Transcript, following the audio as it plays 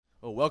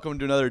Well, welcome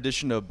to another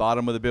edition of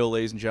Bottom of the Bill,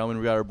 ladies and gentlemen.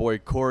 We got our boy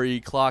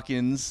Corey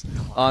Clockins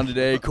on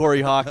today.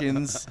 Corey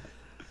Hawkins,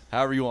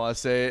 however you want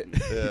to say it.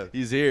 Yeah.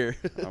 He's here.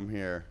 I'm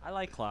here. I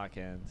like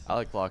Clockins. I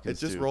like Clockins It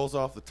just too. rolls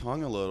off the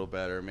tongue a little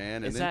better, man.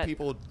 And Is then that-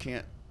 people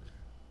can't,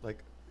 like,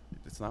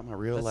 it's not my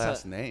real That's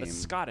last name. That's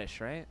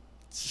Scottish, right?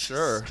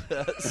 Sure.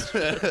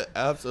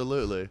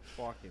 Absolutely.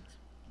 Clockins.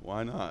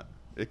 Why not?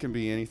 It can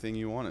be anything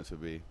you want it to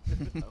be.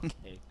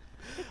 Okay.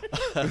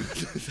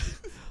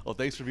 Well,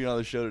 thanks for being on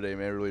the show today,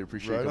 man. Really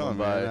appreciate Right you coming on,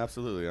 by. man.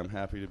 Absolutely. I'm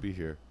happy to be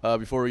here.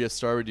 Before we get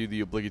started, we do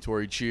the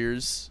obligatory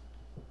cheers.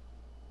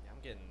 Yeah, I'm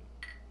getting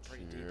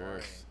pretty deep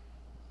already. Cheers.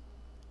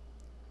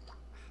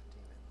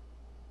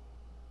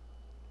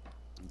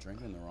 I'm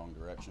drinking in the wrong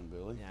direction,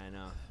 Billy.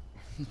 Yeah,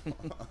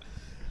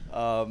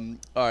 I know.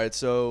 All right,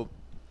 so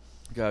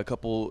got a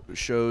couple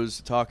shows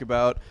to talk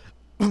about.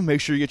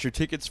 Make sure you get your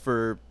tickets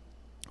for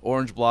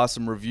Orange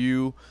Blossom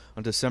Review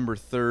on December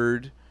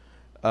 3rd.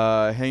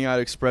 Hangout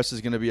Express is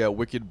going to be at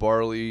Wicked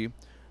Barley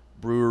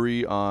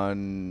Brewery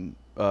on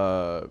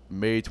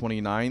May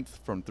 29th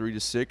from 3 to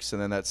 6.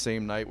 And then that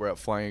same night, we're at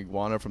Flying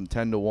Iguana from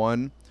 10 to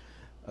 1.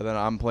 And then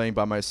I'm playing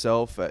by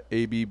myself at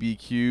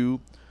ABBQ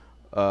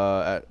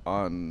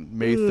on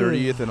May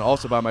 30th, and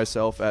also by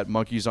myself at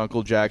Monkey's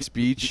Uncle Jack's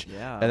Beach.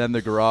 Yeah. And then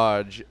the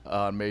Garage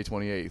on May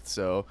 28th.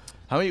 So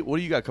what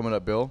do you got coming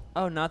up, Bill?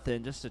 Oh,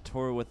 nothing. Just a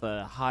tour with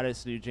the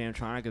hottest new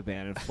Jamtronica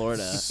band in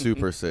Florida.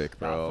 Super sick,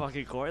 bro.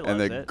 Fucking Corey loves And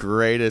the it.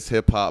 greatest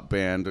hip-hop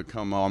band to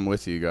come on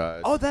with you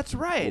guys. Oh, that's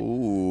right.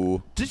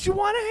 Ooh. Did you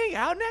want to hang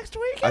out next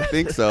week? I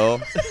think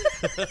so.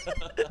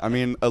 I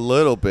mean, a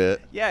little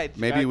bit. Yeah.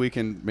 Maybe we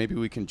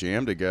can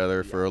jam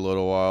together for a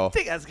little I while.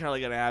 think that's kind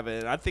of gonna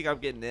happen. I think I'm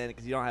getting in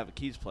because you don't have a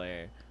keys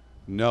player.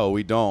 No,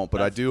 we don't. But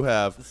I That's- do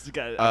have. This is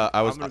gonna,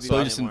 I was- I'm gonna be So he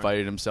buying just more.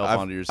 invited himself I've-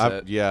 onto your I've-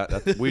 set. yeah,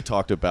 we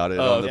talked about it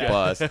Oh, on the okay.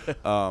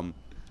 bus.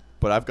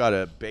 But I've got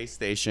a bass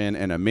station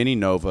and a mini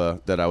Nova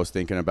that I was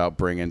thinking about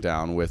bringing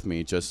down with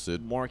me just to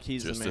More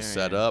keys just than to Marion.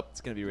 set up. It's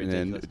gonna be and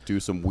ridiculous. then do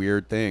some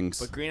weird things.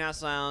 But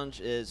Greenhouse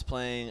Lounge is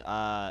playing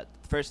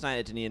first night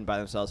at Dunedin by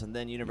themselves, and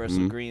then Universal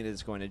Mhm. Green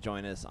is going to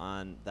join us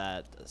on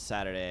that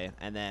Saturday,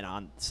 and then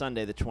on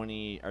Sunday the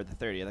 20th or the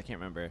 30th, I can't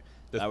remember.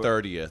 The we're-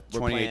 30th, we're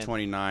 28, playing-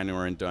 29, and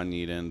we're in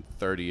Dunedin.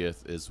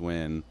 30th is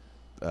when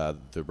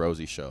the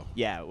Rosie show.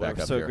 Yeah, back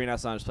up so here.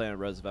 Greenhouse Lounge is playing at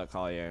Roosevelt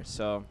Collier.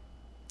 So,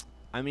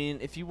 I mean,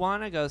 if you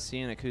want to go see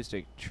an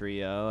acoustic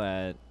trio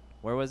at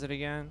where was it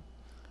again?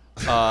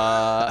 It's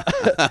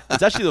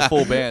actually the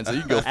full band, so you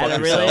can go fuck At a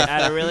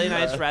yourself. really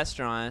nice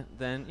restaurant,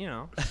 then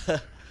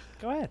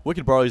go ahead.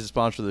 Wicked Barley is a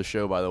sponsor of the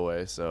show, by the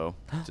way, so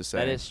just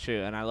saying. That is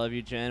true, and I love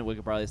you, Jen.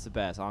 Wicked Barley is the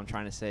best. All I'm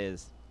trying to say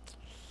is,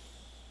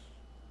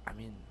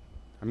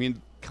 I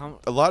mean, come.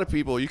 A lot of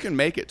people, you can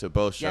make it to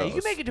both shows. Yeah,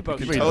 you can make it to both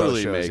You You can can shows.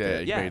 make it to both totally shows, make yeah,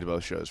 it. you Yeah. can make it to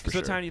both shows for So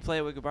sure. what time do you play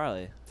at Wicked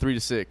Barley? 3 to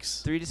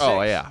 6. 3 to 6.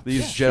 Oh, yeah.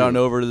 These Yeah. jet on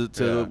over to Yeah.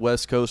 the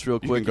West Coast real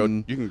You quick.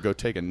 can go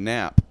take a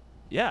nap.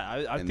 Yeah, I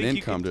And think then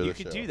you come could to you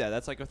the could show. do that.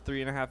 That's like a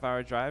 3.5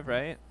 hour drive,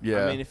 right?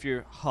 Yeah. I mean, if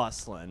you're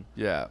hustling,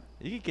 Yeah,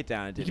 you could get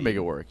down and you can make it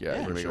work. Yeah, you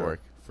Yeah. can make it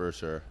work. For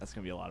sure. That's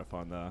gonna be a lot of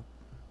fun, though.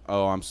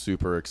 Oh, I'm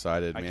super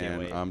excited, I can't man.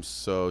 wait. I'm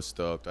so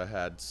stoked. I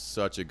had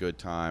such a good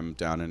time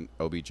down in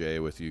OBJ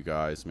with you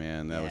guys,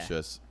 man. That was Yeah.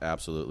 just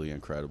absolutely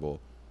incredible.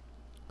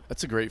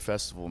 That's a great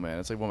festival, man.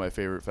 It's like one of my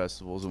favorite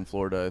festivals in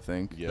Florida, I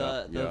think.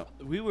 Yeah,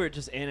 We were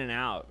just in and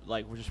out,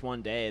 like we're just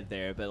one day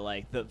there, but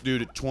like the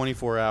Dude,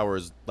 24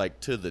 hours,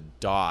 like, to the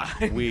dot.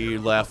 We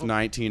left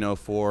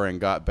 1904 and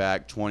got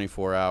back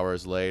 24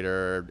 hours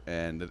later,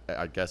 and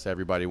I guess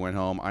everybody went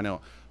home. I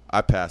know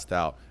I passed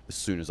out as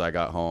soon as I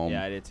got home.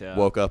 Yeah, I did too.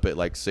 Woke up at,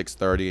 like,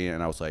 6:30,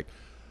 and I was like,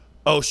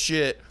 oh,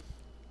 shit,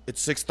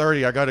 it's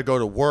 6:30. I got to go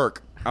to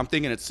work. I'm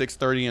thinking it's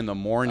 6:30 in the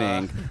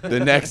morning the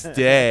next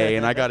day,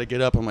 and I got to get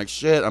up. I'm like,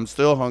 shit, I'm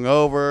still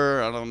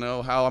hungover. I don't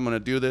know how I'm going to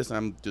do this.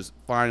 I'm just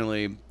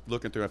finally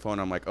looking through my phone.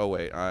 I'm like, oh,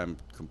 wait, I'm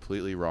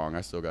completely wrong.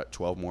 I still got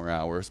 12 more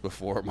hours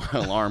before my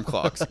alarm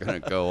clock's going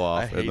to go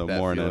I off hate in the that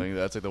morning. feeling.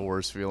 That's like the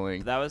worst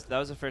feeling. that was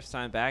the first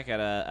time back at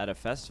a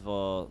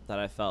festival that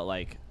I felt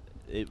like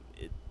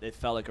it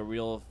felt like a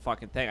real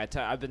fucking thing.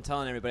 I've been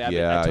telling everybody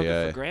I took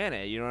it for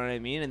granted, you know what I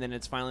mean? And then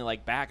it's finally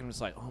like back, and I'm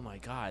just like, oh my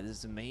god, this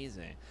is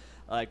amazing.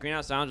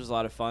 Greenhouse Lounge was a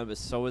lot of fun, but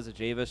so was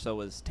Ajava, so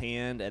was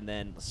Tanned, and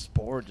then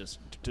Spore just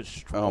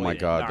destroyed. Oh, my it,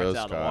 God, knocked those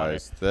out of the water.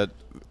 guys.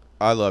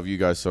 I love you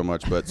guys so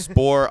much, but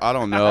Spore, I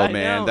don't know, I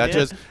man. know, That man.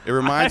 just it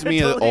reminds I me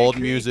of totally old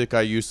agree. music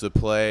I used to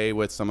play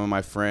with some of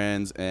my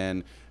friends,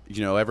 and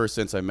ever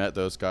since I met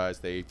those guys,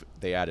 they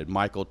added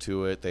Michael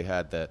to it. They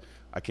had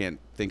I can't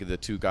think of the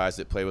two guys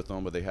that play with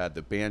them, but they had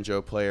the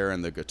banjo player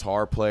and the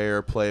guitar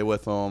player play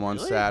with them on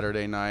Really?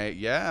 Saturday night.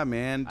 Yeah,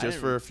 man, I just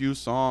didn't- for a few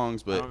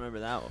songs, I but don't remember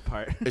that one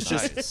part. it's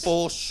just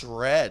full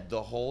shred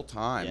the whole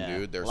time, Yeah,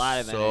 dude. They're a lot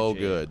of so energy.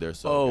 good. They're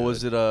so Oh, good.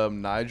 was it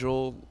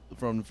Nigel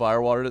from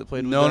Firewater that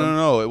played with No, them?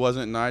 no, it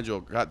wasn't Nigel.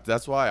 God,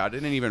 that's why I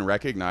didn't even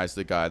recognize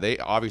the guy. They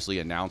obviously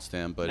announced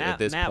him, but at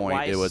this Matt point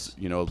it Weiss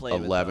was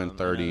played with them, I 11:30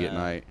 know at that.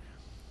 night.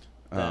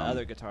 The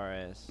other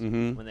guitarist.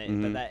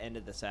 When that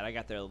ended the set, I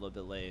got there a little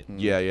bit late.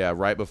 Yeah.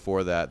 Right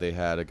before that, they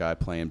had a guy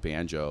playing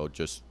banjo,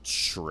 just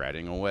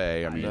shredding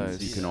away. I mean,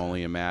 you can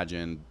only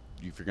imagine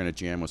if you're gonna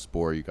jam with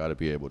Spore, you got to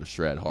be able to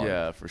shred hard.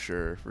 Yeah, for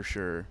sure.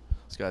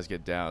 Those guys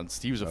get down.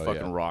 Steve's a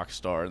fucking rock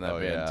star in that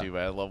band too,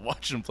 man. I love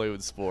watching him play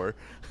with Spore.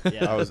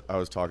 Yeah. I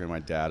was talking to my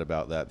dad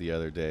about that the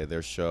other day.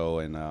 Their show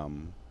in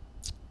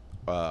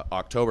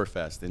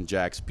Oktoberfest in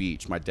Jack's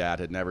Beach. My dad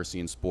had never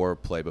seen Spore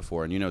play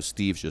before, and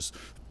Steve's just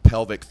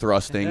pelvic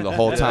thrusting the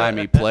whole time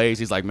he plays.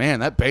 He's like,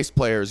 man, that bass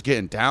player is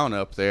getting down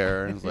up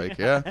there. And it's like,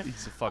 yeah,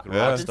 he's a fucking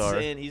rock star.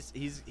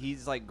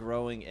 He's like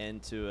growing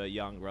into a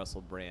young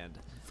Russell Brand.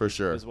 For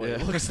sure. Is what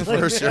it looks like.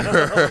 For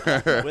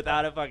sure.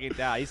 Without a fucking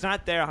doubt. He's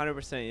not there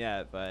 100%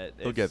 yet, but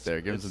he'll get there.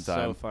 Give him some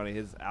time. So funny.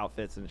 His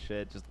outfits and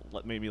shit just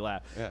made me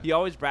laugh. Yeah. He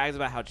always brags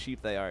about how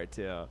cheap they are,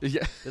 too.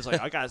 Yeah. It's like,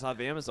 I got this off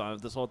Amazon,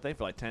 this whole thing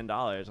for like $10.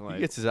 I'm like,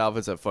 he gets his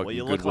outfits at fucking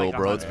Goodwill, like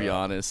bro, to be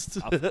honest.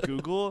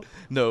 Google?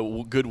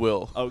 No,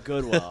 Goodwill. Oh,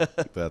 Goodwill.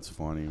 That's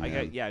funny,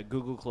 man.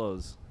 Google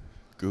Clothes.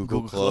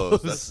 Google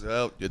Clothes.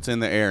 It's in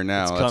the air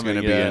now. It's going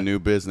to be a new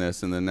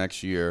business in the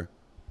next year.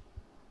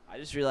 I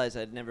just realized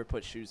I'd never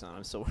put shoes on.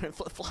 I'm still wearing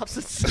flip-flops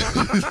and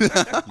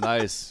stuff.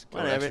 Nice.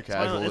 Whatever.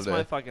 It's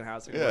my fucking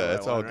house. Yeah,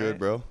 it's all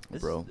good, right?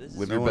 bro.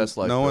 Live your best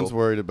life. No one's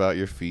worried about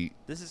your feet.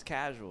 This is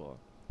casual.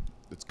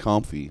 It's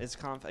comfy. It's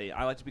comfy.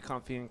 I like to be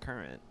comfy and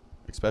current.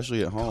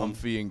 Especially at home.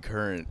 Comfy and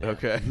current. Yeah.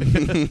 Okay.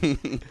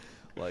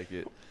 Like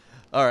it.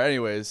 All right,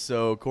 anyways,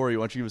 so Corey,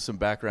 why don't you give us some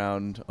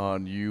background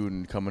on you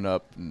and coming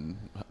up and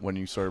when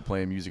you started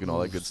playing music and all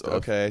that good stuff?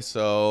 Okay,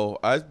 so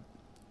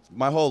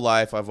my whole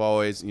life I've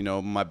always,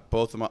 all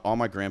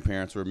my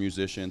grandparents were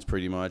musicians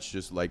pretty much,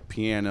 just like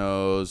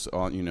pianos.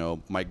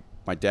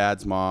 My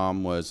dad's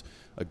mom was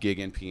a gig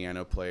and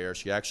piano player.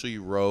 She actually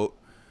wrote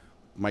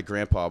my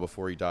grandpa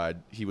before he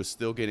died. He was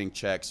still getting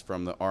checks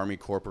from the Army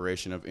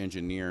Corporation of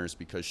Engineers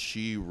because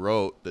she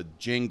wrote the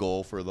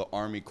jingle for the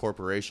Army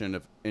Corporation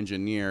of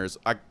Engineers.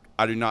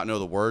 I do not know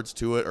the words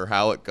to it or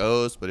how it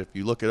goes, but if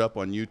you look it up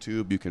on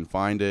YouTube, you can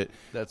find it.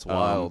 That's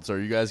wild. So are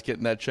you guys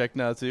getting that check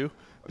now too?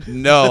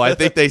 No, I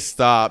think they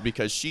stopped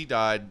because she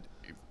died,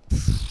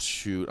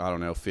 I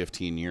don't know,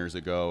 15 years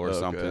ago or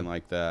something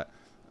like that.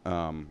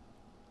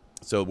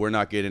 So we're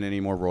not getting any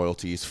more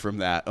royalties from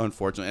that,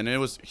 unfortunately.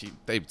 And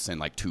they'd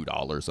send like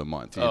 $2 a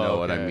month. You know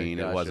what I mean?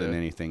 Gotcha. It wasn't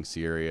anything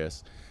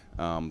serious.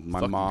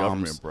 My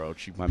mom's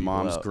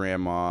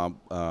grandma,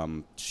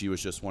 she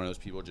was just one of those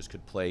people who just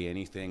could play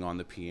anything on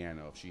the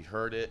piano. If she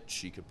heard it,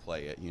 she could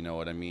play it. You know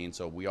what I mean?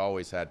 So we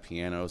always had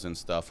pianos and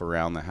stuff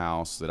around the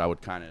house that I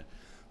would kind of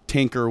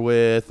tinker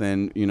with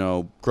and,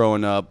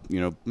 growing up,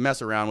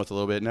 mess around with a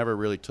little bit. Never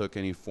really took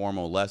any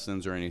formal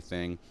lessons or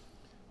anything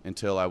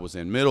until I was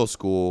in middle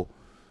school.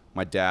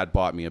 My dad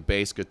bought me a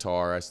bass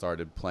guitar. I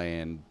started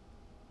playing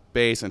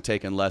bass and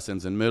taking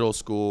lessons in middle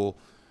school,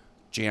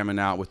 jamming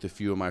out with a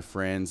few of my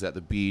friends at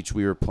the beach.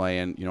 We were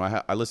playing,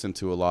 I listened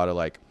to a lot of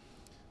like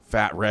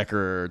fat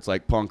records,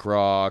 like punk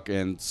rock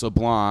and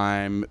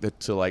Sublime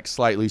to like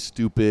Slightly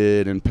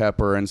Stupid and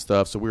Pepper and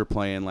stuff. So we were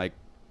playing like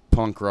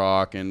punk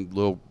rock and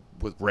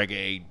with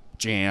reggae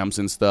jams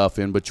and stuff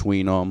in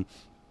between them.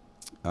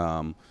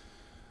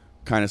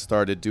 Kind of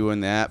started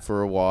doing that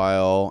for a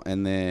while,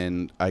 and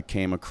then I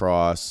came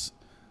across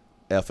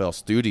FL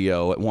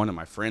Studio at one of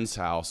my friend's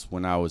house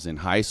when I was in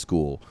high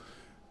school,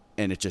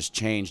 and it just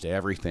changed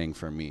everything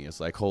for me.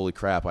 It's like, holy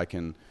crap, I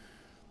can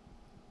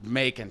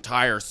make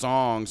entire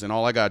songs, and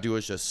all I gotta do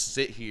is just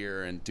sit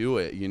here and do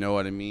it. You know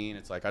what I mean?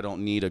 It's like I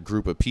don't need a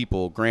group of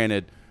people.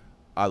 Granted,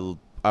 I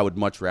would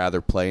much rather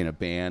play in a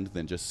band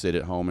than just sit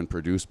at home and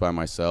produce by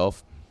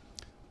myself.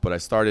 But I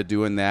started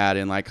doing that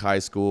in like high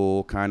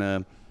school, kind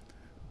of,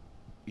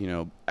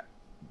 you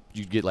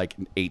get like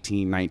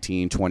 18,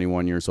 19,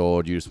 21 years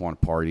old. You just want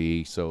to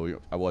party. So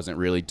I wasn't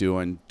really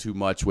doing too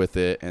much with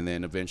it. And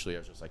then eventually I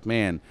was just like,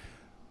 man,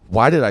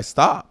 why did I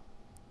stop?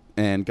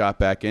 And got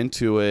back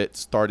into it,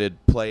 started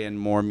playing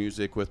more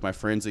music with my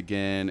friends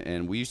again.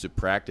 And we used to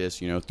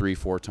practice,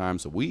 3-4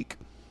 times a week.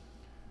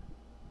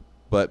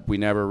 But we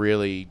never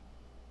really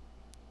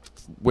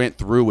went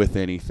through with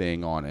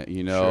anything on it,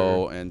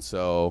 Sure. And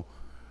so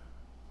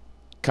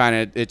kind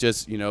of it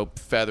just,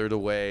 feathered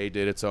away,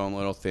 did its own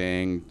little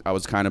thing. I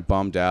was kind of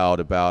bummed out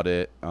about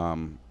it.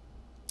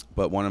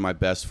 But one of my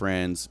best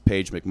friends,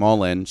 Paige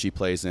McMullen, she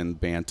plays in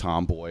band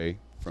Tomboy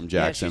from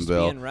Jacksonville.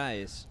 Yeah, she used to be in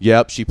Rice.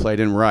 Yep, she played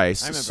in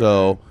Rice. I remember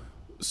So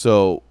her.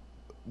 So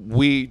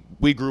we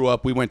grew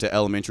up, we went to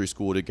elementary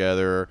school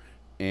together,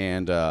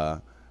 and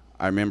I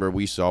remember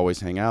we used to always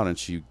hang out, and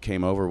she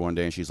came over one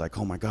day and she's like,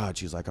 oh my God,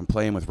 she's like, I'm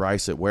playing with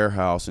Rice at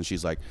Warehouse, and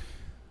she's like,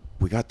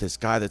 we got this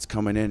guy that's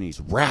coming in,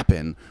 he's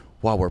rapping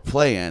while we're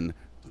playing,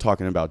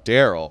 talking about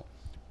Daryl.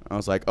 I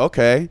was like,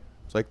 okay.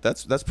 It's like,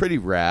 that's pretty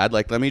rad.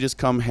 Like, let me just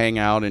come hang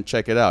out and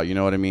check it out. You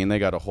know what I mean? They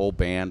got a whole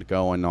band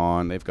going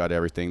on. They've got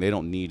everything. They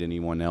don't need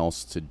anyone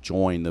else to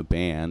join the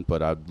band,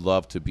 but I'd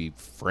love to be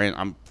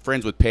I'm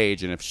friends with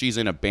Paige, and if she's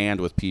in a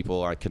band with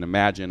people, I can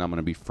imagine I'm going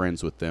to be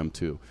friends with them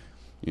too,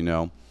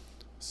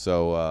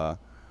 So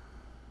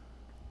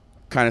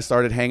kind of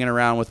started hanging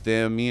around with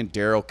them. Me and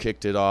Daryl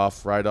kicked it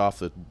off right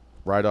off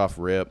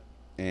rip,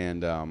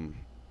 and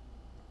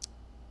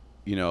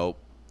you know,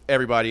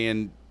 everybody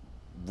in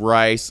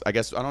Rice, I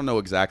guess I don't know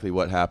exactly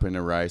what happened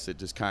to Rice. It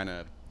just kind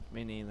of,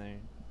 me neither.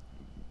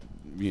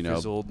 You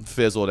know,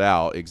 fizzled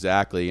out,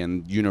 exactly.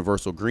 And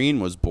Universal Green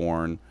was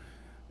born,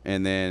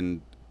 and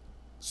then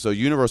so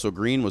Universal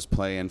Green was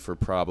playing for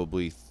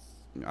probably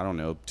I don't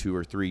know 2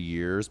 or 3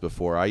 years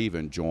before I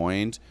even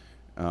joined.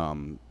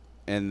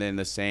 And then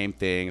the same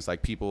thing. It's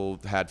like people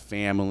had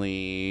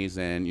families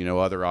and, you know,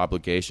 other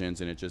obligations,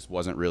 and it just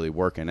wasn't really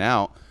working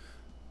out.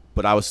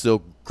 But I was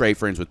still great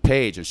friends with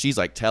Paige, and she's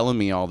like telling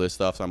me all this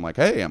stuff. So I'm like,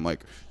 hey, you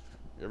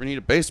ever need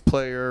a bass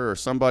player or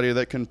somebody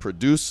that can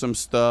produce some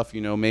stuff,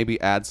 you know,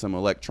 maybe add some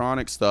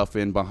electronic stuff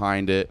in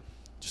behind it,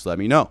 just let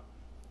me know.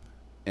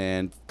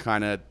 And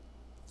kind of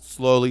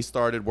slowly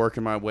started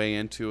working my way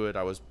into it.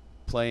 I was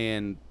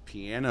playing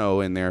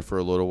piano in there for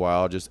a little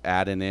while, just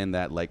adding in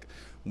that, like,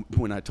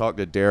 when I talked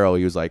to Daryl,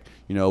 he was like,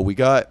 you know, we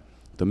got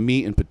the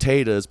meat and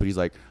potatoes, but he's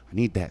like, I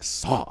need that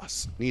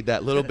sauce. I need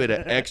that little bit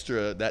of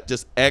extra, that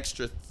just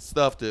extra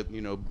stuff to, you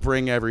know,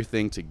 bring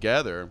everything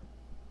together.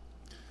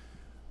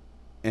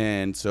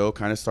 And so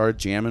kind of started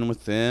jamming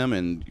with them.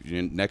 And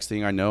next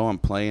thing I know, I'm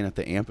playing at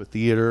the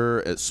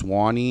amphitheater at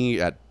Swanee,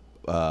 at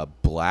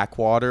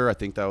Blackwater. I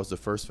think that was the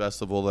first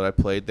festival that I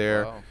played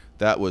there. Wow.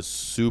 That was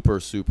super,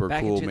 super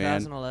Back cool, in man.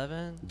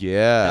 2011?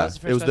 Yeah.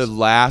 It was the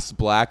last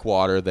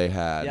Blackwater they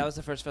had. Yeah, that was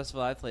the first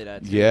festival I played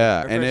at, too.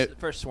 Yeah. And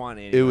first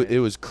Swanee, anyway. It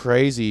was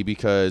crazy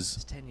because...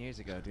 It's 10 years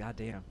ago. God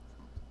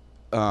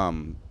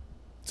damn.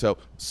 So,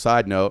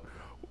 side note,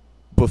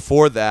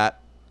 before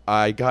that,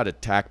 I got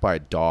attacked by a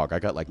dog. I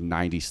got like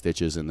 90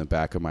 stitches in the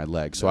back of my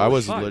leg. So I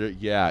was literally,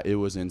 it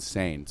was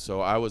insane.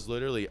 So I was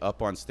literally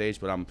up on stage,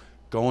 but I'm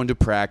going to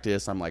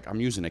practice. I'm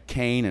using a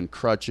cane and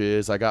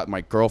crutches. I got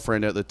my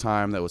girlfriend at the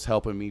time that was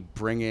helping me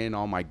bring in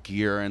all my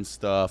gear and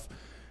stuff,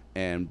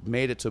 and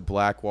made it to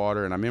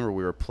Blackwater. And I remember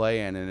we were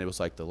playing, and it was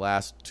like the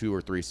last 2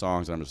 or 3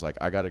 songs. And I'm just like,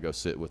 I got to go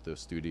sit with the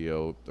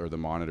studio or the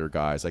monitor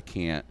guys. I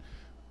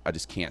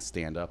just can't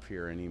stand up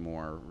here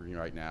anymore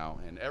right now.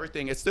 And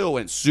everything, it still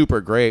went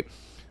super great.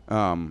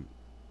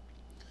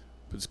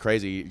 It's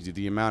crazy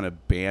the amount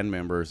of band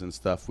members and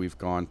stuff we've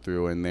gone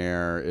through in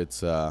there.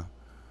 It's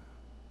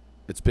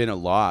been a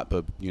lot,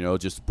 but you know,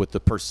 just with the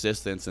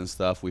persistence and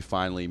stuff, we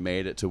finally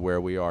made it to where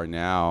we are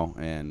now,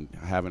 and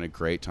having a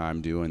great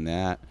time doing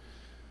that.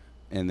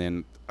 And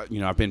then,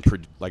 you know, I've been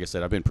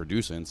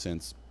producing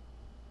since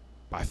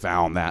I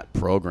found that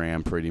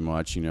program, pretty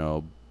much, you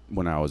know,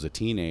 when I was a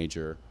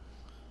teenager.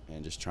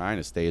 And just trying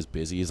to stay as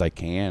busy as I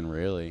can,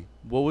 really.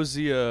 What was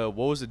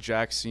the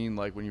Jack scene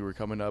like when you were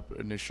coming up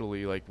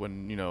initially, like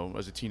when, you know,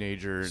 as a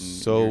teenager in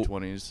your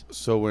 20s?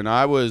 So when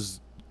I was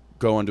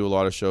going to a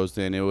lot of shows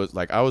then, it was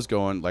like I was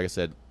going, like I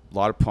said, a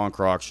lot of punk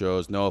rock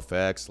shows,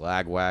 NoFX,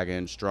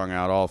 Lagwagon, Strung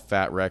Out, all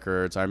Fat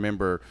Records. I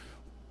remember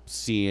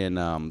seeing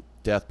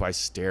Death by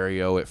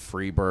Stereo at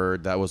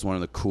Freebird. That was one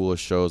of the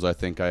coolest shows I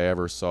think I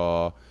ever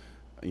saw.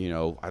 You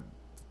know, I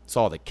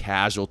saw the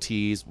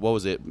Casualties. What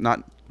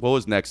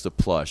was next to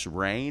Plush?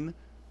 Rain?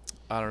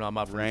 I don't know. I'm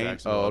not from Rain.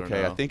 Jacksonville. Oh,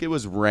 okay. I think it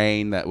was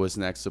Rain that was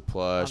next to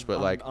Plush, but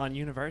like on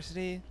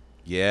University.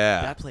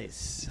 Yeah. That place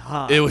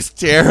sucked. It was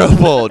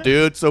terrible,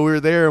 dude. So we were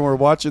there and we're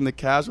watching the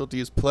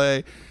Casualties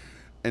play,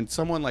 and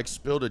someone like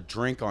spilled a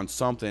drink on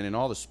something, and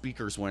all the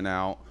speakers went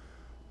out,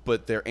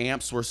 but their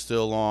amps were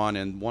still on,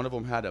 and one of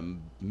them had a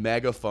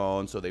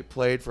megaphone, so they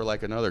played for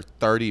like another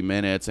 30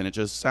 minutes, and it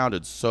just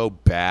sounded so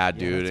bad,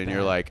 dude. And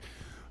you're like,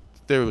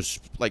 there was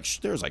like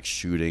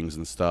shootings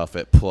and stuff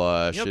at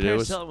Plush. You know,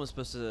 Paris Hilton was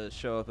supposed to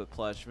show up at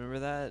Plush. Remember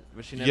that?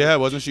 But she never, yeah,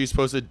 wasn't she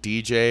supposed to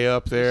DJ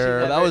up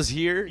there? That was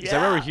here? Because I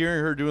remember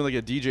hearing her doing like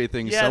a DJ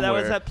thing somewhere. Yeah, that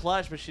was at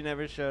Plush, but she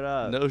never showed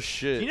up. No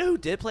shit. You know who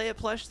did play at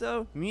Plush,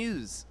 though?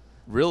 Muse.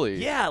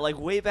 Really? Yeah, like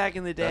way back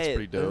in the day. That's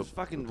pretty dope. It was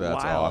fucking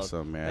That's wild.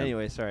 awesome, man.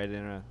 Anyway, sorry, I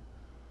didn't know.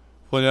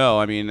 Well, no,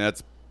 I mean,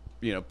 that's,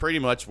 you know, pretty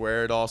much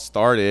where it all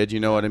started, you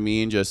know what I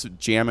mean? Just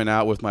jamming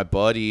out with my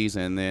buddies,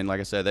 and then, like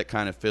I said, that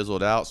kind of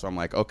fizzled out, so I'm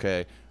like,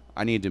 okay,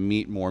 I need to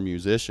meet more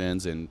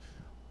musicians and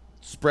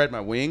spread my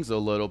wings a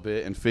little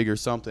bit and figure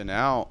something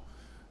out.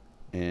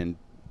 And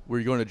were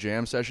you going to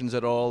jam sessions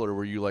at all, or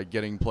were you like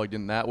getting plugged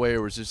in that way,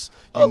 or was this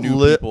a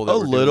people that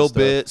were little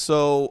doing bit?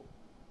 So,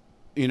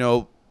 you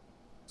know,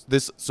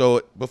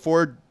 so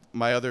before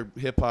my other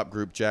hip hop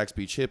group, Jack's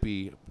Beach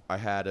Hippie, I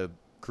had a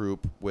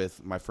group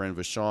with my friend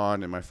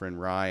Vashon and my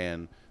friend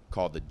Ryan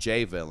called the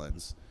J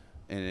Villains.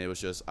 And it was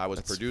just, I was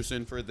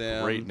producing for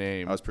them. Great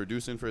name. I was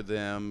producing for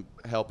them,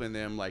 helping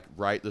them like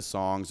write the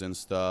songs and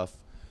stuff.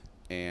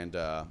 And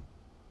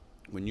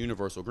when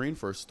Universal Green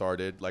first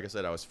started, like I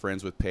said, I was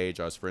friends with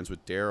Paige. I was friends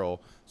with Daryl.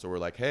 So we're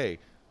like, hey,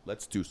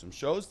 let's do some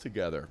shows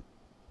together.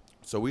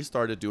 So we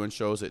started doing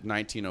shows at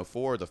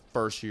 1904 the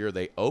first year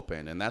they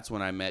opened. And that's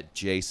when I met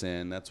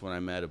Jason. That's when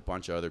I met a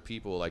bunch of other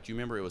people. Like, you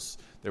remember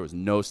there was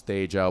no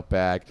stage out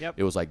back. Yep.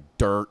 It was like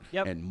dirt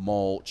Yep. and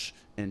mulch.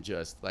 And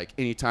just like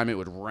anytime it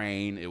would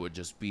rain, it would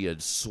just be a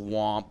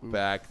swamp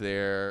back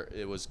there.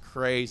 It was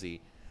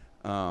crazy.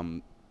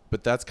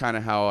 but that's kind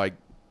of how I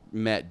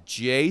met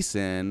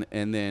Jason.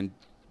 And then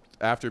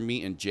after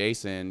meeting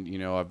Jason, you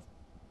know, I've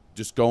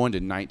just going to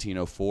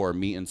 1904,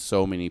 meeting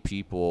so many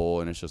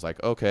people, and it's just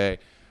like, okay,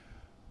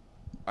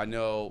 I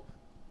know,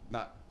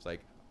 it's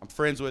like I'm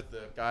friends with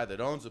the guy that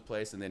owns the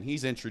place, and then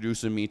he's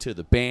introducing me to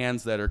the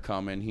bands that are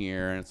coming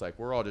here, and it's like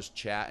we're all just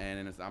chatting,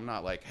 and I'm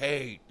not like,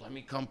 hey, let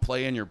me come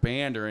play in your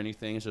band or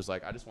anything. It's just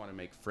like I just want to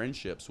make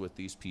friendships with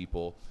these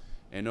people,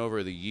 and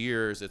over the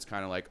years, it's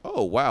kind of like,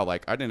 oh wow,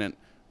 like I didn't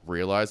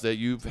realize that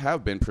you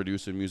have been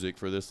producing music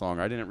for this long.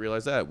 I didn't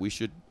realize that. We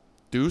should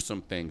do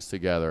some things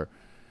together.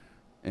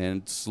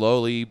 And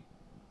slowly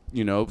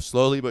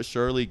but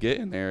surely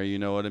getting there, you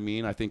know what I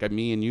mean? I think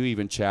me and you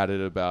even chatted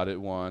about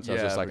it once. I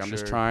was just like, I'm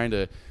just trying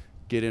to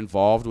get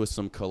involved with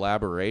some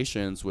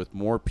collaborations with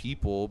more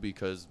people,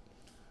 because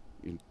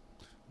a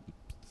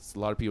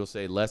lot of people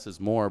say less is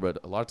more, but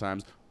a lot of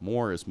times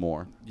more is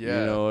more.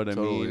 Yeah, you know what I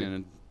mean?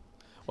 And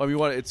well, I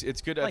mean,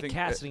 it's good. Like I think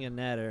casting a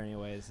net, or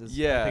anyways. I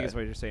think is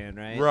what you're saying,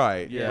 right?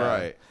 Right. Yeah.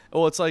 Right.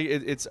 Well, it's like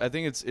I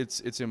think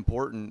it's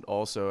important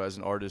also as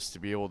an artist to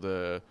be able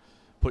to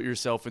put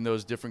yourself in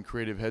those different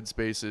creative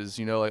headspaces.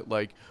 You know,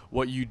 like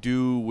what you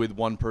do with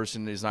one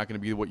person is not going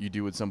to be what you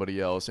do with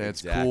somebody else, and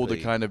it's cool to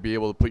kind of be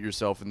able to put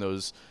yourself in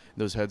those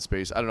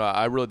headspaces. I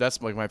don't know.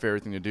 That's like my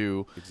favorite thing to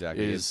do.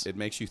 Exactly. It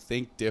makes you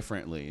think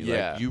differently.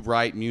 Yeah. Like you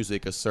write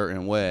music a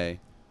certain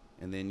way,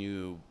 and then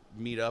you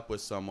meet up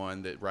with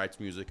someone that writes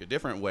music a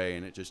different way,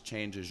 and it just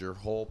changes your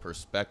whole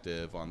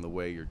perspective on the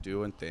way you're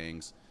doing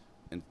things.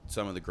 And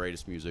some of the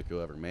greatest music you'll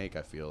ever make,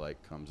 I feel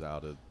like, comes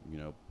out of, you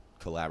know,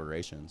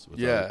 collaborations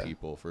with other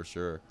people, for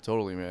sure.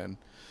 Totally, man.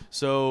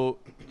 So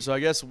I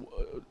guess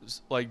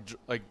like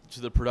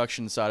to the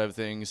production side of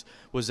things,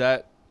 was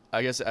that,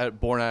 I guess,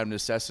 born out of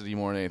necessity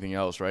more than anything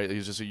else, right? It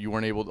was just you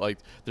weren't able to, like,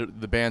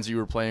 the bands that you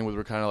were playing with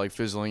were kind of like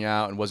fizzling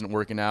out and wasn't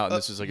working out, and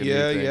this is like a new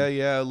thing.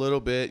 Yeah, a little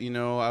bit. You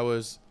know, I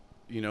was,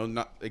 you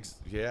know,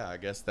 I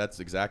guess that's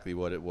exactly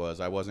what it was.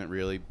 I wasn't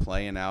really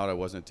playing out. I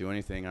wasn't doing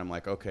anything. I'm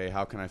like, okay,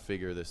 how can I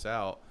figure this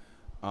out?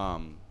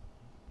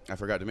 I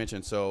forgot to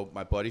mention, so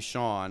my buddy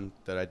Sean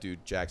that I do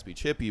Jack's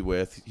Beach Hippie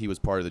with, he was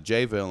part of the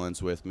J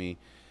Villains with me.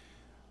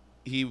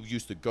 He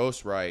used to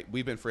ghostwrite.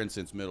 We've been friends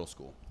since middle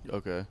school.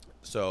 Okay.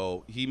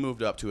 So he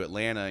moved up to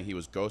Atlanta. He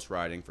was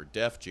ghostwriting for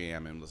Def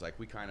Jam, and was like,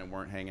 we kind of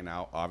weren't hanging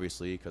out,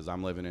 obviously, because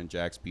I'm living in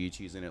Jack's Beach.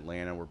 He's in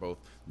Atlanta. We're both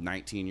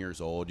 19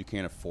 years old. You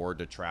can't afford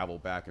to travel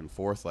back and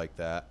forth like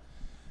that.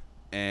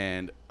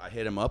 And I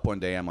hit him up one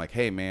day. I'm like,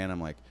 hey, man,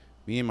 I'm like,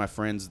 me and my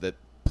friends that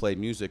play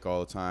music all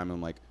the time,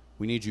 I'm like,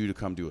 we need you to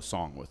come do a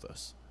song with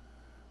us.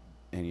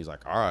 And he's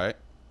like, all right,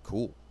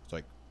 cool. It's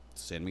like,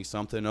 send me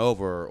something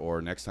over,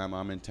 or next time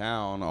I'm in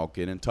town, I'll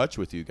get in touch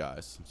with you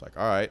guys. It's like,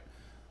 all right.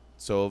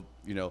 So,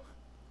 you know,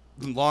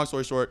 long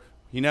story short,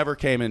 he never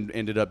came and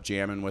ended up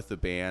jamming with the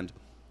band,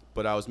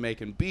 but I was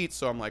making beats.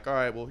 So I'm like, all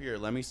right, well, here,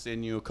 let me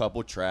send you a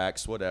couple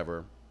tracks,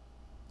 whatever.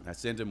 And I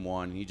sent him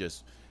one. He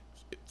just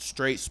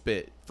straight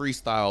spit,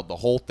 freestyled the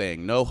whole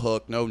thing. No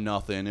hook, no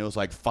nothing. It was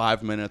like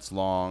 5 minutes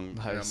long.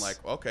 Nice. And I'm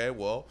like, okay,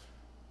 well,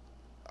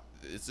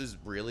 this is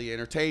really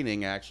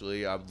entertaining,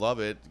 actually. I love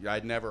it.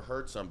 I'd never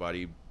heard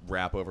somebody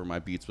rap over my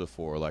beats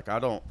before. Like,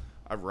 I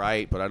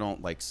write, but I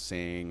don't like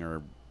sing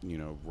or, you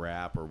know,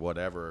 rap or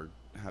whatever,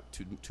 have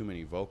too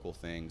many vocal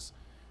things.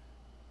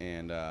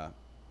 And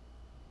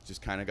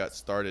just kind of got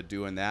started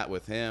doing that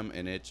with him,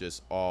 and it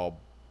just all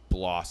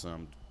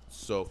blossomed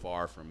so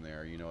far from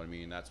there. You know what I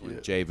mean? That's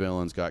when J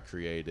Villains got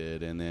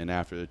created, and then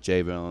after the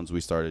J Villains, we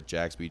started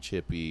Jack's Beach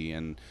Hippie.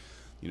 And,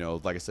 you know,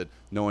 like I said,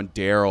 knowing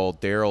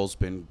Daryl's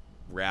been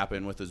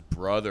rapping with his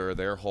brother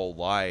their whole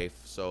life,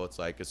 so it's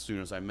like as soon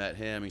as I met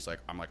him, he's like,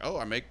 I'm like, oh,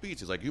 I make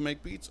beats. He's like, you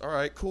make beats? All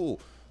right, cool,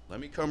 let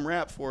me come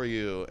rap for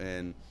you.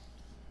 And,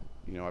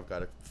 you know, I've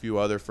got a few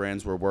other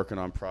friends we're working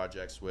on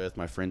projects with.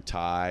 My friend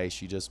Ty,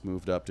 she just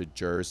moved up to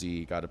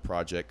Jersey, got a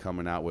project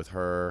coming out with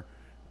her.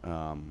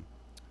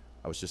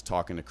 I was just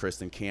talking to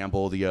Kristen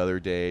Campbell the other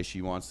day.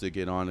 She wants to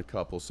get on a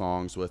couple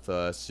songs with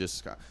us.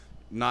 Just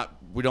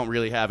we don't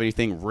really have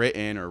anything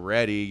written or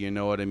ready, you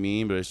know what I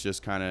mean? But it's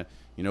just kind of,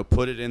 you know,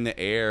 put it in the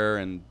air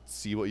and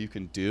see what you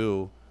can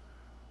do.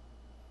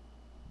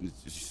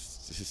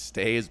 Just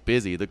stay as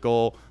busy. The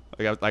goal,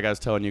 like I was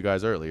telling you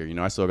guys earlier, you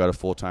know, I still got a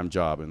full-time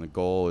job, and the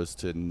goal is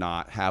to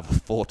not have a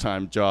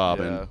full-time job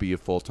and be a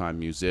full-time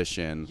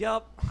musician.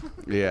 Yup.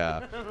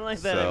 Yeah. I'm like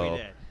that every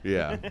day.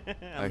 Yeah.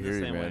 I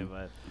hear you,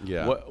 man.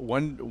 Yeah.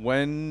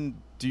 When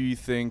do you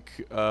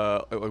think?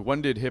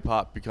 When did hip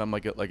hop become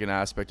like an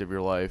aspect of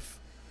your life?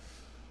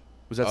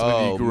 Was that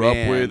something that you grew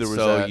up with, or was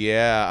that?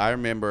 Yeah, I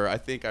remember. I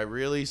think I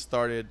really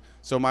started.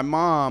 So my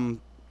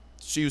mom,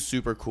 she was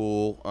super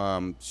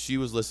cool. She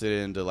was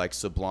listening to like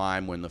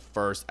Sublime when the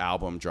first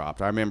album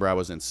dropped. I remember I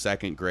was in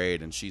second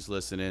grade, and she's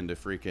listening to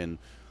freaking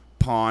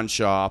Pawn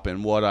Shop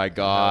and What I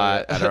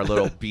Got at our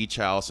little beach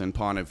house in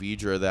Ponte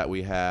Vedra that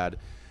we had.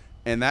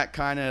 And that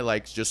kind of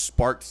like just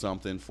sparked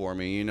something for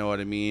me, you know what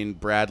I mean?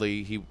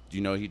 Bradley, he'd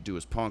do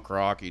his punk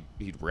rock,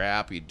 he'd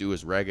rap, he'd do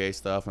his reggae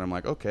stuff, and I'm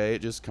like, okay, it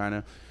just kind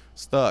of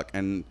stuck.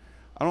 And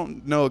I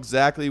don't know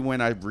exactly when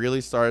I really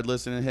started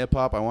listening to hip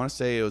hop. I want to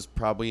say it was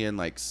probably in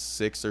like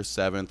 6th or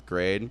 7th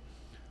grade.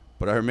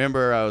 But I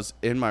remember I was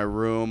in my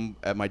room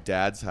at my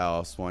dad's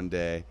house one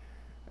day.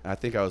 I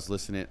think I was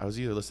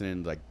either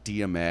listening to like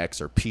DMX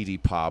or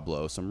PD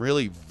Pablo, some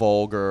really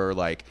vulgar,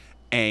 like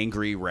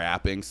angry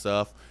rapping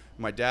stuff.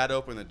 My dad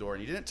opened the door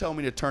and he didn't tell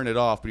me to turn it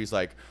off, but he's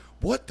like,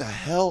 "What the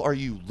hell are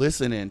you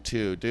listening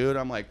to, dude?"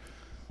 I'm like,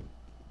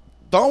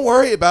 "Don't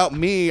worry about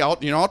me.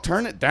 I'll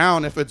turn it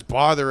down if it's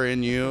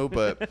bothering you."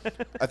 But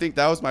I think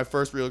that was my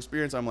first real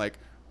experience. I'm like,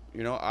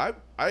 I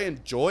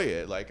enjoy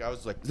it. Like I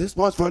was like, "This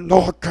one's from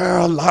North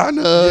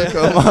Carolina."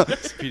 Come on.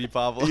 It's P.D.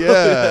 Pablo.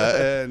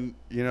 Yeah, and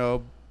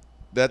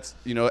that's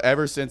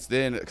ever since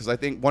then, because I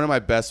think one of my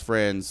best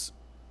friends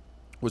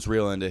was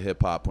real into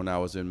hip hop when I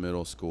was in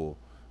middle school,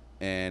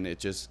 and it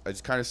just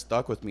kind of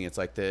stuck with me. It's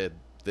like the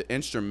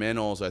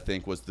instrumentals, I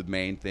think, was the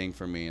main thing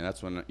for me, and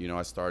that's when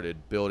I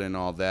started building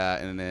all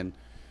that. And then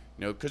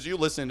because you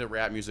listen to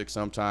rap music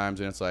sometimes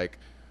and it's like,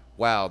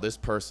 wow, this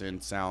person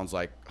sounds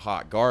like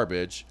hot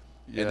garbage.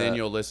 Yeah. And then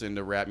you'll listen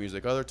to rap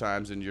music other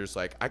times and you're just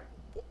like,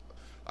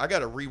 I got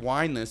to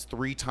rewind this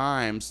 3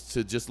 times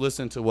to just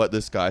listen to what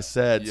this guy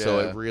said. Yeah. So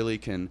it really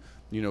can,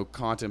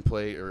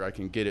 contemplate, or I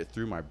can get it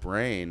through my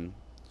brain.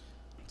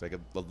 It's like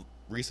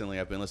recently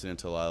I've been listening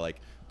to a lot of like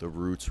the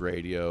Roots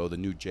Radio, the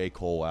new J.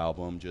 Cole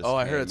album.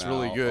 I heard it's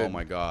really good. Oh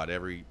my God.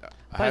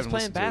 He's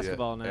playing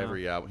basketball now.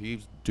 Every album.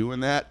 He's doing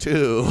that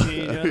too.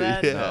 You know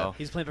that? Yeah. No.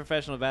 He's playing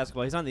professional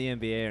basketball. He's not in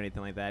the NBA or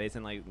anything like that. He's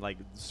in like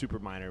super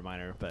minor,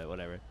 but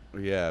whatever.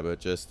 Yeah,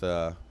 but just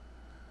that's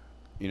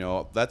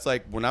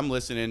like when I'm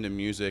listening to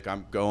music,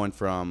 I'm going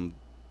from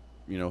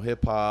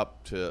hip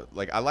hop to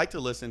like I like to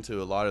listen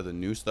to a lot of the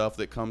new stuff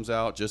that comes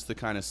out just to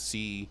kind of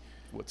see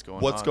what's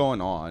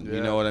going on. Yeah,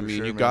 you know what I mean?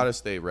 sure, You got to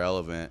stay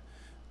relevant.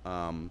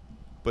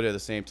 But at the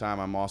same time,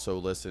 I'm also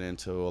listening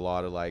to a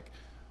lot of like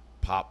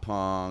pop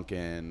punk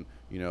and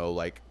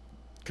like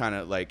kind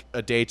of like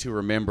A Day to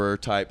Remember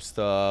type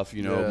stuff.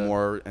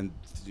 More, and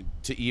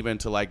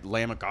to like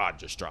Lamb of God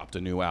just dropped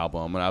a new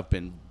album, and I've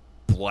been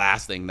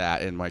blasting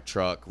that in my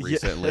truck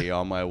recently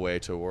on my way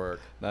to work.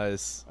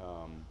 Nice.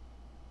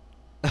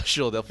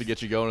 She'll definitely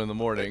get you going in the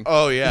morning.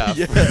 Oh yeah,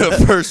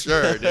 for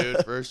sure,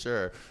 dude, for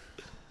sure.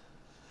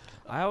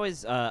 I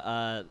always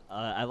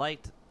I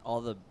liked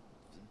all the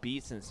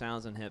beats and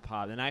sounds in hip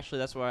hop, and actually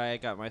that's where I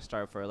got my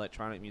start for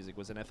electronic music,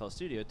 was in FL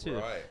Studio too.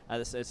 Right. At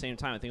the same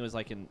time, I think it was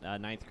like in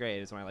 9th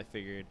grade is when I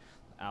figured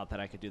out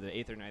that I could do the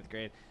 8th or 9th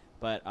grade.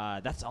 But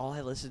that's all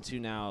I listen to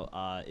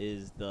now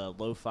is the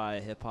lo-fi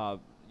hip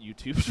hop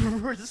YouTube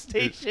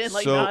station,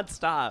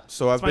 nonstop.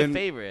 So it's my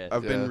favorite.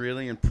 I've been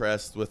really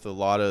impressed with a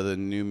lot of the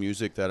new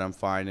music that I'm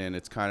finding.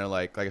 It's kind of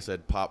like I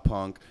said, pop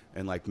punk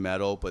and like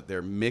metal, but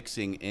they're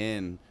mixing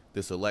in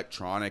this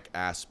electronic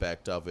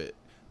aspect of it.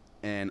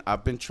 And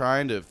I've been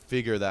trying to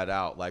figure that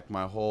out like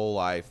my whole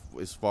life,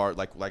 as far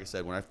like I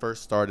said, when I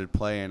first started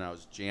playing, I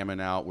was jamming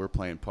out. We're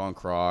playing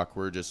punk rock.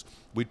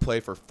 We'd play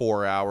for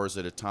 4 hours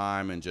at a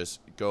time and just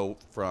go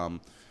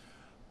from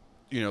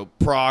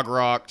prog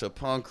rock to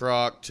punk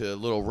rock to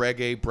little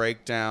reggae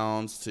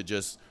breakdowns to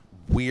just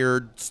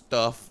weird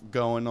stuff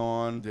going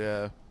on.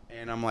 Yeah.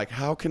 And I'm like,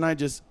 how can I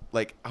just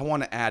I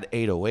want to add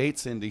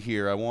 808s into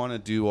here. I want to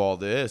do all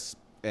this.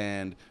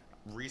 And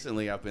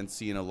recently I've been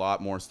seeing a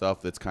lot more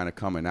stuff that's kind of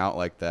coming out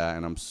like that,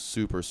 and I'm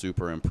super,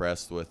 super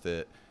impressed with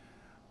it.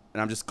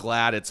 And I'm just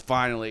glad it's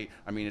finally,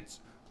 it's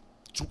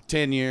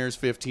 10 years,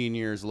 15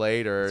 years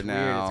later it's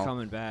now. Weird. It's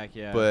coming back,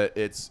 yeah. But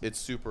it's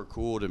super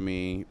cool to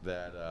me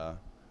that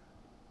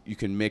you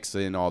can mix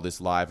in all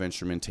this live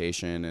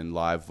instrumentation and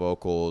live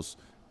vocals,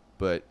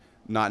 but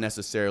not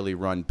necessarily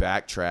run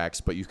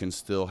backtracks, but you can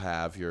still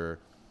have your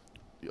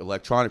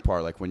electronic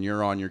part, like when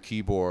you're on your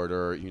keyboard,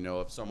 or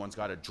if someone's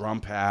got a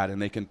drum pad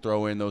and they can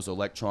throw in those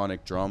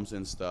electronic drums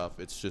and stuff.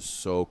 It's just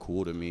so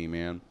cool to me,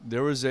 man.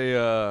 There was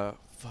a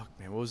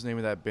what was the name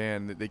of that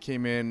band? They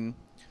came in.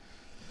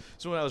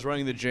 So when I was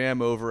running the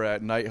jam over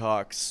at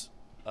Nighthawks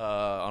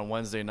on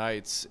Wednesday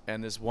nights,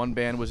 and this one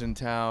band was in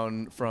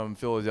town from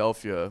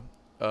Philadelphia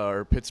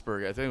or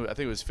Pittsburgh. I think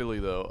it was Philly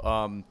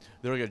though.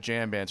 They're like a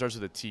jam band. Starts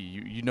with a T.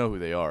 You know who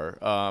they are.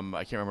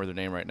 I can't remember their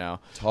name right now.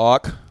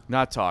 Talk.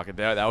 Not Talk.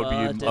 That would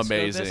be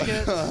amazing.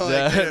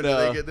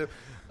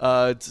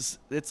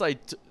 It's like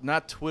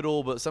not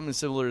Twiddle, but something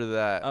similar to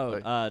that.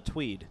 Oh,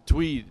 Tweed.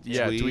 Tweed.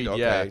 Yeah, Tweed. Okay,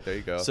 yeah. There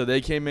you go. So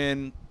they came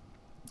in,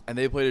 and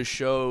they played a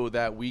show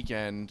that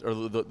weekend, or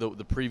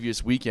the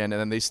previous weekend, and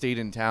then they stayed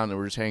in town and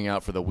were just hanging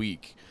out for the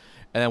week.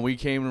 And then we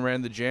came and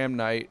ran the jam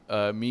night,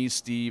 me,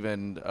 Steve,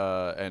 and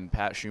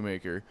Pat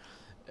Shoemaker,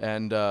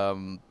 and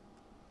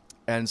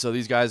so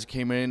these guys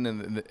came in,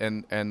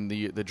 and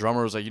the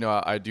drummer was like,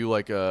 I do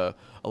like a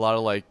lot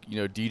of like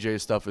DJ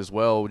stuff as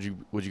well. Would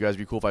you guys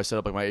be cool if I set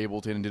up like my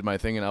Ableton and did my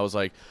thing? And I was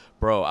like,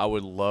 bro, I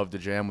would love to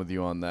jam with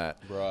you on that.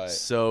 Right.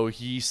 So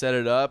he set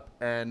it up,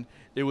 and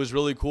it was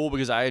really cool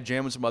because I had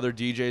jammed with some other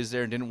DJs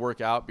there and didn't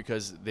work out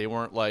because they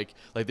weren't like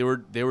they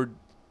were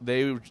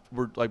they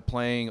were like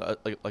playing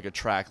like a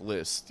track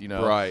list, you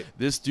know. Right.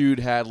 This dude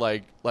had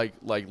like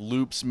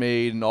loops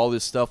made and all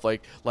this stuff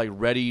like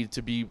ready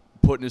to be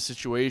put in a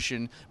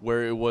situation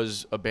where it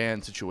was a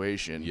band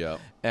situation. Yeah.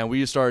 And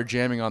we just started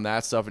jamming on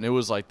that stuff, and it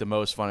was like the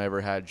most fun I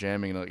ever had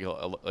jamming,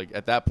 like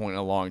at that point in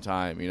a long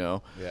time, you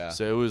know. Yeah.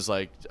 So it was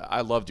like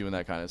I love doing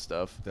that kind of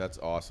stuff. That's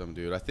awesome,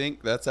 dude. I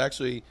think that's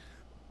actually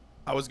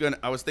I was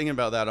thinking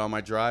about that on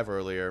my drive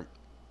earlier.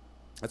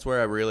 That's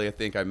where I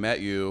think I met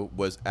you,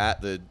 was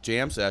at the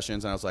jam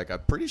sessions, and I was like,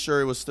 I'm pretty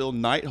sure it was still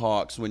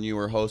Nighthawks when you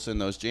were hosting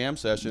those jam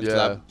sessions.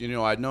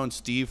 Yeah. I'd known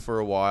Steve for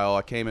a while.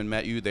 I came and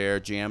met you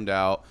there, jammed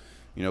out,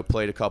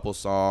 played a couple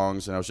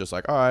songs, and I was just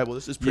like, all right, well,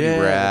 this is pretty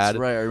rad. That's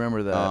right. I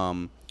remember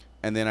that.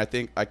 And then I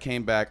think I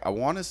came back. I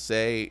want to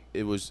say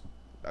it was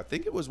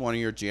one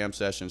of your jam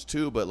sessions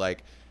too, but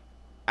like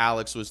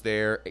Alex was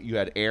there. You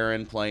had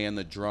Aaron playing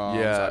the drums.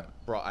 Yeah.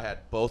 I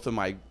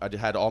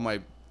had all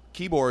my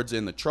keyboards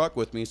in the truck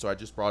with me, so I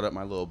just brought up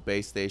my little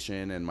bass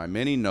station and my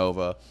mini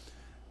Nova,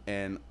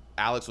 and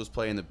Alex was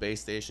playing the bass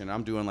station.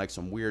 I'm doing like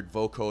some weird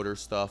vocoder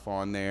stuff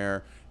on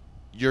there.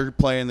 You're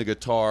playing the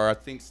guitar. I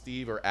think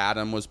Steve or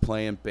Adam was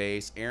playing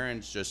bass.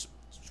 Aaron just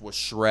was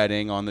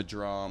shredding on the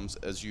drums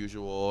as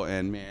usual,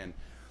 and man,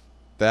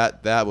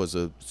 that was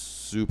a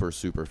super,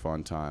 super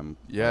fun time.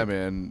 Yeah,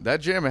 man. That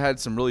jam had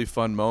some really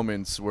fun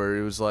moments where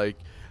it was like,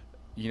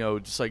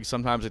 just like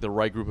sometimes like the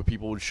right group of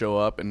people would show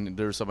up and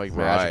there's some like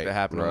magic that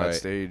happened on that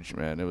stage,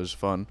 man. It was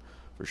fun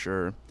for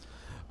sure.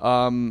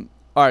 All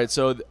right,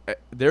 so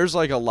there's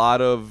like a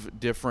lot of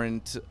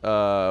different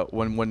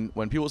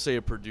when people say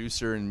a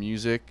producer in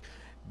music,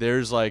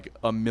 there's like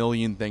a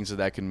million things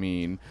that can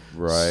mean.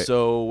 Right.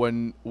 So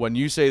when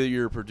you say that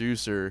you're a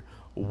producer,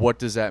 what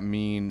does that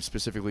mean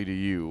specifically to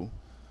you?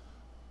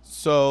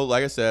 So,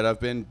 like I said, I've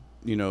been,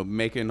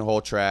 making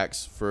whole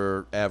tracks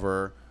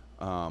forever.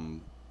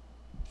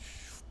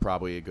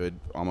 Probably a good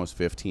almost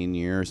 15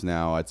 years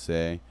now, I'd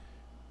say.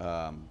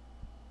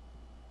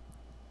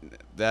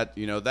 That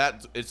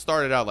it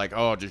started out like,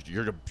 oh, just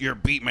you're a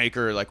beat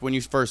maker. Like when you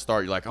first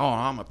start, you're like, oh,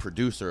 I'm a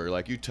producer.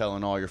 Like you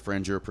telling all your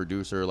friends you're a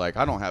producer. Like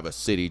I don't have a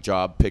city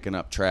job picking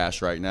up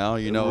trash right now.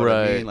 You know what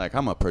I mean? Like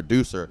I'm a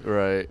producer.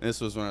 Right. And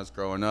this was when I was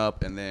growing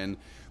up, and then,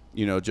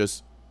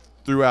 just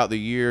throughout the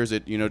years,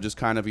 it just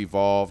kind of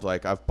evolved.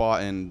 Like I've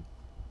bought in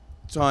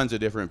tons of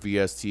different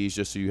VSTs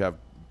just so you have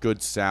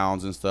good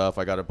sounds and stuff.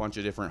 I got a bunch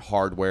of different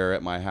hardware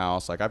at my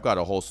house. Like I've got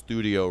a whole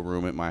studio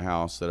room at my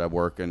house that I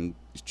work and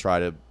try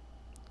to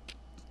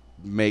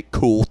make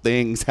cool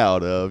things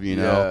out of,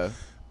 Yeah.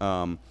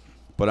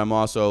 But I'm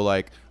also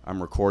like,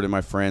 I'm recording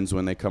my friends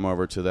when they come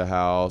over to the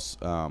house.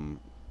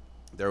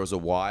 There was a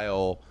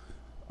while,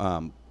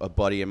 a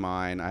buddy of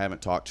mine, I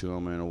haven't talked to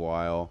him in a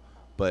while,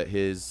 but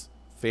his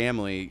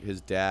family, his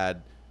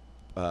dad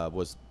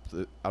was,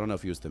 I don't know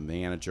if he was the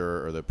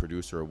manager or the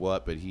producer or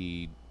what, but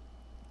he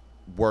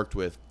worked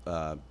with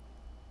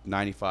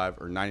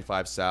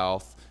 95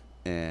 South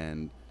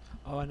and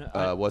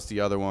what's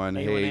the other one?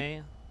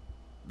 A1A?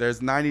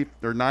 There's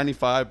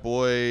 95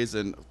 boys,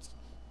 and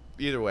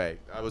either way,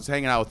 I was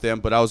hanging out with them,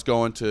 but I was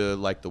going to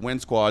like the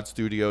Wind Squad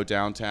studio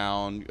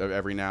downtown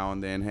every now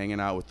and then, hanging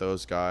out with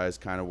those guys,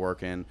 kind of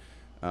working.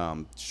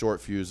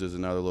 Short Fuse is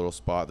another little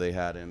spot they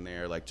had in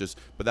there,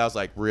 but that was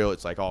like real.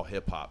 It's like all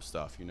hip hop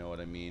stuff, you know what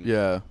I mean?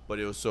 Yeah. But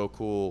it was so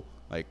cool,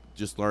 like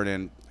just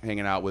learning,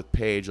 hanging out with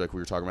Paige, like we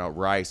were talking about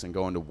Rice, and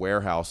going to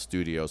Warehouse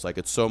studios. Like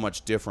it's so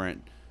much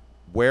different.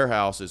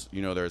 Warehouse is,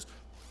 there's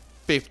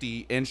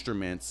 50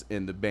 instruments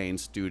in the main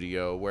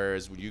studio,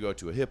 whereas when you go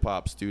to a hip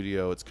hop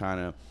studio, it's kind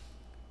of,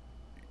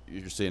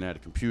 you're sitting at a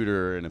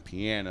computer and a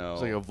piano.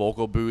 It's like a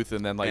vocal booth,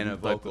 and then like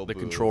the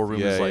control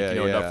room is like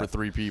enough for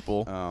 3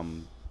 people.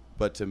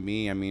 But to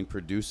me, I mean,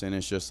 producing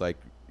is just like,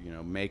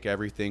 make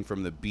everything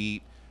from the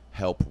beat,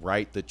 help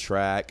write the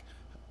track,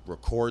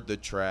 record the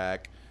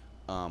track.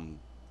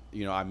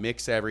 I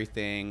mix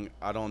everything.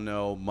 I don't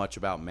know much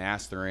about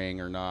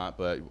mastering or not,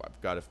 but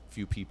I've got a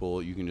few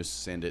people you can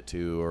just send it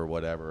to or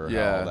whatever,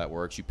 how all that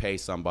works. You pay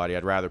somebody.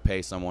 I'd rather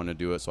pay someone to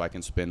do it so I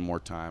can spend more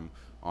time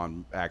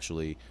on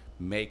actually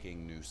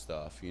making new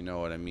stuff. You know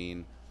what I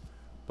mean?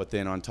 But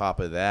then on top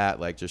of that,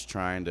 like just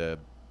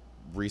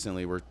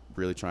recently we're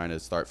really trying to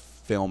start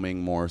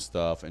filming more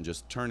stuff and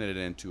just turning it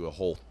into a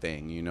whole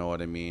thing. You know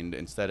what I mean?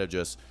 Instead of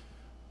just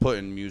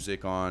putting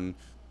music on,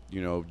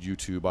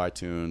 YouTube,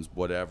 iTunes,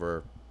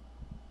 whatever,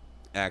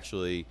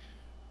 actually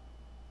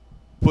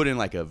putting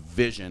like a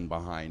vision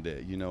behind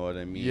it. You know what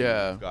I mean?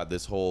 Yeah. We've got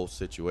this whole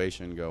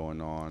situation going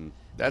on.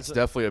 That's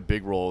definitely a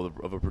big role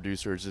of a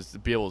producer, is just to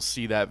be able to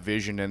see that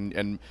vision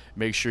and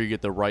make sure you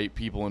get the right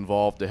people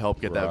involved to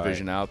help get that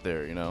vision out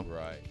there,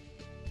 Right.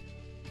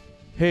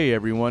 Hey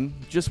everyone,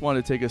 just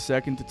want to take a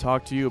second to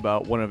talk to you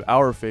about one of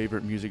our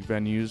favorite music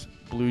venues,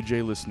 Blue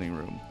Jay Listening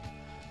Room.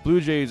 Blue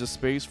Jay is a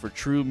space for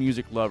true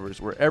music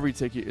lovers where every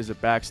ticket is a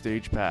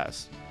backstage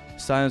pass.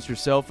 Silence your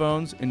cell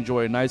phones,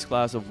 enjoy a nice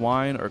glass of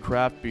wine or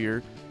craft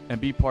beer, and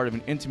be part of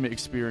an intimate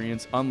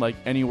experience unlike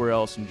anywhere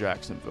else in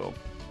Jacksonville.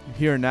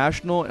 Hear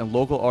national and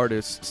local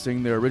artists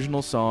sing their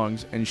original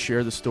songs and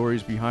share the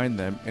stories behind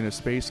them in a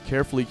space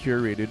carefully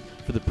curated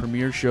for the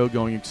premier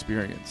show-going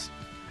experience.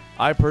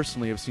 I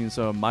personally have seen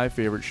some of my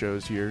favorite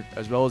shows here,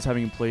 as well as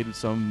having played with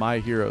some of my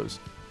heroes.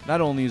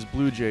 Not only is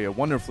Blue Jay a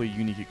wonderfully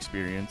unique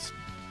experience,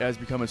 it has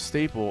become a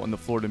staple in the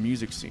Florida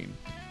music scene.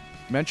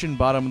 Mention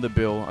Bottom of the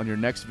Bill on your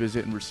next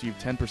visit and receive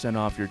 10%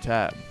 off your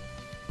tab.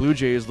 Blue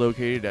Jay is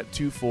located at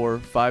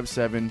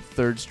 2457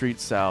 3rd Street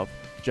South,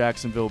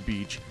 Jacksonville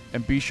Beach,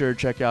 and be sure to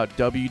check out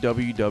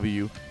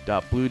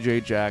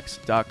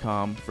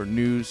www.bluejayjacks.com for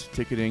news,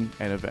 ticketing,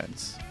 and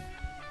events.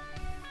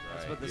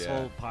 That's what this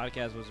whole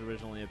podcast was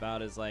originally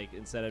about, is like,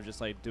 instead of just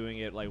like doing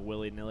it like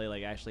willy-nilly,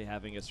 like actually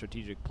having a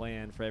strategic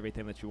plan for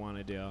everything that you want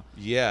to do.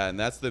 Yeah, and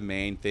that's the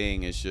main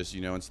thing, is just,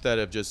 instead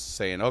of just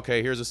saying,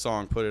 okay, here's a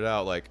song, put it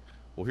out, like,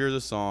 well, here's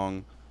a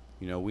song,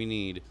 we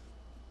need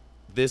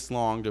this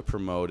long to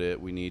promote it,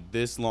 we need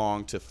this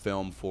long to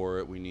film for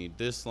it, we need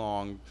this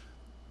long,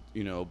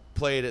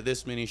 play it at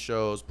this many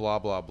shows, blah,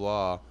 blah,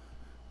 blah.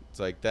 It's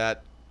like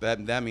that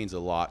means a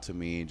lot to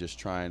me, just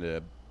trying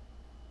to,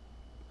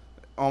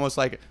 almost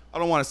like, I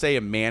don't want to say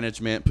a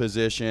management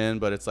position,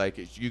 but it's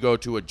like you go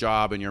to a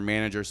job and your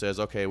manager says,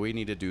 okay, we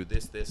need to do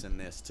this, this, and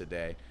this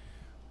today.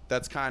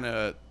 That's kind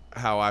of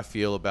how I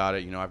feel about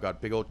it. I've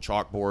got big old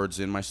chalkboards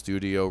in my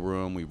studio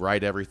room. We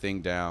write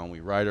everything down. We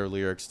write our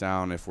lyrics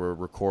down if we're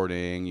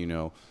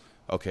recording,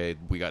 okay,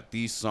 we got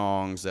these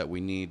songs that we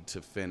need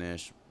to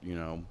finish,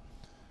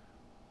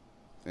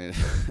 and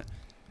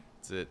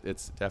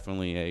it's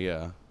definitely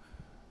a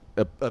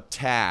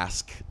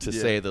task, to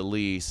say the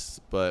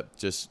least. But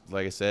just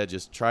like I said,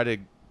 just try to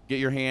get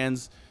your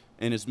hands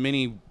in as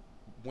many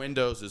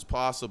windows as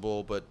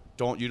possible, but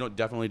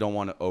definitely don't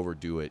want to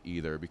overdo it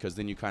either, because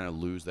then you kind of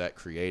lose that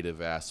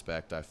creative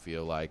aspect. I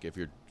feel like if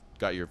you're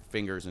got your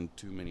fingers in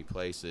too many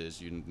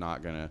places, you're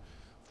not gonna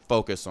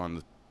focus on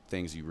the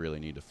things you really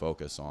need to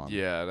focus on.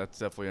 Yeah, that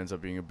definitely ends up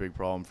being a big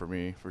problem for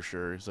me, for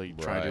sure. It's like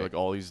trying to do like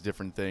all these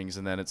different things,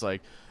 and then it's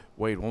like,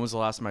 wait, when was the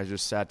last time I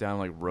just sat down and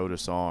like wrote a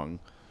song?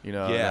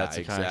 Yeah, that's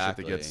the kind of shit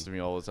that gets to me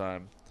all the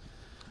time.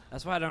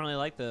 That's why I don't really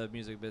like the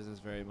music business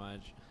very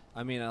much.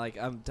 I mean,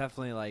 I'm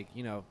definitely like,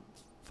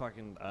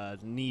 fucking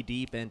knee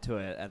deep into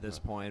it at this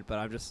point, but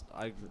I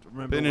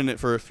remember been in it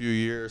for a few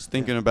years,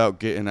 thinking about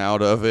getting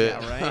out of it.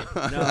 Yeah, right.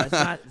 No,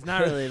 it's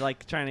not really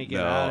like trying to get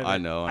out of it. I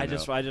know. I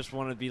just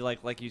want to be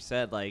like you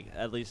said, like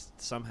at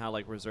least somehow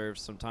like reserve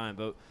some time.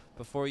 But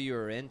before you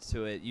were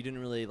into it, you didn't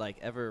really like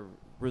ever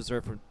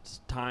reserve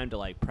time to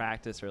like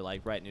practice or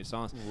like write new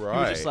songs. Right. You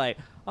were just like,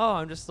 oh,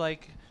 I'm just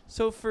like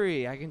so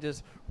free. I can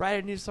just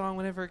write a new song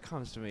whenever it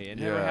comes to me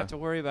and never have to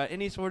worry about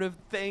any sort of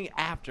thing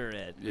after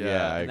it.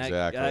 Yeah, and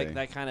exactly.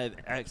 That kind of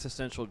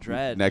existential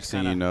dread. Next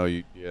thing you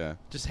know,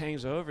 just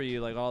hangs over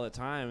you like all the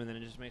time, and then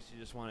it just makes you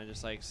just want to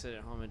just like sit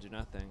at home and do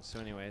nothing. So,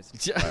 anyways,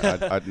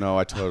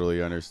 I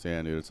totally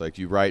understand, dude. It's like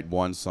you write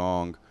one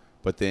song,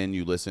 but then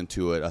you listen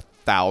to it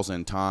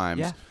 1,000 times.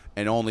 Yeah.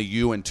 And only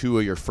you and two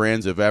of your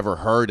friends have ever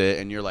heard it,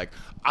 and you're like,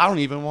 I don't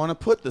even want to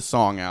put the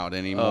song out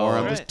anymore.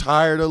 I'm just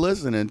tired of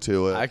listening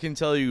to it. I can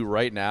tell you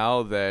right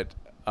now that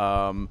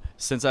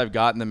since I've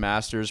gotten the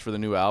masters for the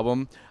new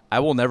album,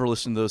 I will never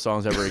listen to those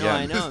songs ever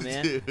again. No, I know,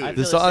 man. Dude, I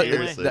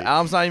the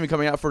album's not even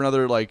coming out for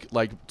another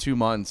like 2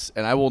 months,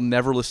 and I will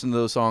never listen to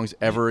those songs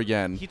ever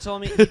again. He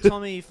told me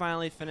he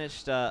finally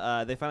finished.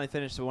 They finally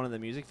finished one of the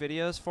music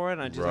videos for it,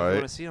 and I just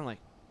want to see it. I'm like,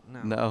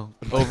 no,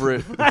 over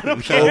it. I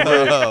don't care.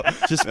 Over it.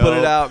 Just put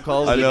it out.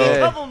 Call it a day.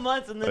 A couple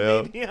months and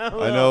then maybe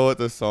I know what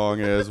the song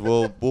is.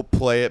 We'll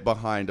play it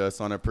behind us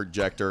on a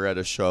projector at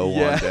a show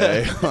one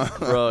day.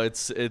 Bro,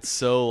 it's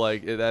so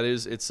like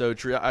it's so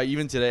true.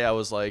 Even today I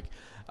was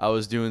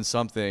doing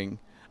something.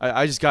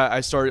 I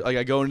started like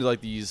I go into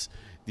like these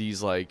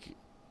like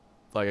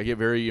I get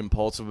very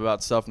impulsive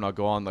about stuff, and I'll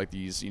go on like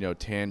these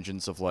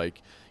tangents of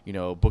like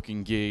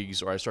booking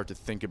gigs, or I start to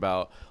think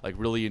about like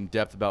really in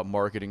depth about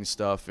marketing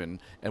stuff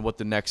and what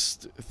the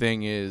next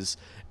thing is.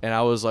 And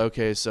I was like,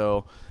 okay,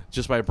 so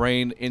just my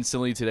brain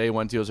instantly today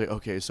went to, I was like,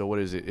 okay, so what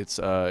is it?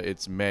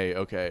 It's May.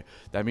 Okay,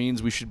 that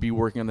means we should be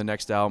working on the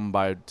next album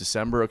by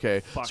December.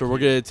 Okay, we're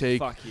gonna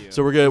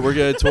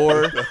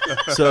tour.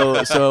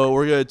 so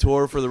we're gonna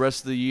tour for the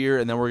rest of the year,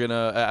 and then we're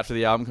gonna, after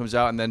the album comes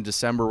out, and then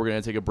December we're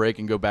gonna take a break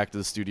and go back to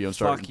the studio and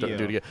start do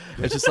it again.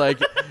 It's just like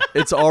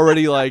it's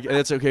already like, and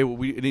it's okay.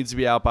 It needs to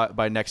be out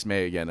by next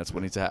May again. That's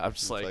what needs to happen. I'm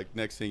just like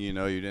next thing you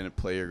know, you didn't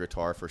play your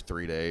guitar for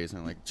 3 days, and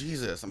I'm like,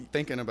 Jesus, I'm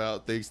thinking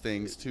about these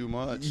things too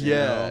much.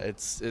 Yeah,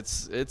 it's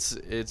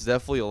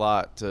definitely a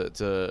lot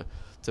to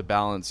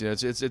balance.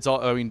 It's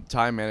all. I mean,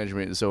 time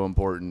management is so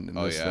important in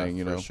this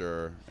thing. For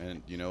sure.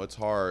 And it's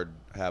hard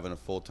having a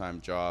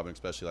full-time job, and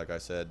especially like I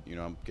said,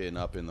 I'm getting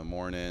up in the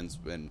mornings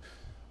and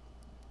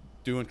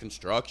doing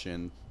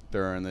construction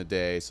during the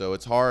day, so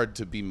it's hard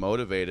to be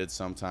motivated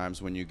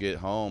sometimes when you get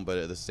home. But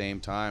at the same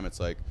time,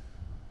 it's like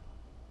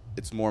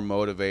it's more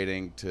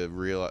motivating to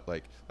realize,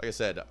 like I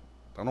said,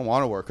 I don't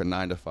want to work a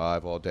 9 to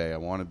 5 all day. I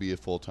want to be a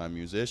full-time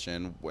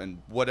musician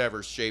in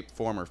whatever shape,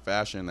 form, or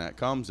fashion that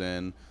comes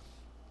in.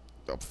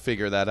 I'll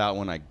figure that out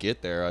when I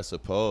get there, I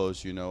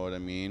suppose. You know what I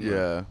mean?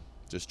 Yeah.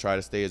 Just try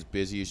to stay as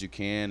busy as you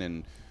can,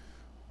 and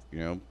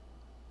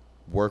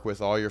work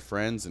with all your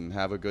friends and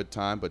have a good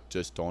time, but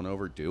just don't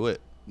overdo it.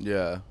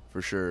 Yeah,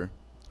 for sure.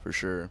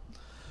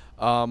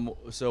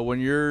 So when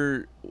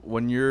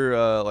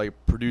you're like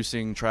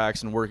producing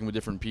tracks and working with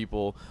different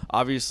people,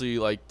 obviously,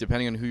 like,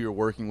 depending on who you're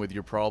working with,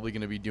 you're probably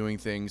going to be doing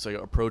things like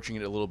approaching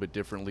it a little bit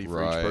differently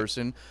for each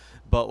person.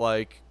 But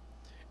like,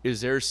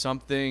 is there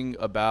something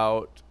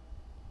about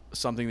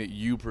something that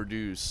you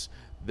produce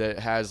that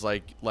has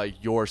like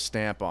your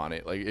stamp on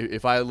it? Like,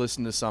 if I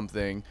listen to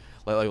something,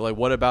 like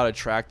what about a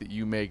track that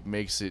you make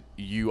makes it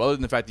you, other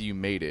than the fact that you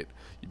made it?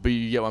 But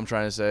you get what I'm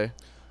trying to say?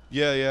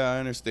 Yeah, I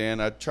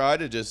understand. I try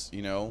to just, I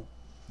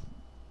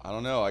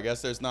don't know. I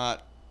guess there's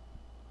not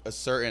a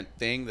certain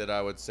thing that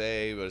I would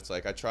say, but it's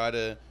like I try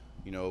to,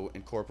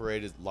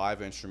 incorporate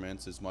live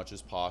instruments as much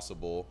as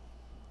possible.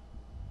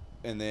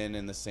 And then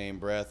in the same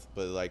breath,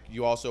 but like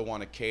you also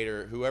want to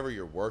cater whoever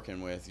you're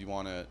working with. You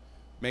want to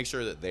make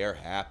sure that they're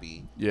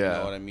happy. Yeah. You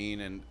know what I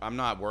mean? And I'm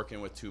not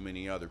working with too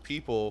many other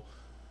people.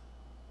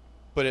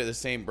 But at the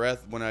same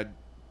breath, when I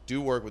do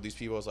work with these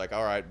people, it's like,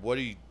 all right, what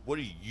do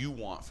you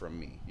want from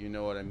me? You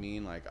know what I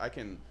mean? Like I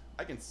can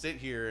sit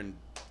here and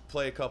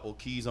play a couple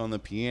keys on the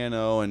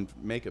piano and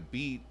make a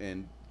beat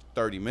in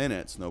 30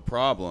 minutes, no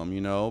problem,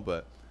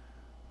 but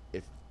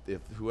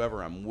if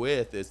whoever I'm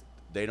with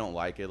they don't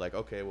like it, like,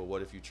 okay, well,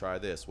 what if you try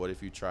this? What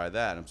if you try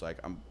that? And it's like,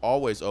 I'm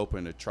always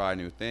open to try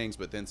new things,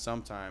 but then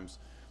sometimes,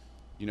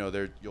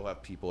 you'll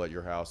have people at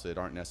your house that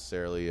aren't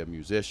necessarily a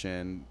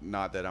musician,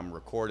 not that I'm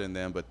recording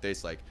them, but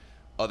there's like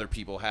other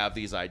people have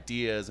these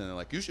ideas and they're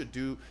like, you should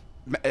do,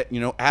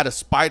 add a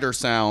spider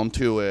sound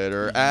to it,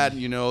 or add,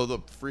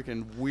 the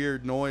freaking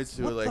weird noise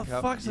to it. Like, what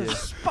the fuck's a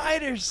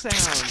spider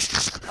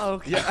sound?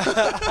 Okay. Yeah.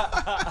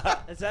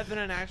 Has that been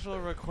an actual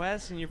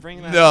request and you're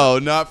bringing that No,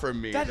 up? not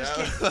from me.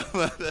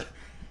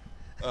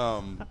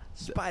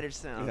 Spider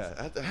sounds.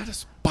 Yeah, add a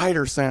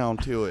spider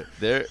sound to it.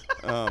 But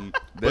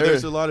There.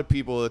 there's a lot of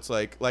people, it's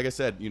like I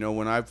said,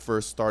 when I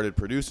first started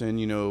producing,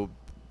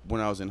 when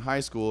I was in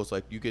high school, it's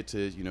like you get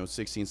to,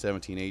 16,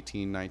 17,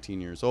 18,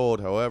 19 years old,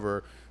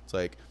 however, it's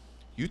like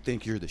you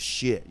think you're the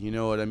shit, you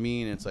know what I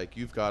mean? It's like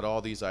you've got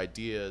all these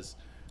ideas,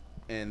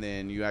 and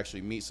then you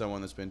actually meet someone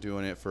that's been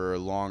doing it for a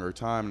longer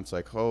time, and it's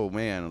like, oh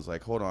man, it's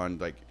like, hold on,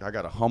 like I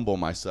got to humble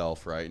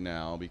myself right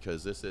now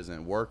because this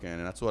isn't working.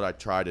 And that's what I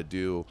try to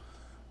do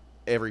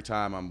every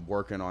time I'm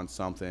working on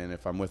something.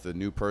 If I'm with a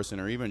new person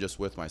or even just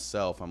with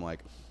myself, I'm like,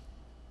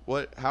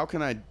 how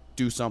can I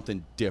do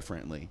something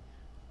differently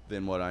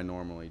than what I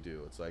normally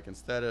do? It's like,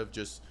 instead of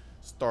just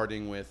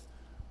starting with,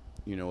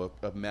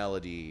 a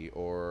melody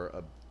or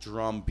a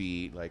drum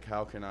beat, like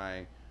how can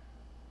I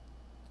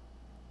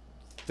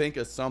think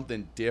of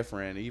something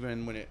different,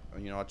 even when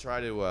I try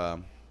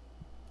to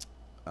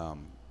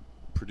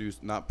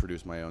not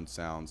produce my own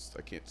sounds.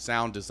 I can't.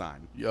 Sound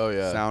design. Oh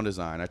yeah. Sound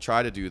design. I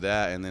try to do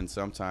that, and then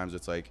sometimes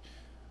it's like,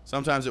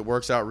 sometimes it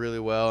works out really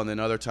well, and then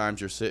other times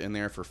you're sitting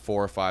there for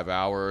 4 or 5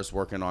 hours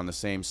working on the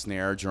same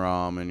snare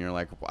drum, and you're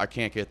like, I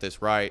can't get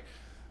this right.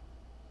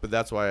 But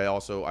that's why I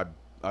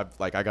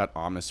got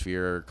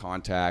Omnisphere,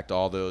 Contact,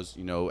 all those,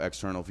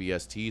 external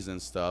VSTs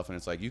and stuff, and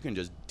it's like you can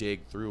just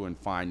dig through and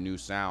find new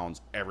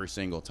sounds every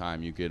single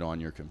time you get on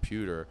your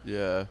computer.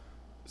 Yeah.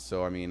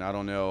 So I mean, I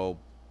don't know.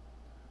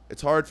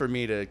 It's hard for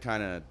me to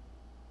kind of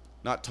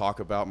not talk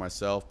about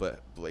myself,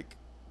 but like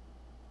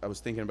I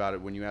was thinking about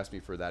it when you asked me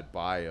for that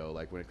bio,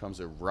 like when it comes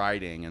to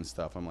writing and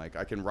stuff, I'm like,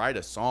 I can write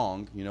a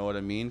song, you know what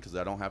I mean? Because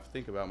I don't have to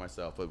think about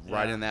myself. But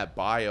writing that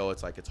bio,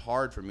 it's like it's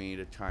hard for me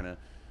to kind of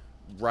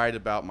write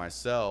about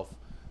myself.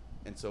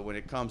 And so when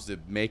it comes to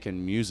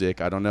making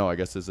music, I don't know, I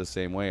guess it's the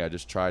same way. I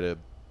just try to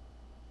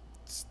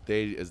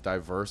stay as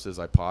diverse as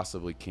I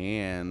possibly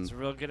can. It's a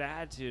real good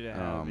attitude to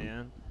have,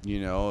 man.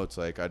 It's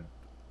like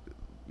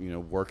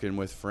working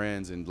with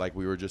friends, and like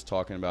we were just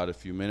talking about a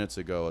few minutes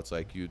ago, it's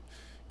like you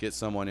get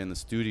someone in the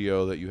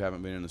studio that you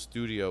haven't been in the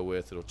studio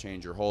with, it'll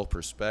change your whole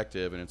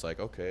perspective, and it's like,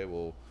 okay,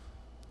 well,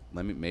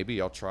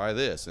 maybe I'll try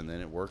this, and then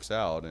it works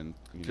out, and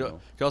you can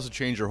also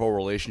change your whole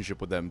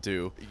relationship with them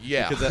too.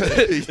 Yeah, because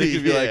they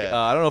could be like,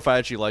 I don't know if I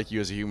actually like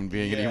you as a human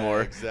being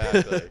anymore.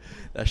 Exactly.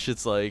 That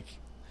shit's like,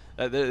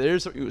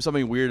 there's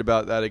something weird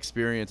about that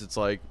experience. It's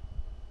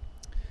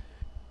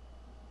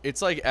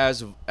like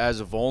as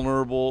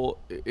vulnerable.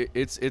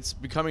 It's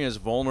becoming as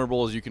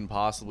vulnerable as you can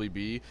possibly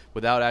be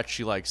without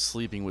actually like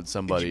sleeping with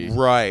somebody.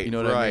 Right. You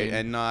know what I mean?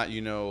 And not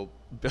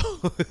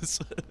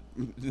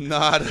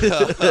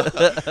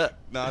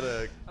not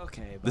a.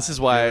 Okay. This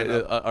is why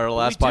our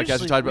last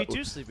podcast we talked about.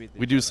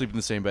 We do sleep in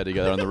the same bed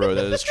together on the road.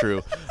 That is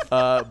true.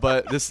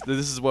 But this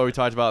is what we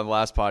talked about in the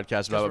last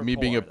podcast about me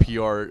being a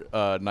PR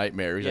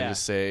nightmare. I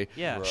just say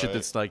shit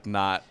that's like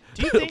not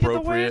do you think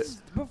appropriate. Of the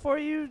words before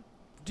you?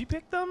 Do you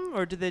pick them,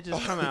 or did they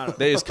just come out?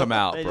 They just come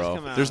out, bro.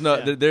 Come out. There's no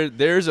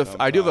there's a.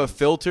 I do have a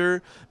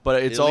filter,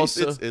 but it's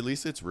also at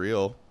least it's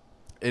real.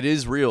 It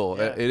is real.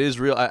 Yeah. It is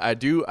real. I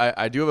do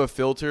have a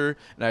filter,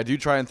 and I do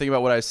try and think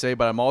about what I say,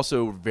 but I'm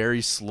also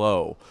very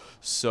slow.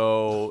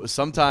 So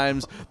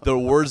sometimes the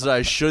words that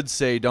I should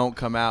say don't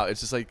come out. It's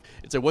just like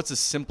what's the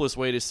simplest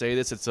way to say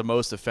this? It's the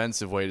most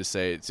offensive way to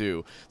say it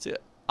too. So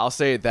I'll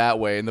say it that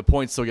way, and the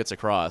point still gets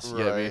across. You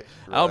know what I mean?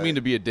 I don't mean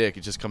to be a dick.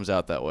 It just comes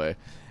out that way.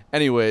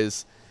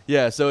 Anyways,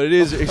 yeah. So it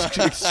is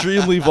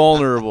extremely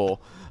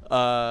vulnerable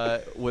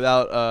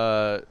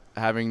without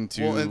having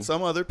to. Well, and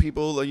some other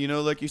people, you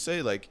know, like you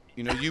say, like,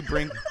 you know, you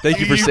bring. Thank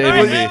you for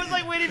saving me. I was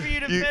like waiting for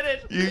you to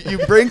finish. You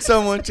bring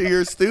someone to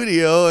your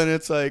studio, and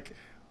it's like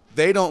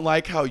they don't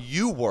like how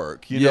you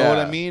work. You know what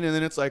I mean? And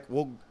then it's like,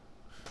 well,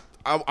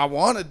 I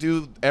want to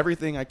do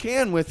everything I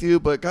can with you,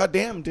 but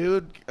goddamn,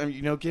 dude,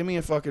 you know, give me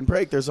a fucking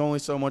break. There's only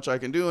so much I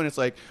can do, and it's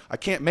like I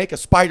can't make a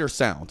spider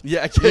sound.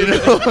 Yeah, I can't. You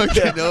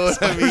know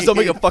what I mean? Don't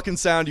make a fucking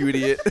sound, you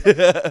idiot.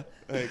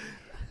 Like,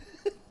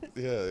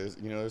 yeah,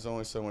 there's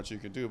only so much you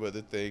can do, but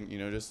the thing, you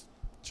know, just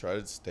try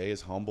to stay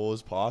as humble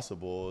as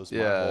possible is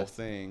my whole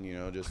thing. You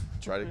know, just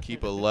try to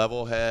keep a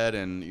level head,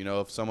 and you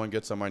know, if someone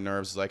gets on my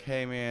nerves, it's like,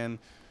 hey man,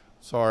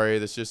 sorry,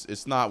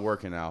 it's not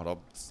working out.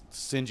 I'll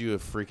send you a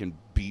freaking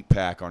beat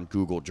pack on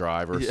Google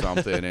Drive or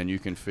something, and you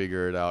can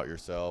figure it out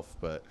yourself.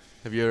 But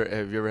have you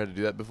ever had to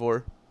do that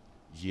before?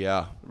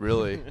 Yeah,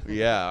 really.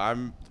 Yeah,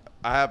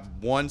 I have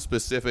one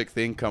specific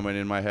thing coming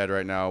in my head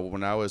right now.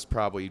 When I was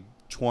probably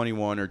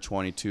 21 or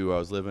 22, I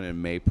was living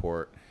in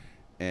Mayport,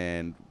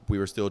 and we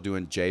were still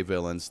doing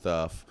J-Villain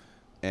stuff,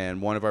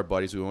 and one of our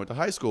buddies we went to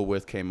high school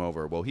with came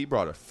over. Well, he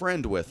brought a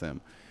friend with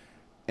him,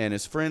 and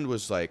his friend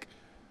was like,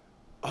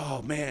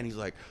 oh man, he's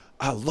like,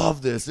 I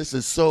love this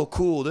is so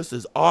cool, this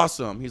is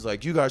awesome. He's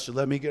like, you guys should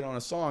let me get on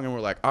a song. And we're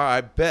like, all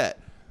right, bet,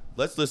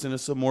 let's listen to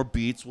some more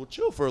beats, we'll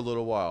chill for a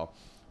little while.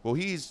 Well,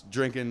 he's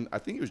drinking, I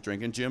think he was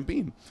drinking Jim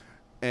Beam,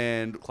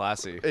 and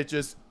classy. It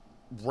just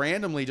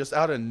randomly, just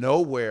out of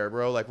nowhere,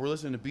 bro, like we're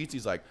listening to beats,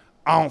 he's like,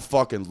 I don't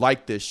fucking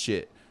like this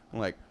shit. I'm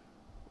like,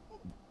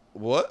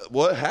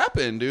 what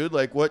happened, dude?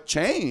 Like, what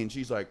changed?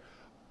 He's like,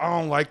 I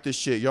don't like this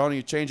shit, y'all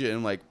need to change it. And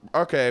I'm like,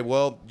 okay,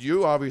 well,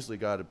 you obviously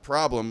got a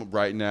problem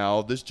right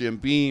now. This Jim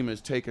Beam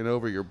is taking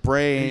over your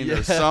brain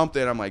or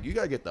something. I'm like, you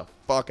gotta get the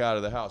fuck out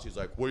of the house. He's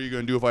like, what are you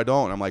gonna do if I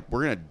don't? And I'm like,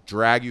 we're gonna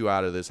drag you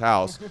out of this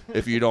house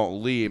if you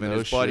don't leave. And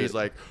his buddy's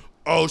like,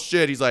 oh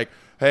shit. He's like,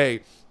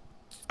 hey,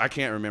 I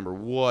can't remember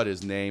what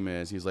his name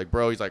is. He's like,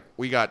 bro, he's like,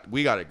 we gotta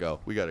go.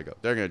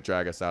 They're gonna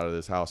drag us out of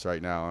this house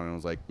right now. And I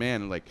was like,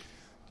 man, like,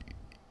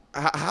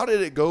 how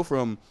did it go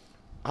from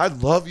I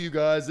love you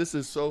guys, this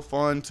is so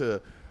fun,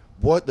 to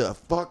what the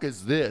fuck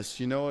is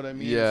this? You know what I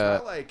mean? Yeah.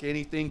 It's not like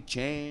anything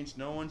changed.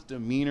 No one's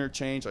demeanor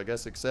changed, I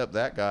guess, except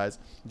that guy's.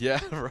 Yeah,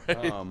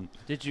 right.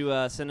 Did you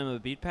send him a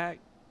beat pack?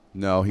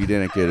 No, he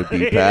didn't get a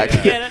beat pack.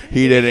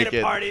 He didn't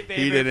get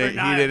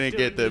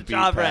the beat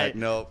pack. Right.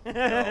 Nope.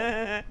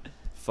 No.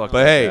 Fuck.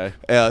 But hey,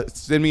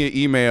 send me an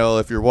email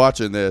if you're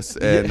watching this,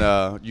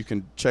 and you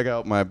can check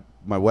out my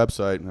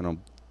website, and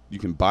you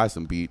can buy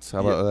some beats. How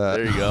about that?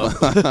 There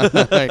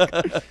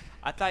you go.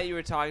 I thought you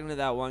were talking to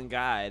that one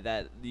guy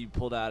that you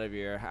pulled out of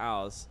your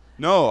house.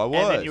 No, I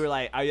was. And then you were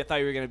like, I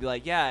thought you were going to be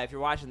like, yeah, if you're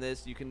watching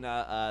this, you can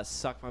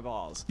suck my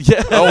balls.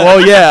 Yeah. Oh,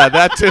 well, yeah,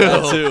 that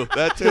too.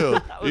 That too.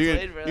 I was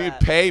waiting for that. You can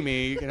pay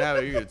me. You can have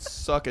it. You can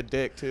suck a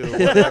dick too.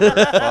 Whatever.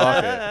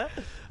 Fuck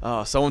it.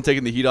 Oh, someone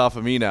taking the heat off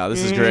of me now.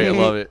 This is great. I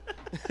love it.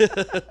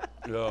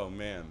 Oh,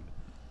 man.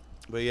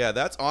 But yeah,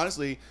 that's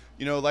honestly,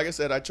 you know, like I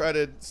said, I try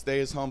to stay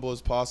as humble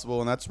as possible,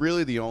 and that's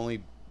really the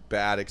only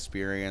bad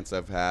experience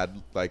I've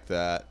had like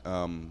that.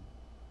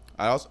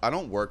 I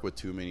don't work with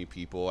too many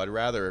people. I'd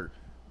rather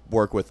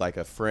work with like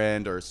a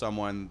friend or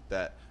someone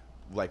that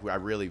like I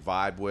really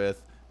vibe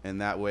with,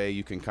 and that way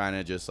you can kind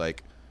of just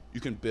like,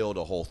 you can build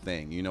a whole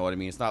thing, you know what I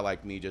mean? It's not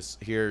like me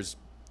just, here's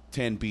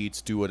 10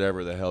 beats, do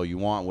whatever the hell you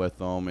want with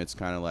them. It's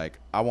kind of like,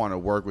 I want to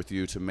work with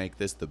you to make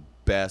this the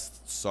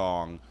best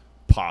song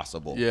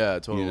possible. Yeah,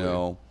 totally. You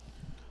know?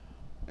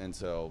 And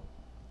so,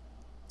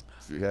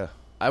 yeah.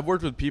 I've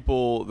worked with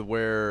people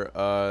where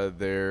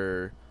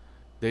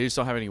they just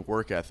don't have any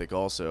work ethic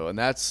also, and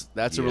that's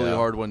a really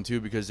hard one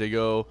too, because they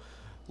go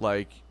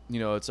like, you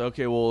know, it's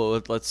okay, well,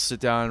 let's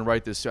sit down and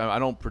write this. I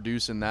don't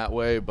produce in that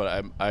way,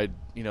 but I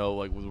you know,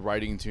 like with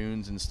writing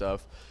tunes and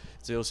stuff,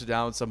 so you'll sit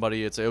down with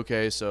somebody and say,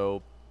 okay,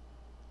 so,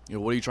 you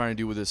know, what are you trying to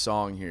do with this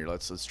song here?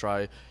 Let's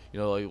try, you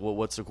know, like,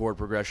 what's the chord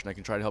progression? I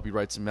can try to help you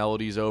write some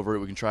melodies over it.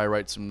 We can try to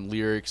write some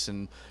lyrics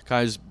and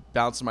kind of just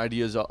bounce some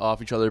ideas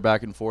off each other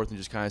back and forth and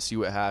just kind of see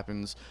what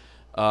happens.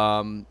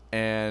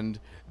 And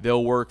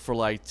they'll work for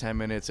like 10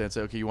 minutes and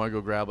say, okay, you want to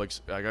go grab, like,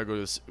 I gotta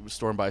go to the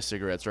store and buy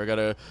cigarettes, or I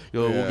gotta, you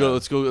know,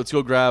 let's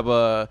go grab.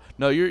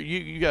 No,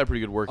 you got a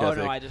pretty good work ethic.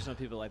 Oh no, I just know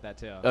people like that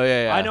too. Oh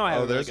yeah. I know I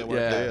have a really good work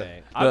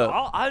ethic.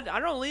 I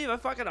don't leave. I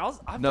fucking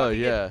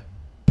get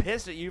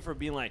pissed at you for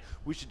being like,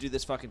 we should do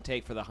this fucking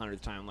take for the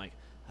 100th time. I'm like,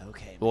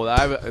 okay. Well,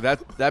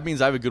 that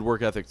means I have a good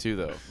work ethic too,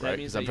 though, right?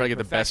 Because I'm trying to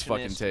get the best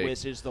fucking take.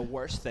 Which is the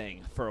worst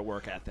thing for a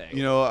work ethic.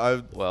 You know,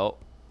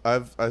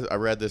 I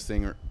read this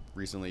thing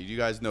recently. You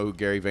guys know who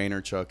Gary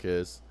Vaynerchuk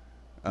is?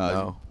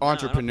 No.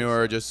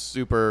 Entrepreneur, just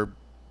super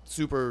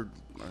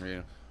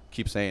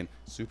keep saying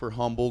super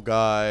humble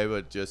guy,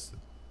 but just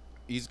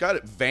he's got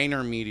it.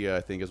 VaynerMedia,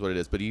 I think, is what it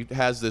is. But he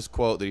has this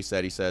quote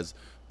that he says,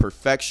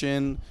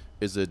 "Perfection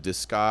is a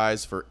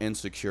disguise for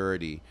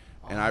insecurity."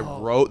 And I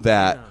wrote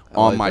that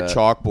on my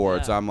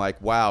chalkboards. I'm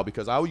like, wow,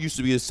 because I used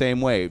to be the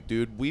same way,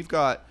 dude. We've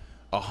got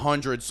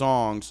 100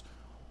 songs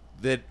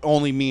that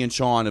only me and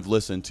Sean have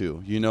listened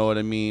to. You know what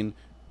I mean?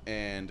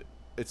 And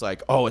it's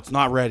like, oh, it's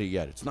not ready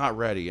yet. It's not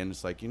ready. And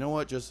it's like, you know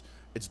what? Just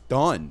it's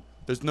done.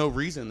 There's no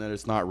reason that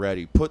it's not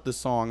ready. Put the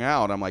song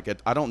out. I'm like,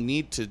 I don't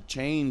need to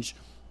change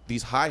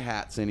these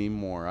hi-hats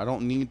anymore. I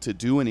don't need to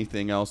do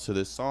anything else to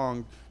this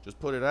song. Just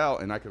put it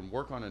out, and I can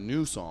work on a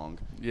new song.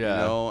 Yeah.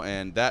 You know,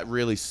 and that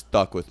really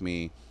stuck with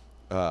me.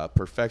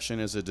 Perfection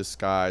is a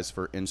disguise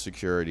for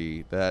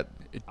insecurity. That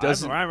it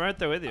doesn't. I'm right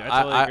there with you.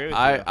 I totally agree with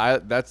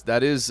you.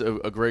 That is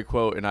a great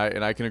quote, and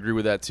I can agree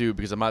with that too,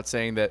 because I'm not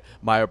saying that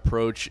my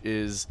approach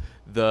is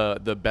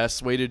the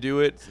best way to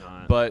do it,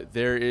 but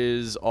there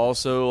is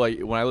also, like,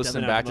 when I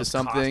listen back to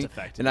something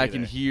and I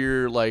can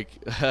hear, like,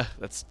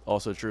 that's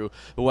also true,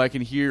 but when I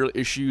can hear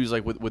issues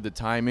like with the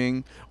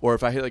timing, or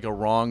if I hit like a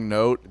wrong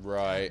note,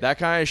 right, that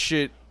kind of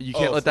shit, you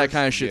can't let that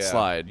kind of shit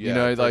slide. You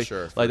know, like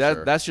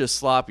that's just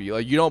sloppy.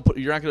 Like, you're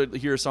not gonna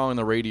hear a song on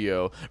the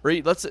radio.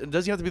 It doesn't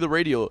have to be the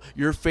radio.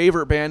 Your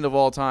favorite band of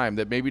all time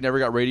that maybe never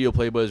got radio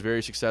play but is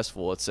very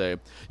successful. Let's say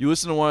you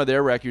listen to one of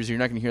their records, you're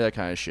not gonna hear that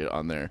kind of shit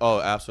on there. Oh,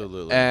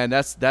 absolutely. And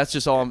that's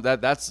just all.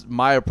 That's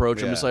my approach.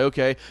 Yeah. I'm just like,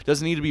 okay, it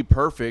doesn't need to be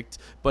perfect,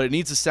 but it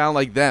needs to sound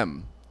like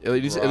them. At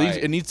least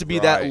it needs to be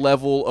that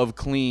level of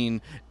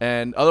clean.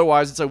 And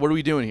otherwise, it's like, what are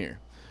we doing here?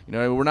 You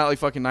know, we're not like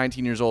fucking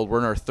 19 years old. We're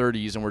in our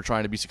 30s and we're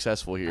trying to be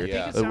successful here. I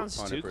think it sounds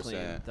 100%. Too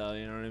clean, though.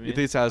 You know what I mean? You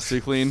think it sounds too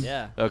clean?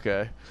 Yeah.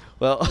 Okay.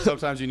 Well,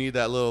 sometimes you need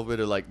that little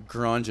bit of like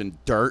grunge and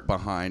dirt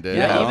behind it.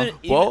 Yeah.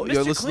 Even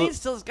Mr. Clean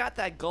still's got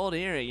that gold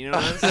earring. You know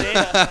what I'm saying?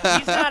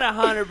 He's not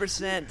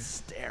 100%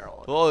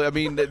 sterile. Well, I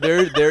mean,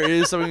 there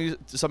is something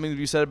to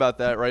be said about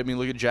that, right? I mean,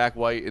 look at Jack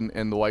White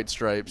and the White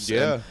Stripes.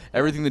 Yeah. And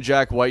everything that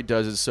Jack White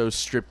does is so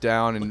stripped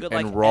down and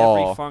like raw.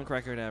 Every funk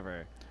record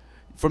ever.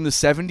 From the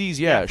 70s,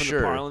 yeah, from sure.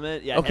 The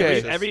Parliament, yeah.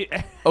 Okay,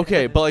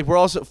 okay, but like we're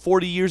also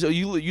 40 years.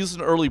 You listen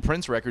to early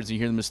Prince records and you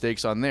hear the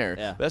mistakes on there.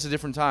 Yeah. That's a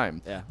different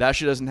time. Yeah. That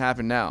shit doesn't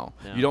happen now.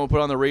 No. You don't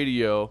put on the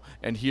radio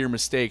and hear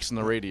mistakes on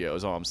the radio.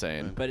 Is all I'm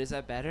saying. But is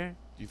that better?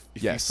 If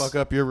you fuck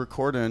up your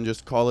recording,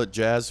 just call it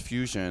jazz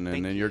fusion,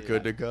 and then you're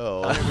good to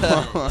go.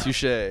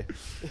 Touche.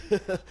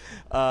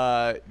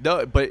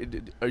 No, but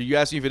are you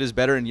asking if it is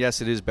better? And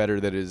yes, it is better.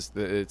 That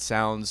it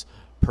sounds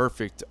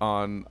perfect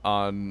on.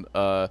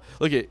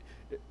 Look at.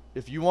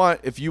 If you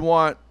want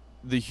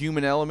the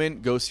human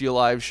element, go see a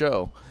live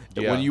show.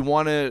 Yeah. When you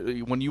want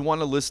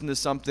to listen to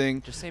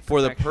something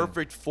for the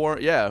perfect form,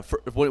 when you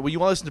want to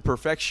listen to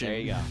perfection, there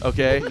you go.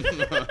 Okay.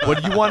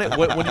 when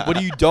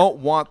you don't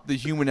want the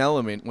human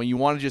element, when you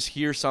want to just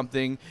hear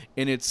something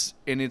in its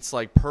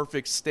like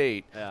perfect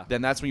state,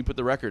 then that's when you put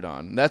the record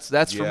on.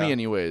 That's for me,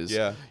 anyways.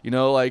 Yeah. You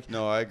know, like.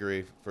 No, I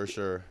agree for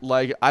sure.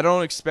 Like, I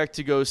don't expect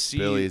to go see.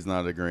 Billy's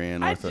not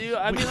agreeing. I do.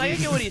 I mean, I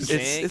get what he's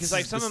saying, because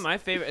like some of my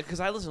favorite,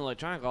 because I listen to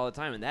electronic all the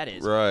time, and that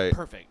is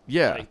perfect.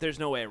 Yeah. Like, there's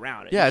no way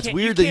around it. Yeah, it's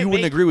weird that you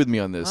wouldn't agree with me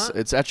on this. Huh?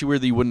 It's actually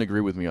weird that you wouldn't agree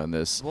with me on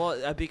this.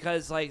 Well,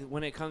 because like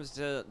when it comes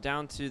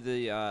down to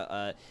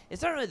the,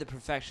 it's not really the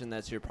perfection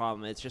that's your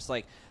problem. It's just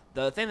like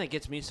the thing that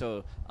gets me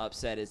so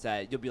upset is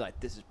that you'll be like,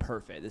 "This is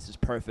perfect. This is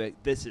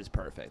perfect. This is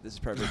perfect. This is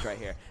perfect right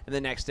here," and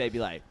the next day be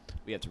like,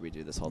 "We have to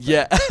redo this whole thing."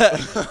 Yeah,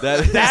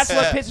 that's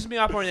what pisses me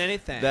off more than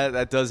anything.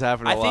 That does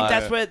happen a lot. I think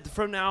that's what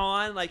from now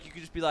on, like you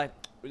could just be like.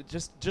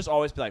 Just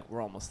always be like,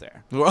 we're almost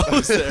there. We're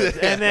almost there.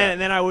 and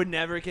then I would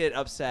never get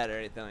upset or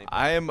anything like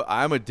that.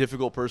 I'm a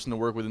difficult person to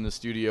work with in the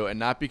studio, and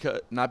not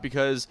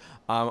because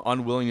I'm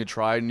unwilling to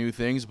try new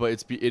things,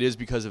 but it is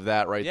because of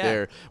that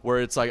there, where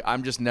it's like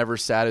I'm just never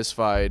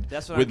satisfied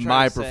with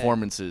my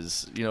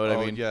performances. You know what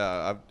I mean?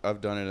 Yeah,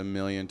 I've done it a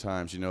million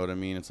times. You know what I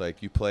mean? It's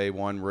like you play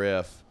one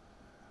riff,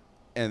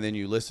 and then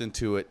you listen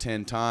to it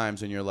 10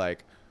 times, and you're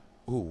like,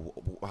 ooh,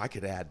 I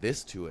could add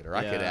this to it, or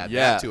I could add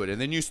that to it. And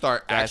then you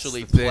start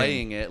actually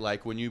playing it,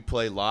 like when you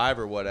play live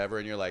or whatever,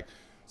 and you're like,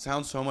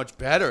 sounds so much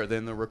better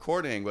than the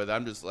recording. But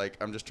I'm just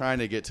trying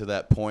to get to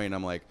that point.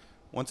 I'm like,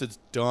 once it's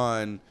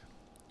done,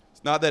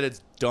 it's not that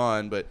it's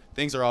done, but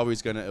things are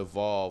always going to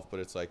evolve. But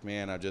it's like,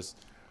 man, I don't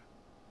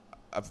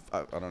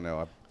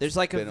know. There's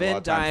like a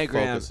Venn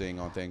diagram focusing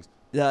on things.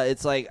 Yeah,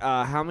 it's like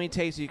how many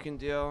takes you can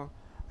do,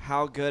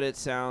 how good it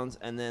sounds,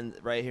 and then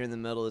right here in the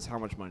middle is how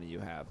much money you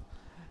have.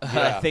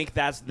 I think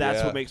that's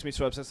what makes me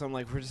so upset. So I'm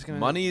like, we're just gonna.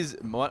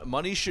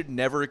 Money should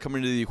never come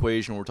into the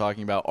equation when we're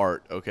talking about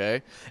art,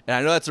 okay? And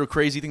I know that's a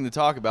crazy thing to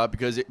talk about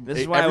because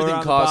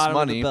everything costs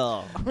money.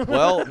 Well,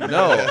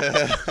 no.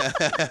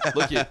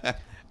 Look,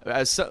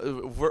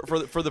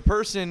 for the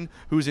person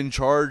who's in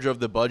charge of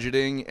the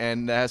budgeting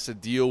and has to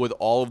deal with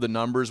all of the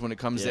numbers when it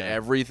comes to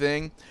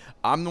everything,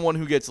 I'm the one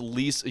who gets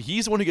least.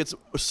 He's the one who gets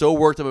so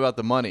worked up about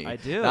the money. I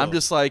do. And I'm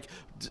just like,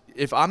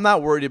 if I'm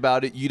not worried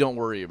about it, you don't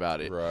worry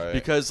about it, right?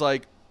 Because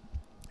like.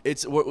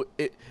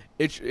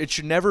 it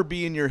should never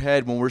be in your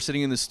head when we're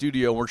sitting in the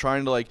studio and we're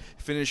trying to like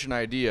finish an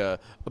idea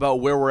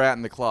about where we're at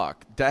in the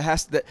clock.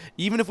 That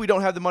even if we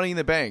don't have the money in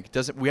the bank,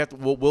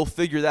 we'll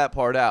figure that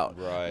part out.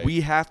 Right.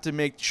 We have to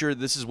make sure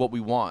this is what we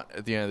want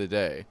at the end of the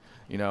day.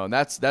 You know, and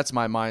that's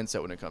my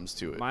mindset when it comes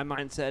to it. My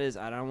mindset is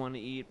I don't want to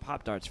eat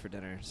Pop-Tarts for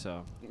dinner,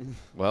 so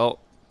well,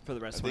 for the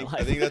rest of my life.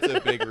 I think that's a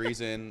big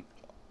reason,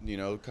 you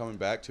know, coming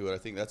back to it, I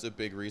think that's a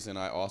big reason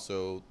I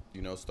also,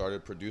 you know,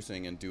 started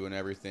producing and doing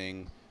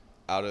everything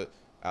out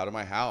of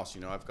my house.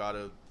 You know, I've got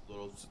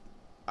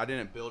I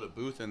didn't build a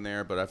booth in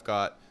there, but I've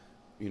got,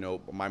 you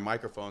know, my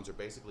microphones are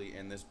basically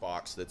in this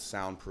box that's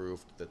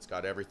soundproofed, that's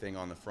got everything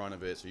on the front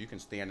of it, so you can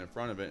stand in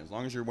front of it. As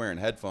long as you're wearing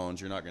headphones,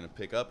 you're not going to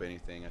pick up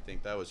anything. I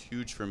think that was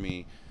huge for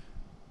me,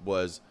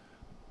 was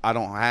I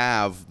don't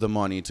have the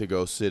money to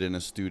go sit in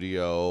a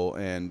studio.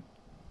 And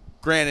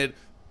granted,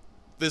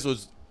 this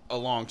was a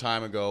long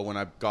time ago when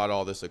I got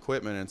all this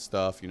equipment and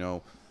stuff, you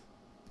know,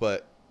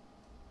 but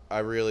I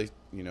really,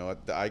 you know,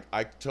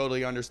 I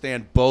totally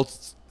understand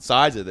both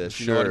sides of this.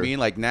 You know what I mean?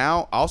 Like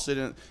now I'll sit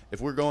in, if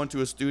we're going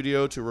to a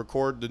studio to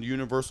record the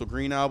Universal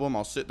Green album,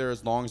 I'll sit there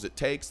as long as it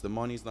takes. The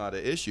money's not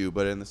an issue,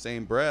 but in the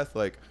same breath,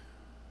 like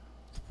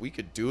we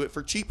could do it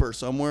for cheaper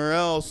somewhere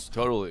else.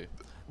 Totally.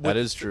 That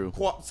is true.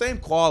 Same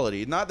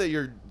quality. Not that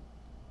you're,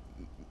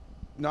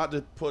 not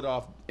to put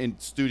off in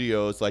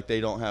studios like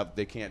they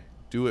can't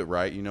do it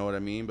right. You know what I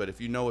mean? But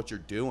if you know what you're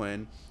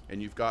doing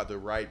and you've got the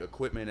right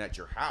equipment at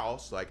your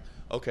house, like,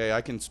 okay,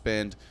 I can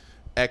spend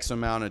X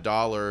amount of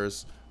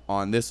dollars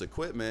on this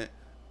equipment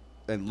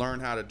and learn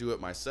how to do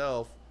it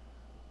myself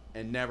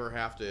and never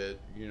have to,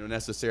 you know,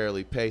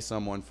 necessarily pay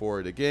someone for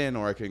it again.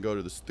 Or I can go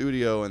to the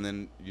studio and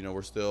then, you know,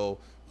 we're still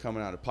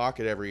coming out of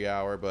pocket every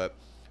hour. But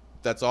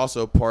that's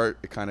also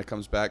it kind of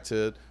comes back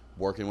to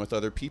working with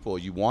other people.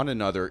 You want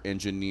another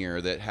engineer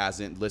that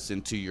hasn't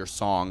listened to your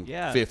song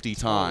 50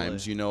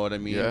 times. You know what I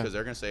mean? Because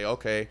they're going to say,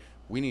 okay,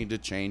 we need to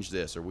change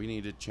this or we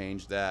need to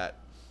change that.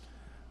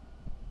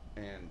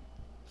 And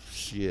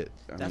shit.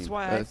 That's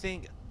why I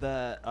think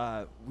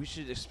we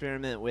should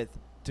experiment with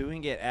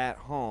doing it at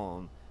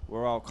home.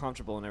 We're all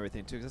comfortable and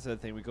everything too. 'Cause that's the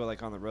other thing. We go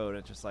like on the road and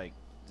it's just like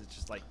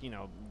you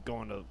know,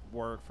 going to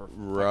work for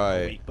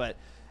a week. But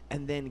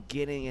and then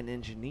getting an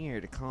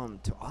engineer to come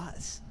to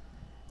us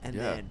and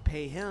then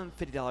pay him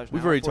 $50 an hour,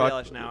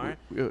 $40 an hour,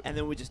 and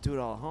then we just do it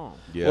all at home.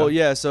 Yeah. Well,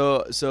 yeah.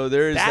 So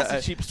there's that's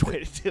the cheapest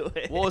way to do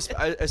it. Well,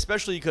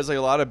 especially because like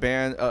a lot of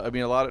bands,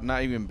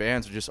 not even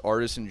bands, but just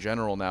artists in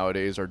general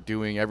nowadays are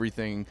doing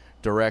everything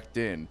direct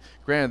in.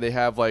 Granted, they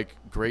have like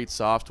great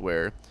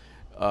software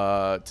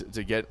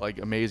to get like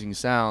amazing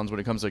sounds when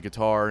it comes to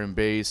guitar and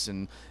bass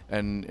and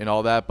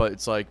all that, but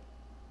it's like,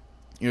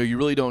 you know, you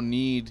really don't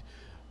need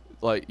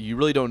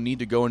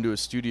to go into a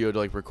studio to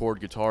like record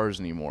guitars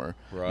anymore.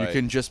 Right. You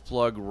can just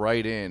plug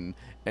right in,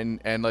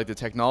 and like the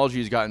technology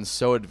has gotten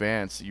so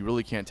advanced that you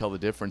really can't tell the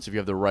difference if you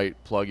have the right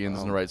plugins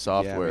and the right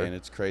software. Yeah, man,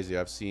 it's crazy.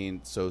 I've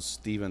seen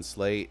Steven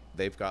Slate,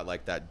 they've got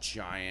like that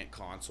giant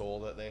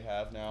console that they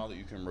have now that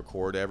you can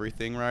record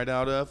everything right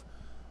out of.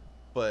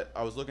 But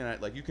I was looking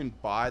at, like, you can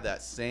buy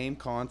that same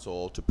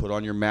console to put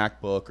on your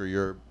MacBook or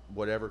your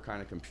whatever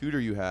kind of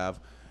computer you have,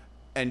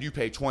 and you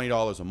pay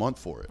 $20 a month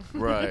for it.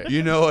 Right.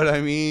 You know what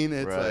I mean?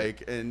 It's right.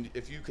 like, and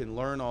if you can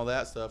learn all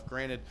that stuff,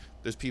 granted,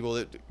 there's people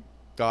that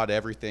got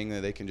everything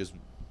that they can just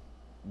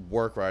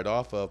work right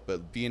off of,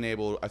 but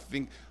I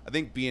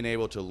think being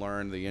able to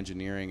learn the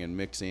engineering and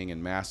mixing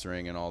and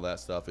mastering and all that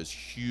stuff is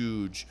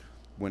huge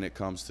when it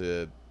comes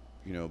to,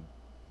 you know,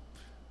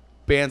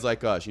 bands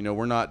like us. You know,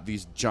 we're not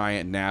these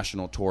giant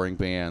national touring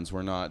bands.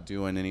 We're not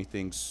doing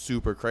anything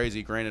super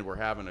crazy. Granted, we're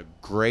having a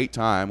great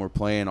time. We're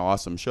playing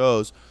awesome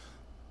shows,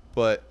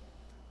 but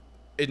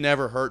it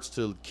never hurts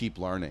to keep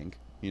learning,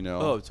 you know?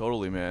 Oh,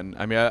 totally, man.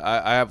 I mean,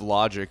 I have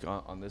Logic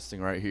on this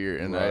thing right here,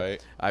 and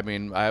right. I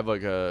mean, I have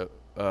like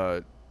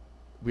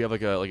we have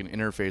like an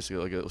interface,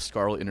 like a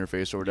Scarlett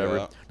interface or whatever.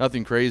 Yeah.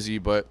 Nothing crazy,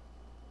 but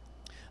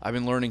I've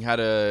been learning how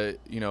to,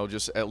 you know,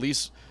 just at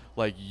least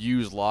like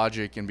use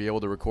Logic and be able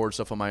to record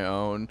stuff on my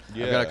own.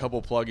 Yeah. I've got a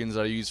couple plugins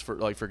that I use for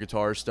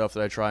guitar stuff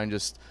that I try and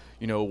just,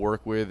 you know,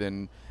 work with,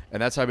 and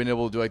that's how I've been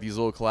able to do like these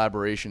little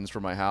collaborations for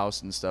my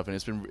house and stuff, and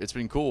it's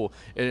been cool.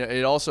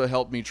 It also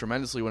helped me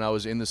tremendously when I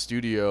was in the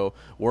studio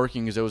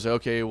working, because it was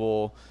okay.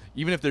 Well,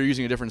 even if they're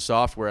using a different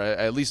software,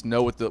 I at least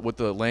know what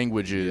the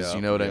language is. Yeah,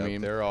 you know what I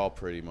mean? They're all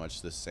pretty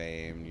much the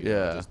same. You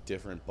know, just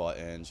different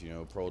buttons. You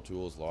know, Pro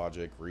Tools,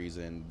 Logic,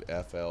 Reason,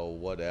 FL,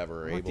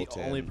 whatever. I'm like Ableton.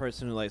 the only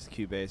person who likes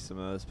Cubase the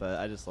most, but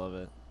I just love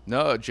it.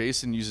 No,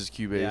 Jason uses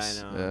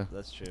Cubase. Yeah, I know. Yeah.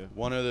 That's true.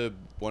 One of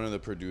the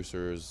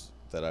producers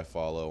that I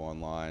follow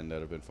online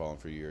that I've been following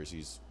for years,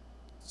 he's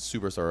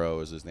Superstar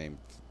O is his name,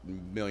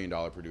 $1 million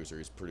producer.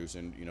 He's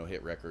producing, you know,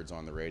 hit records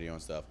on the radio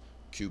and stuff.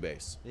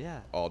 Cubase.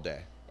 Yeah. All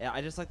day. Yeah,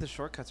 I just like the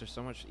shortcuts are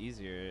so much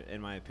easier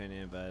in my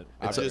opinion, but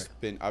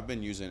I've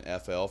been using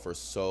FL for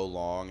so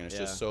long, and it's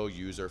just so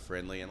user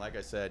friendly. And like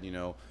I said, you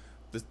know,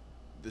 the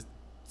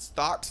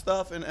stock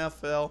stuff in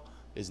FL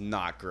is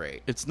not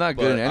great. It's not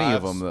good in any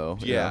of them, though.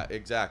 Yeah,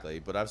 exactly.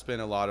 But I've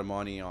spent a lot of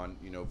money on,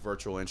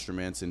 virtual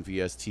instruments and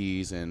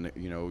VSTs and,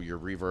 your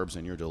reverbs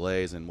and your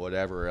delays and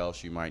whatever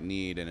else you might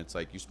need. And it's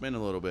like you spend a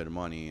little bit of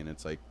money and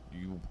it's like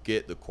you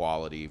get the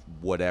quality,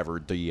 whatever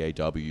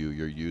DAW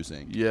you're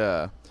using.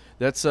 Yeah.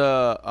 That's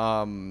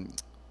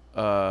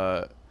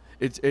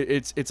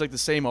it's like the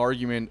same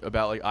argument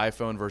about like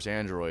iPhone versus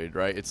Android,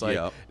 right? It's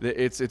like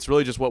it's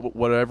really just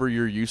whatever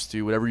you're used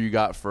to, whatever you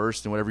got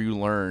first, and whatever you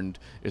learned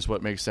is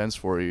what makes sense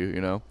for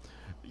you.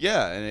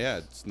 Yeah,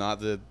 and it's not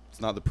the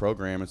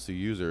program, it's the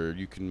user.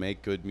 You can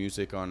make good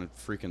music on a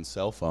freaking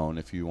cell phone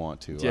if you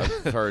want to. Yeah.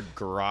 I've heard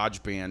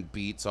GarageBand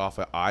beats off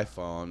an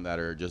iPhone that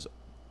are just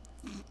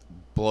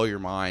blow your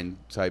mind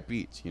type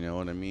beats. You know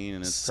what I mean?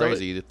 And it's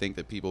crazy to think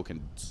that people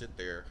can sit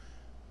there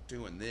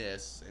doing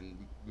this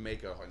and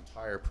make an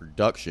entire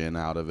production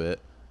out of it.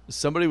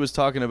 Somebody was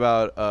talking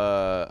about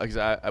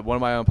one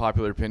of my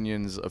unpopular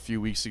opinions a few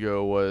weeks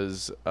ago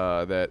was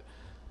that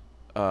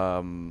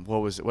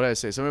what was it? What did I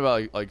say? Something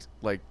about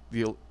like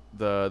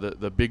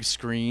the big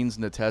screens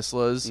and the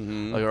Teslas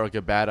are like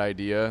a bad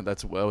idea.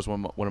 That was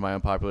one of my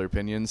unpopular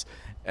opinions.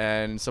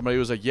 And somebody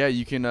was like, yeah,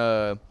 you can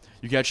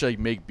actually like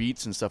make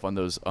beats and stuff on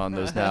those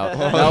now.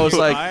 And I was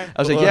like,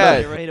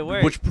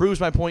 yeah, which proves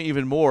my point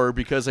even more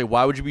because like,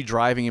 why would you be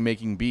driving and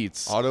making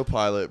beats?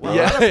 Autopilot, bro.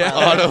 Yeah.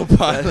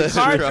 Autopilot.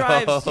 Car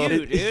drives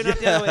you, dude, not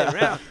the other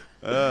way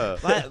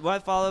around. My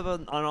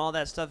follow-up on all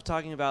that stuff,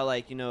 talking about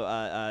like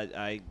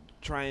I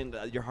trying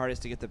your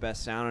hardest to get the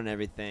best sound and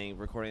everything,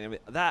 recording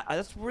everything.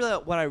 That's really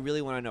what I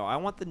really want to know. I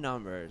want the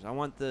numbers. I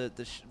want the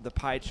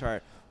pie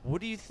chart. What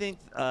do you think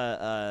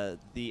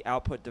the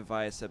output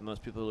device that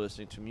most people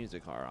listening to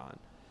music are on?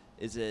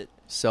 Is it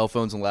cell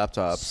phones and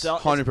laptops?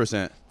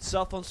 100%.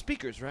 Cell phone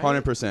speakers, right?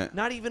 100%.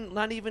 Not even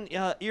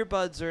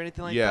earbuds or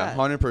anything like that. Yeah,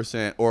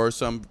 100%. Or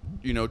some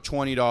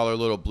 $20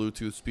 little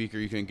Bluetooth speaker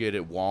you can get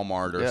at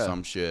Walmart or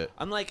some shit.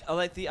 I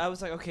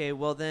was like, okay,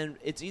 well then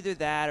it's either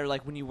that or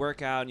like when you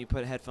work out and you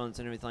put headphones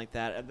and everything like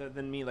that. Other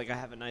than me, like I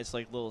have a nice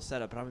like little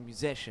setup, but I'm a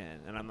musician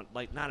and I'm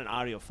like not an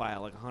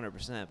audiophile like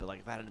 100%, but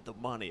like if I had the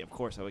money, of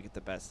course I would get the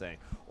best thing.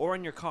 Or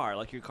in your car,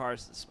 like your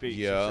car's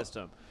speaker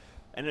system.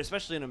 And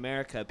especially in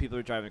America, people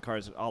are driving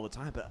cars all the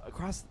time. But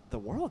across the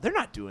world, they're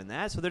not doing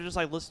that. So they're just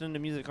like listening to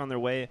music on their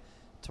way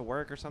to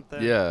work or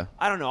something. Yeah.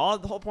 I don't know.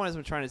 The whole point is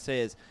I'm trying to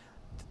say is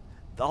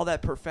all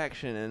that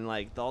perfection and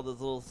like all those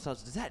little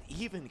stuff. Does that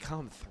even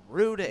come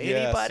through to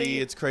anybody? See,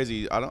 it's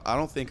crazy. I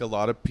don't think a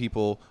lot of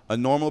people, a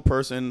normal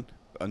person.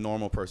 If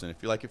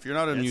you're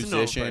not a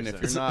musician, if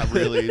you're not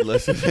really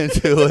listening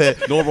to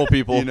it, normal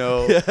people,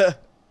 that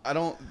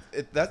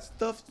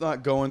stuff's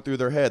not going through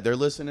their head. They're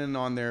listening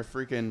on their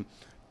freaking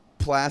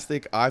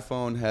plastic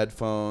iPhone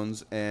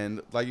headphones,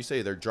 and like you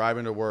say, they're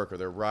driving to work or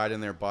they're riding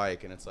their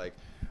bike, and it's like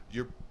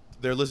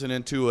they're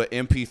listening to an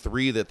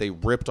MP3 that they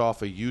ripped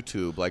off of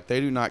YouTube. Like they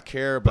do not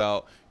care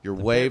about your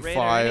wave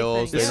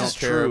files. They don't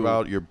care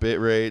about your bit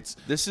rates.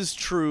 This is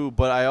true,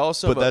 but I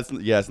also. But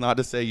it's not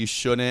to say you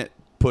shouldn't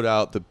put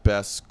out the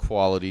best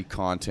quality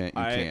content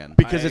you can,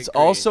 because it's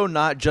also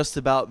not just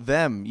about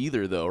them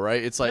either, though,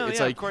 right? It's like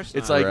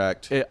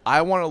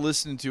I want to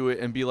listen to it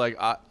and be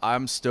like,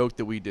 I'm stoked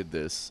that we did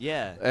this.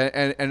 Yeah,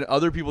 and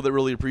other people that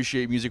really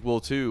appreciate music will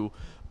too.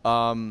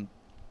 And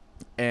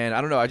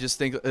I don't know. I just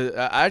think I'd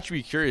actually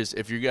be curious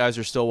if you guys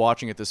are still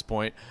watching at this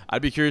point.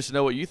 I'd be curious to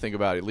know what you think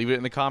about it. Leave it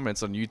in the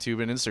comments on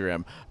YouTube and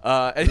Instagram.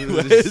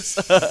 Anyways,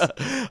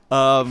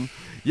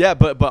 yeah,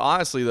 but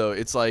honestly though,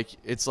 it's like.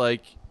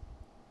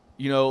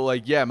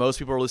 Most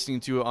people are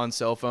listening to it on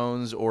cell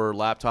phones or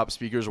laptop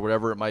speakers or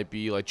whatever it might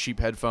be, like cheap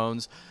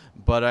headphones.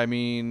 But I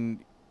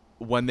mean,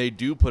 when they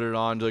do put it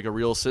on to like a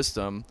real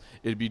system,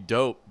 it'd be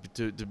dope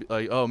to be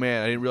like, oh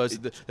man, I didn't realize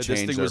that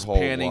this thing was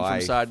panning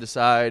from side to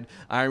side.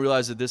 I didn't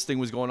realize that this thing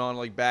was going on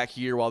like back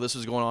here while this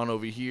was going on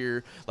over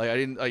here. Like I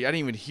didn't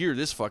even hear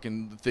this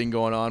fucking thing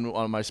going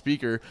on my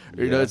speaker.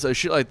 Yeah. It's a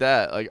shit like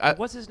that. Like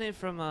what's his name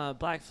from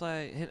Black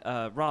Flag?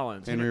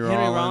 Rollins. Henry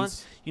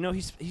Rollins.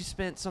 He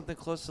spent something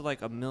close to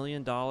like $1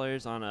 million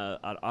on an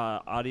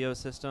audio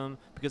system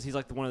because he's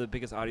like one of the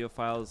biggest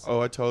audiophiles. Oh,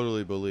 I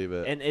totally believe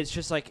it. And it's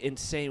just like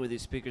insane what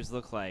these speakers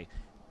look like.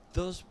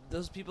 Those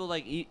people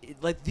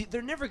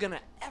they're never gonna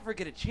ever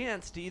get a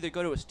chance to either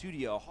go to a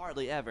studio,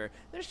 hardly ever.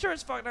 They're sure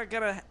as fuck not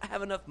gonna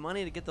have enough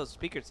money to get those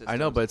speaker systems. I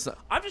know, but it's not.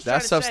 I'm just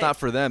that stuff's not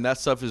for them. That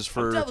stuff is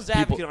for. I'm devil's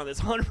advocate on this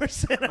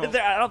 100%.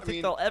 I don't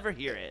think they'll ever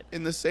hear it.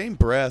 In the same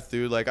breath,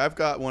 dude, like I've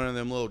got one of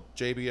them little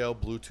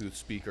JBL Bluetooth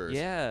speakers.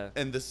 Yeah.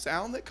 And the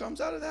sound that comes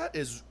out of that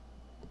is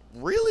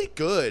really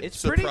good. It's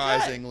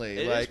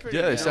surprisingly. pretty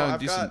good. They sound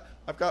decent.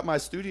 I've got my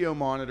studio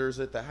monitors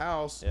at the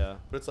house. Yeah.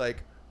 But it's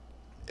like,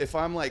 if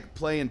I'm like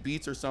playing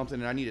beats or something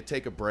and I need to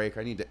take a break,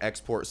 I need to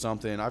export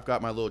something, I've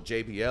got my little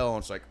JBL and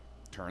it's like,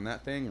 turn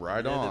that thing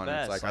right on.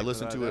 It's like I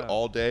listen to it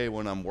all day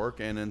when I'm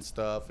working and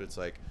stuff. It's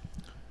like,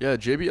 yeah,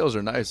 JBLs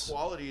are nice. The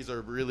qualities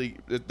are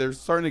they're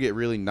starting to get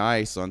really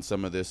nice on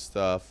some of this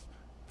stuff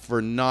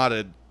for not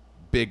a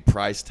big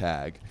price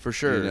tag. For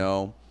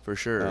sure. For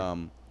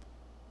sure.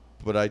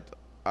 But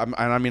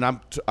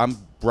I'm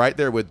right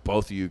there with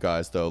both of you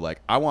guys though. Like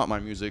I want my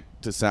music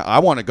to sound. I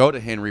want to go to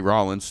Henry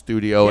Rollins'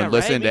 studio and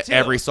listen to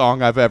every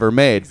song I've ever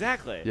made.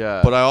 Exactly.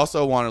 Yeah. But I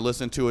also want to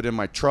listen to it in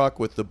my truck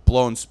with the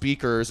blown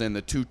speakers and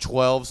the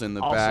 212s in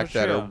the Also back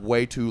that true. are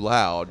way too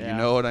loud. Yeah. You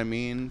know what I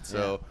mean?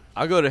 So.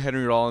 I'll go to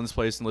Henry Rollins'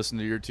 place and listen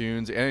to your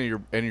tunes and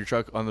your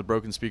truck on the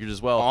broken speakers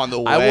as well. On the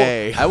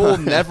way. I will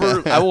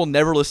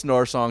never listen to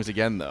our songs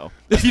again though.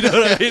 You know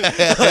what I mean?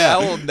 Like, I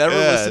will never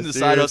listen to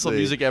side hustle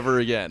music ever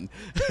again.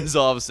 Is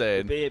all I'm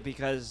saying.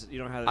 Because you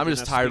don't have. I'm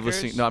just tired of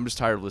speakers? listening. No, I'm just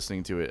tired of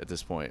listening to it at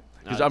this point.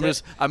 Because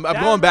that- I'm that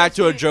going back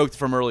to a reminds me- joke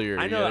from earlier.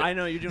 I you get it?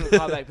 know you're doing a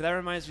callback, but that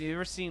reminds me. You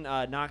ever seen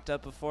Knocked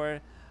Up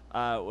before?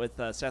 With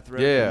Seth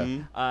Rogen. Yeah.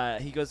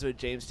 Mm-hmm. He goes to a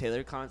James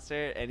Taylor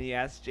concert and he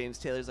asks James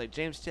Taylor, he's like,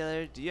 James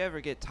Taylor, do you ever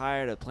get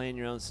tired of playing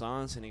your own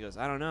songs? And he goes,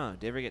 I don't know.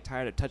 Do you ever get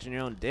tired of touching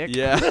your own dick?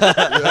 Yeah.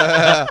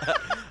 Yeah.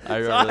 I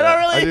remember So I that. don't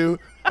really, I do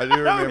I don't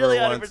remember really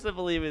once. 100%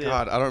 believe in it.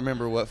 God, I don't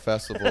remember what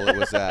festival it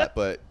was at,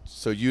 but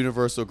so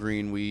Universal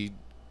Green, we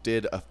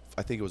did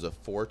I think it was a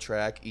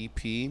 4-track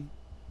EP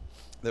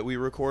that we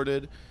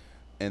recorded,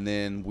 and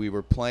then we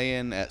were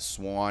playing at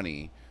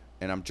Swanee,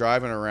 and I'm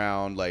driving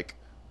around like,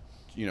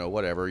 you know,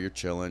 whatever, you're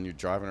chilling, you're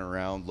driving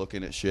around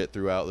looking at shit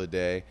throughout the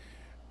day,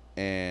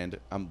 and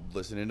I'm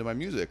listening to my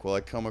music. Well,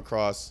 I come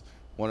across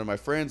one of my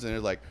friends and they're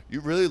like, you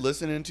really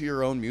listening to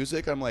your own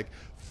music? I'm like,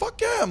 fuck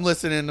yeah, I'm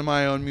listening to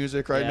my own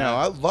music right now.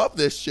 I love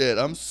this shit.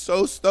 I'm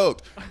so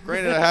stoked.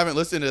 Granted, I haven't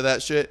listened to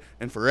that shit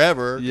in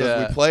forever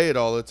because we play it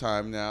all the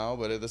time now,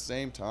 but at the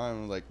same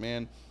time, I'm like,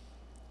 man,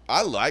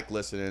 I like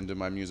listening to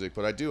my music,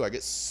 but I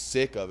get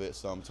sick of it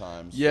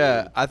sometimes.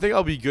 Yeah, dude. I think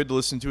I'll be good to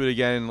listen to it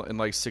again in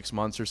like 6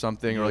 months or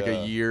something, or like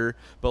a year.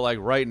 But like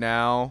right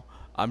now,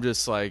 I'm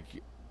just like,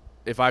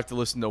 if I have to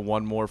listen to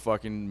one more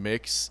fucking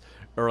mix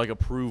or like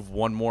approve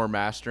one more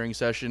mastering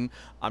session,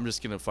 I'm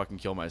just gonna fucking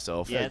kill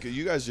myself. Yeah. Yeah, 'cause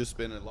you guys just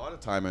spend a lot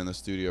of time in the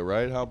studio,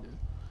 right? How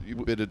you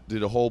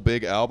did a whole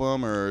big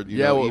album or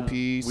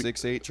EP,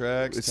 6, 8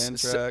 tracks, It's 10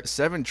 tracks?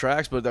 7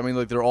 tracks, but I mean,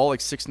 like they're all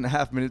like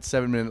 6.5 minutes,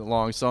 7-minute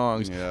long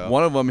songs. Yeah.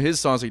 One of them, his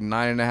song's like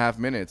 9.5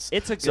 minutes.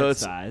 It's a good So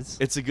size.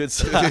 It's a good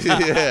size.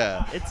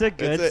 Yeah. It's a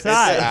good It's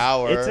size. an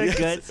hour. It's a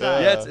good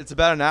size. Yeah, it's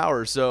about an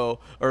hour, so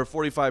or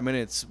 45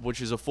 minutes,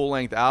 which is a full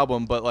length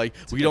album. But like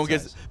we good don't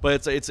get, size.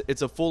 but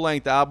it's a full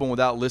length album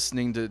without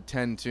listening to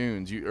 10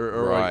 tunes,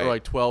 or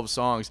like 12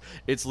 songs.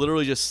 It's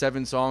literally just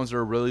 7 songs that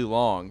are really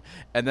long,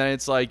 and then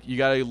it's like you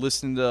gotta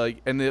listen to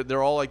like, and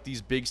they're all like these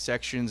big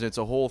sections. And it's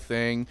a whole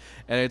thing,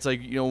 and it's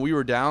like, you know, when we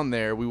were down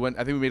there, we went.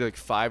 I think we made like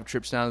 5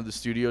 trips down to the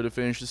studio to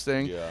finish this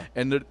thing,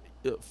 and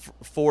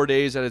 4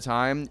 days at a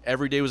time.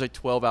 Every day was like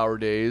 12-hour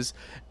days,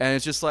 and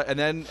it's just like, and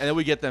then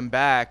we get them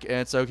back, and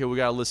it's like, okay, we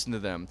gotta listen to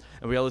them,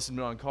 and we gotta listen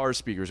to them on car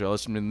speakers, we gotta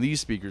listen to them in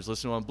these speakers,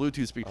 listen to them on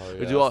Bluetooth speakers. Oh,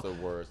 We yeah, do all, that's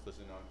the worst.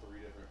 Listen on 3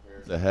 different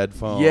pairs of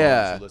headphones.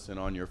 Yeah. Listen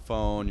on your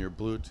phone, your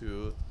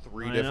Bluetooth,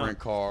 3 I different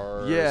know.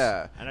 cars.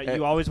 yeah. I know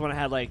you always want to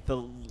have like the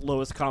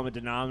lowest common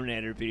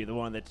denominator be the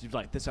one that you're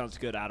like, this sounds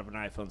good out of an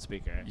iPhone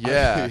speaker.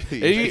 Yeah,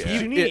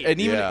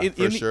 Yeah.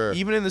 For sure.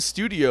 Even in the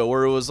studio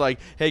where it was like,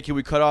 hey, can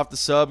we cut off the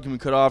sub? Can we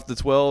cut off the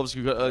 12s?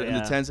 Can we cut, and the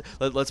Yeah.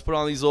 10s? Let's put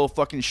on these little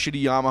fucking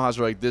shitty Yamahas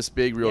that are like this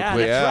big real Yeah,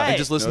 quick, that's right. and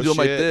just listen No to them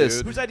like shit, this.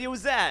 dude. Whose idea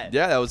was that?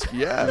 Yeah, that was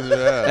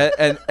yeah.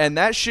 Yeah. And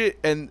that shit,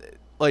 and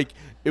like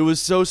it was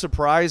so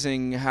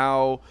surprising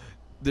how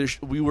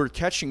we were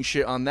catching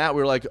shit on that.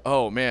 We were like,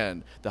 oh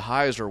man, the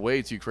highs are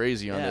way too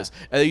crazy on Yeah. this,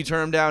 and then you turn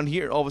them down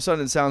here, all of a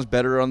sudden it sounds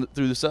better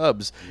through the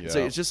subs. So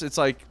Yeah. it's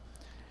like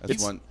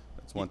That's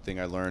one thing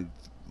I learned,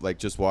 like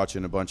just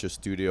watching a bunch of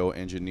studio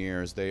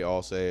engineers. They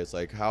all say it's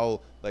like how,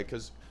 like,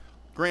 because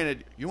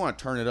granted, you want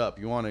to turn it up,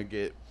 you want to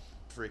get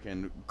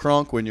freaking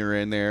crunk when you're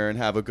in there and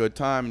have a good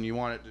time, and you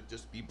want it to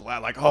just be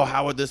like, oh,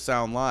 how would this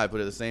sound live?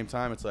 But at the same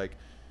time, it's like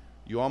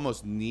you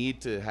almost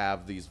need to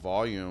have these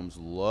volumes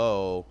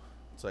low.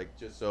 It's like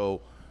just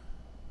so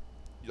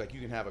like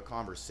you can have a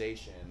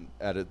conversation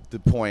at the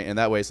point, and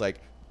that way it's like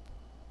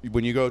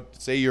when you go,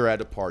 say you're at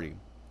a party,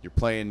 you're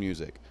playing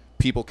music,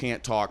 people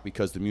can't talk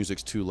because the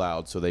music's too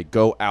loud, so they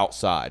go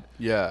outside,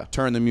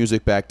 turn the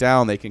music back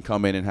down, they can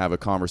come in and have a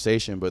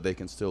conversation, but they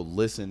can still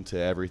listen to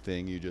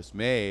everything you just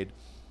made,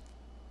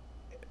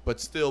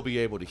 but still be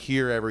able to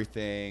hear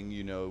everything,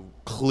 you know,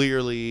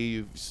 clearly.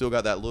 You've still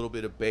got that little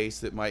bit of bass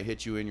that might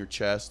hit you in your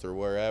chest or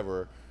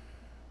wherever.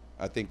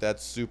 I think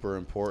that's super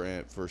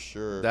important for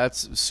sure.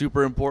 That's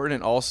super important,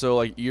 and also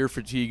like ear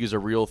fatigue is a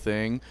real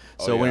thing.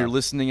 So when yeah. you're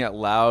listening at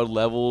loud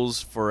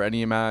levels for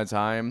any amount of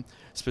time,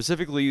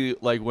 specifically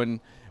like when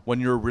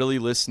you're really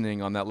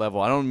listening on that level,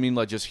 I don't mean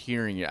like just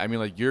hearing it. I mean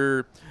like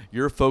you're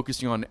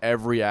focusing on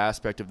every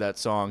aspect of that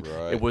song.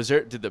 Right.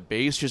 Did the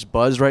bass just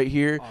buzz right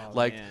here? Oh,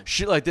 like man.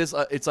 shit like this.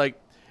 It's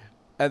like.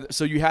 And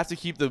so you have to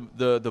keep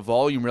the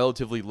volume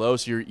relatively low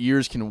so your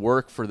ears can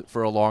work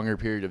for a longer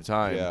period of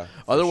time. Yeah,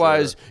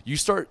 otherwise, you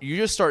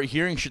just start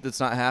hearing shit that's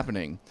not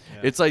happening.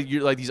 Yeah. It's like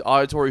you're like these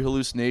auditory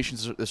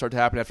hallucinations that start to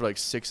happen after like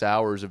 6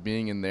 hours of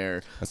being in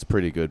there. That's a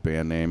pretty good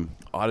band name.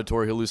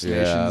 Auditory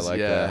hallucinations. Yeah, I like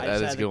that.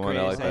 That is a good one.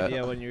 I like that.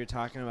 Idea when you were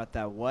talking about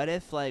that. What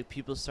if like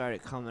people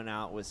started coming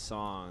out with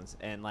songs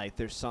and like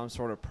there's some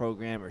sort of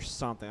program or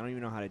something? I don't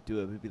even know how to do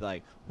it. It would be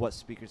like, what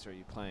speakers are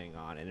you playing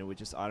on? And it would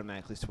just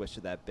automatically switch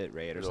to that bit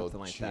rate or something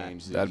like that.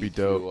 That'd be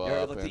dope.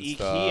 Or like the E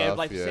key. And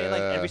like say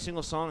like every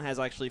single song has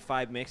actually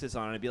 5 mixes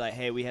on it. It'd be like,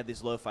 hey, we have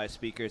these lo-fi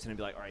speakers, and it'd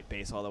be like, all right,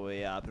 bass all the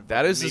way up. And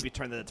that is maybe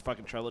turn the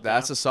fucking treble down.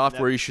 That's the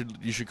software you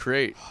should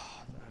create.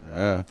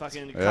 Yeah.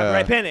 Fucking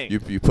copyright pending.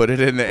 You put it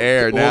in the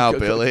air now,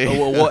 Billy.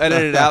 We'll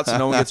edit it out so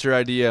no one gets your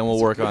idea, and we'll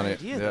work on it.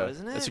 Idea, though,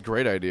 isn't it? It's a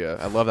great idea.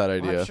 I love that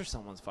idea. Well, I'm sure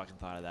someone's fucking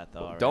thought of that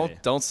though.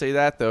 Don't say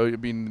that though. I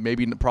mean,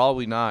 maybe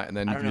probably not, and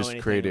then you can just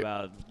create it.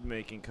 I don't know anything about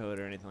making code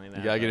or anything like that.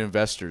 You gotta get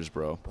investors,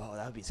 bro. Bro,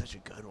 that would be such a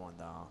good one,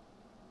 though.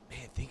 Man,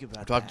 think about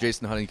that. Talk to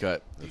Jason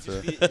Honeycutt.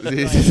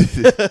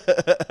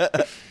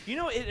 You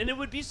know, and it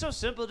would be so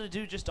simple to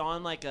do just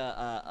on like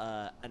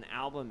an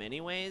album,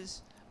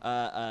 anyways.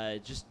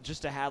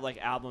 Just to have like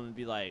album and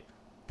be like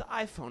the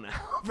iPhone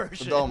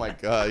version. Oh my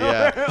god,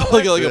 yeah.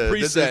 like a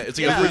preset. It's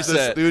like a preset. This is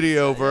the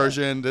studio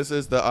version. This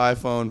is the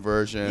iPhone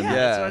version. Yeah,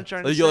 that's what I'm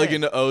trying to say. You go like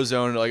into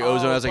Ozone. Like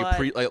Ozone has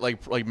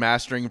like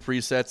mastering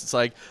presets. It's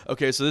like,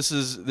 okay, so this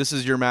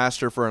is your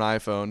master for an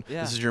iPhone.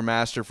 Yeah. This is your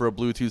master for a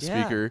Bluetooth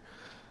speaker.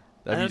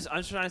 I'm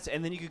just trying to say,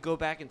 and then you could go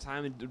back in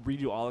time and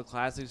redo all the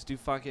classics, do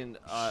fucking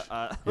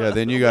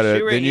then you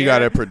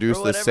gotta produce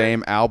the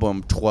same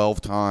album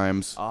 12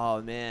 times. Oh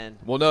man.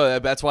 Well, no,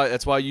 that's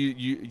why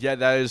you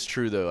that is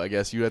true though. I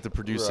guess you have to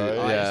produce it. Oh,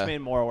 yeah. I just made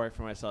more work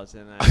for myself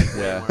than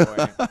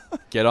that. Yeah.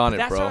 Get on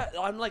it, bro.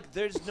 I'm like,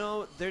 there's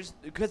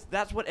because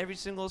that's what every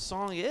single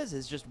song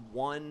is just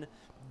one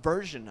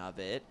version of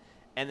it.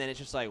 And then it's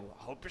just like, well,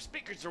 hope your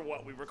speakers are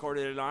what we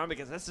recorded it on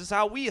because this is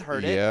how we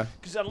heard it. Yeah.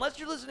 Because unless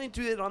you're listening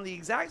to it on the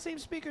exact same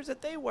speakers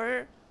that they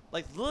were,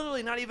 like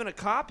literally not even a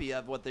copy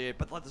of what they,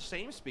 but like the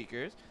same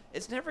speakers,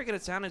 it's never going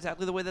to sound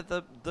exactly the way that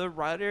the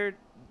writer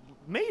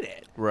made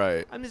it.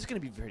 Right. I mean, it's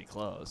going to be very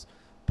close.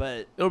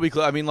 But it'll be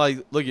close. I mean,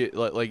 like, look at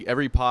like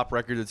every pop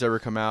record that's ever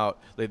come out,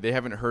 they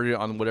haven't heard it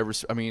on whatever.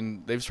 I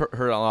mean, they've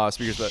heard it on a lot of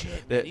speakers, but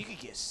man, you could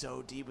get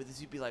so deep with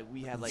this. You'd be like,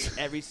 we have like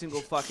every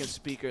single fucking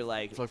speaker,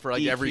 like for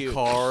like EQ. Every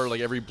car,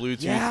 like every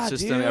Bluetooth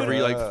system, dude.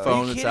 every like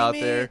phone that's out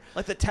there,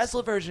 like the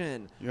Tesla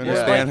version. You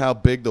understand how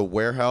big the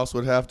warehouse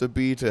would have to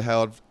be to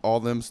have all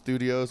them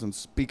studios and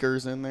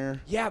speakers in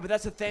there? Yeah, but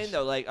that's the thing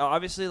though. Like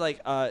obviously,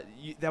 like that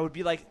would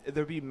be like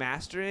there'd be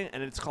mastering,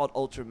 and it's called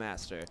Ultra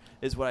Master,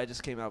 is what I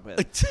just came up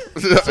with.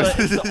 So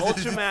it's the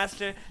Ultra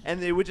Master, and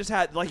they would just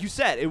have, like you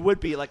said, it would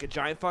be like a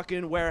giant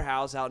fucking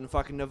warehouse out in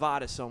fucking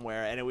Nevada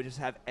somewhere, and it would just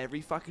have every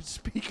fucking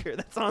speaker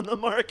that's on the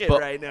market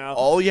right now.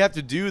 All you have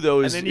to do though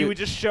is, and then you would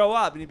just show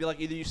up, and you'd be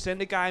like, either you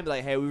send a guy and be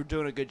like, hey, we were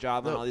doing a good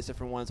job on all these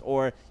different ones,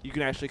 or you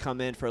can actually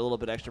come in for a little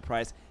bit extra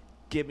price.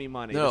 Give me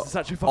money. No, this is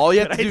such a fucking all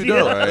you have good to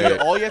do, idea. right.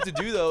 All you have to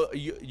do though,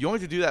 you only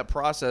have to do that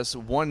process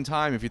one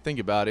time if you think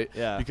about it.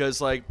 Yeah. Because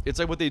like it's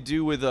like what they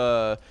do with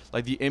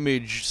like the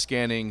image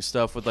scanning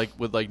stuff with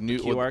new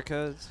QR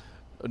codes.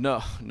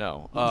 No.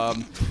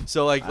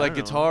 So like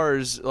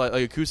guitars, like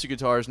acoustic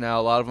guitars now,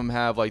 a lot of them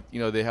have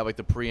they have like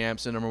the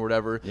preamps in them or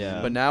whatever.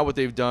 Yeah. But now what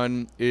they've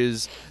done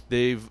is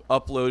they've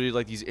uploaded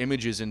like these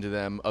images into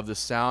them of the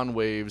sound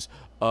waves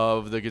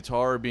of the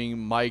guitar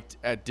being mic'd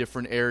at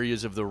different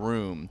areas of the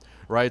room.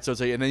 Right, so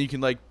it's like, and then you can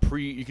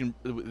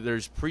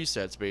there's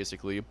presets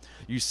basically.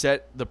 You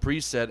set the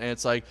preset, and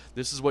it's like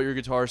this is what your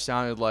guitar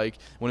sounded like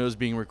when it was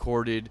being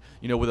recorded.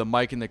 With a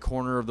mic in the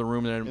corner of the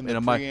room and the a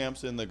mic.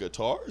 Preamps in the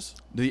guitars.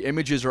 The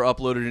images are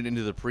uploaded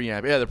into the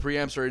preamp. Yeah, the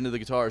preamps are into the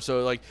guitar.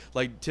 So like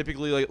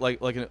typically like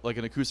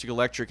an acoustic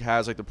electric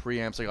has like the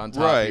preamps like on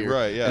top.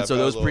 Right, yeah. And so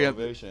those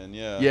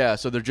preamps, yeah.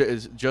 So they're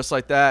just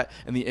like that,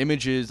 and the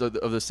images of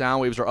the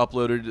sound waves are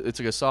uploaded. It's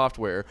like a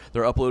software.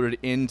 They're uploaded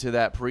into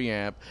that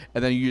preamp,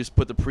 and then you just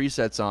put the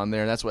presets on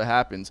there, and that's what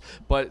happens.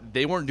 But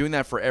they weren't doing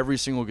that for every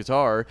single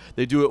guitar.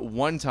 They do it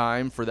one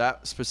time for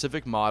that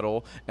specific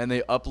model, and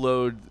they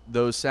upload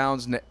those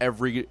sounds into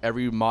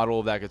every model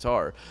of that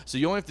guitar. So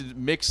you only have to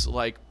mix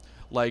like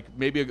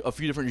maybe a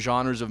few different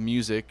genres of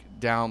music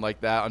down like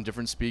that on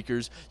different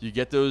speakers. You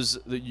get those,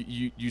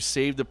 you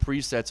save the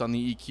presets on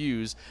the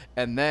EQs,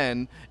 and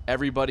then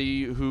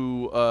everybody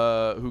who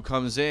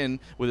comes in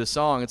with a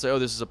song, it's like, oh,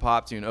 this is a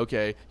pop tune.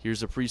 Okay,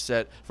 here's a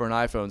preset for an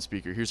iPhone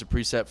speaker. Here's a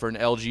preset for an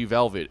LG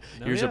Velvet.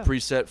 Here's a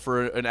preset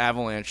for an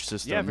Avalanche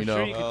system. Yeah, for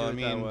sure you could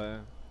do it that way.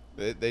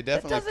 They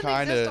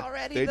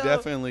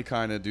definitely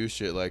kind of do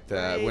shit like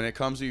that. Right. When it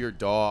comes to your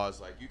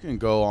DAWs, like you can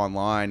go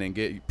online and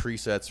get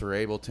presets for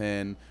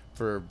Ableton,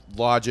 for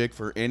Logic,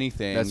 for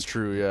anything. That's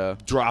true, yeah.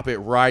 Drop it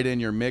right in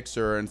your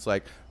mixer, and it's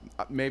like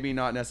maybe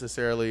not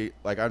necessarily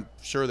like I'm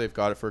sure they've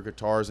got it for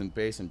guitars and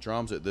bass and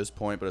drums at this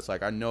point, but it's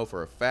like I know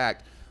for a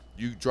fact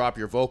you drop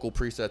your vocal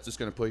presets, it's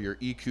going to put your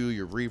EQ,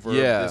 your reverb,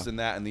 this and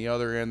that and the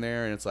other in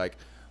there, and it's like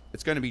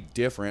it's going to be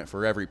different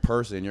for every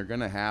person. You're going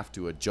to have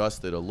to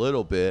adjust it a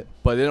little bit.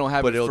 But they don't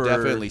have But it it'll for,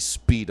 definitely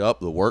speed up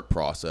the work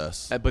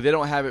process. But they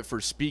don't have it for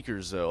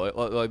speakers though.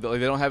 Like they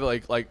don't have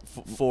it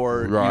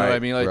for you know what I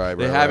Right, mean. Like right,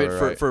 they right, have right,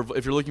 it right. for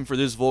if you're looking for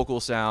this vocal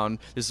sound,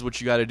 this is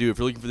what you got to do. If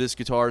you're looking for this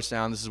guitar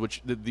sound, this is what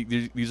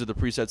these are the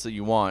presets that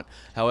you want.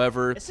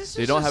 However, Is this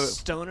they just don't a have it.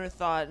 stoner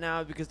thought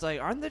now? Because like,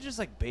 aren't there just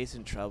like bass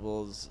and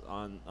trebles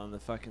on the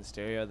fucking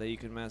stereo that you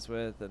can mess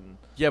with? And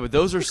Yeah, but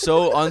those are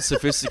so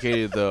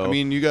unsophisticated though. I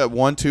mean, you got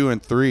 1, 2,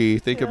 and 3.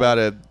 Think Yeah. about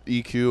a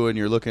EQ, and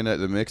you're looking at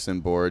the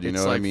mixing board. You It's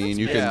know what I like- mean?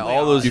 You yeah, can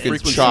all those you can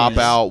frequencies. chop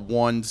out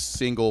one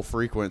single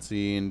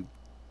frequency, and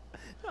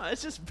no,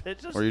 it's just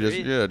or you just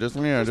just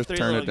three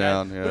turn little it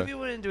down. guys. Yeah. What if you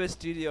went into a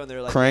studio and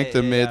they're like, Crank hey,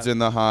 the hey, mids and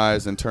the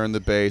highs, and turn the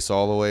bass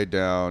all the way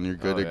down. You're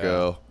good Oh, to yeah.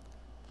 go.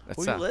 That's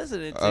What are you not-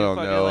 listening to? I don't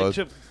fucking know.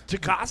 like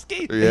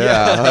Tchaikovsky?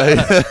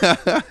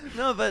 Yeah.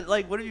 No, but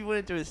like, what if you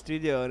went into a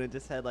studio and it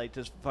just had like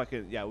just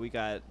fucking we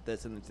got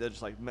this, and they're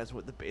just like messing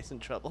with the bass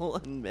and treble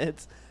and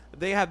mids.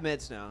 They have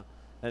mids now,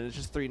 and it's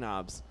just 3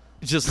 knobs.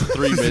 just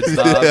 3 mid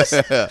stops.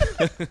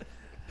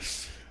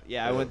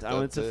 Yeah, I went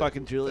That's to it.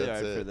 fucking Juilliard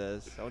That's for it.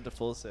 this. I went to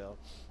Full Sail.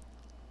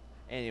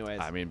 Anyways,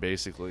 I mean,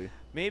 basically,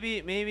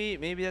 maybe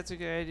that's a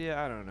good idea.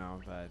 I don't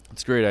know, but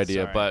it's a great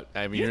idea, Sorry. but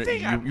I mean, you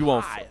think I'm you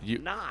won't high.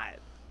 Not.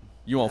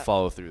 you won't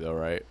follow through though,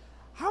 right?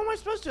 How am I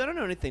supposed to? I don't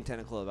know anything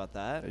technical about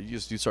that. You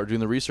start doing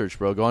the research,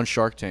 bro. Go on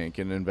Shark Tank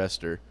and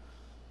investor.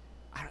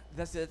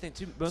 That's the other thing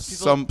too. Most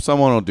people.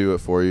 Someone will do it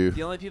for you.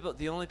 The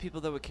only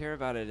people that would care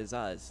about it is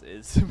us,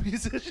 is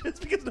musicians,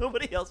 because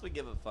nobody else would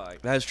give a fuck.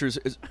 That's true.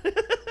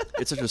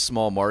 It's such a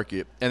small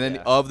market, and then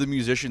Yeah. of the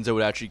musicians that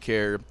would actually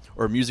care,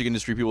 or music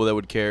industry people that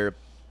would care,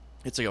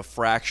 it's like a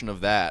fraction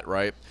of that,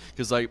 right?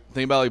 Because like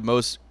think about like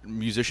most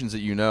musicians that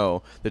you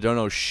know that don't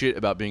know shit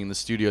about being in the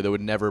studio, that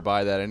would never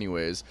buy that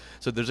anyways.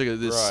 So there's like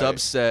this Right.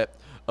 subset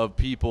of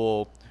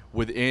people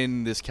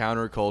within this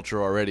counterculture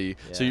already.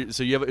 Yeah.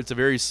 So you have it's a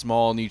very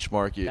small niche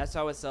market. That's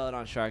how I would sell it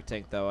on Shark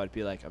Tank, though. I'd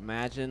be like,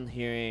 imagine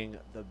hearing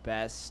the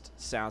best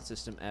sound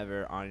system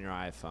ever on your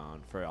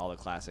iPhone for all the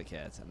classic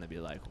hits, and they'd be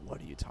like, "What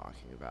are you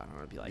talking about?"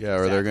 And I'd be like, Yeah,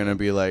 or they're gonna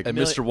be like, and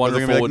Million- Mr. or they're Wonderful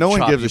gonna be like, would no one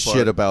chop gives you a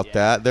shit apart. about Yeah.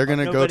 that. They're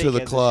gonna go Nobody to the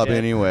gives a club shit.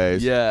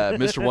 anyways. Yeah,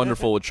 Mr.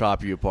 Wonderful would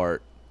chop you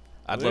apart.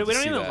 I'd we love to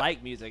don't see even that.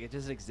 like music; it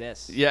just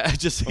exists. Yeah,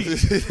 just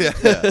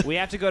Yeah. We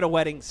have to go to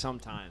weddings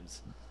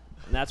sometimes,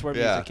 and that's where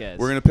Yeah, music is.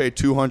 we're gonna pay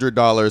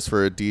 $200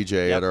 for a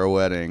DJ Yep. at our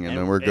wedding, and And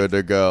then we're good if-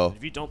 to go.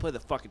 If you don't play the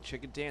fucking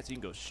chicken dance, you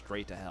can go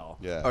straight to hell.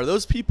 Yeah. Are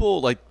those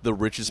people like the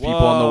richest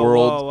people in the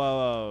world? Whoa,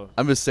 whoa.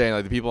 I'm just saying,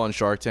 like the people on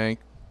Shark Tank.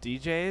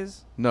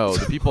 DJs? No,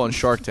 the people on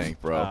Shark Tank,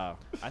 bro.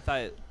 I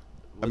thought.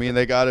 I mean,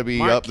 they got to be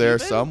Mark up there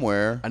Cuban?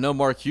 somewhere. I know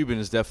Mark Cuban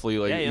is definitely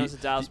like. Yeah, he owns the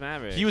Dallas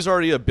Mavericks. He was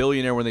already a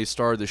billionaire when they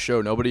started the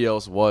show. Nobody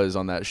else was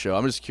on that show.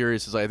 I'm just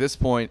curious. It's like at this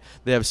point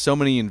they have so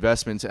many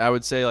investments. I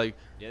would say like.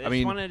 Yeah, they I just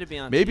mean, wanted to be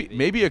on maybe TV.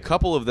 maybe a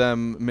couple of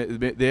them.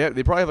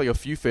 They probably have like a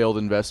few failed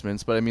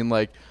investments, but I mean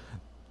like.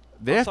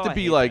 They Also, have to I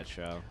be hate like, that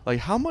show. like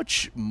how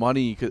much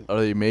money are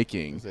they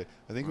making?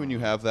 I think when you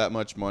have that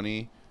much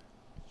money,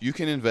 you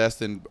can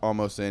invest in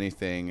almost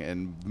anything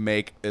and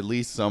make at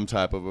least some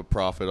type of a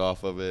profit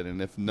off of it.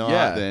 And if not,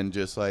 Yeah. then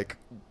just like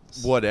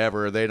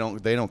whatever. They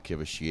don't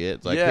give a shit.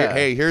 It's like, Yeah.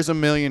 hey, here's $1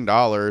 million.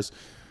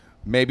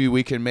 Maybe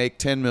we can make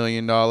 $10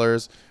 million.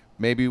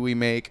 Maybe we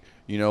make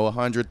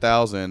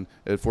 100,000.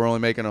 If we're only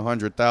making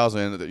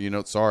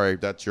 100,000, sorry,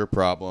 that's your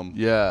problem.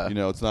 Yeah.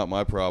 It's not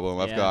my problem.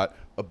 I've Yeah. got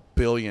 $1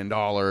 billion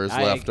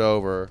left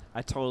over.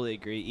 I totally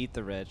agree. Eat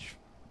the rich.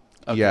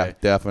 Okay. Yeah,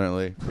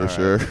 definitely for All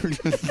sure.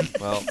 right.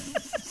 Well,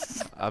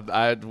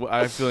 I have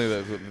a feeling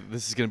that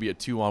this is going to be a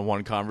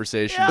 2-on-1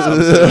 conversation, Yeah. so I'm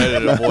just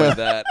trying to avoid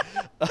that.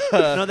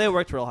 No, they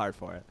worked real hard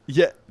for it.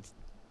 Yeah.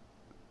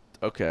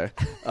 Okay.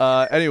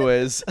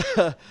 Anyways,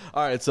 all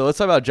right. So let's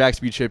talk about Jax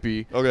Be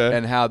Chippy. Okay.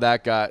 And how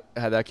that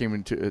came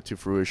into to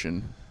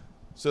fruition.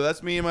 So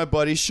that's me and my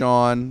buddy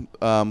Sean.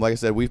 Like I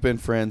said, we've been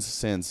friends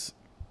since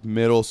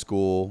middle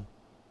school,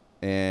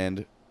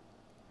 and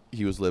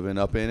he was living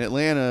up in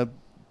Atlanta,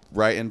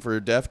 writing for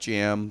Def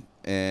Jam,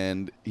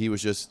 and he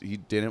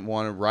didn't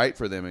want to write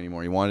for them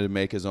anymore. He wanted to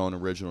make his own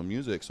original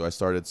music. So I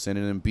started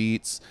sending him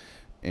beats,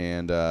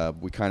 and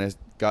we kind of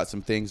got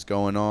some things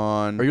going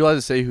on. Are you allowed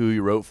to say who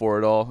you wrote for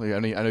at all? I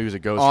know he was a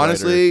ghostwriter.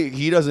 Honestly,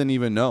 he doesn't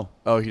even know.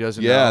 Oh, he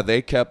doesn't. Yeah, know?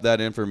 they kept that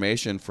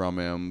information from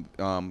him.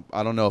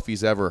 I don't know if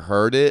he's ever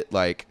heard it,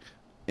 like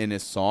in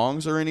his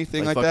songs or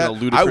anything like fucking that.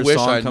 a Ludacris I wish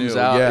song I comes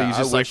knew. out. Yeah, and he's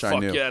just I like, wish I fuck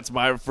knew. yeah, it's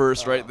my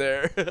verse right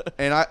there.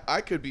 And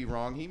I could be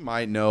wrong. He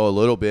might know a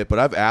little bit, but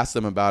I've asked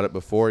him about it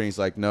before, and he's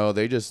like, no,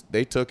 they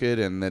took it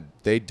and that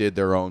they did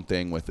their own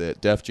thing with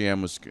it. Def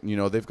Jam was,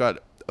 they've got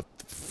a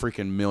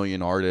freaking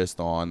million artists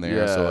on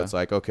there, so Yeah. it's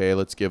like, okay,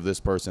 let's give this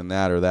person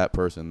that or that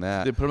person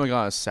that. They put him like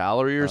on a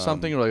salary or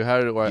something, or like how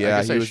did? I Yeah,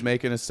 guess he was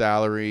making a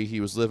salary. He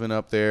was living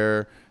up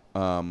there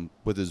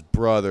with his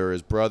brother.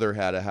 His brother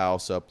had a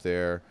house up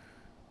there,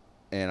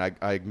 and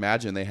I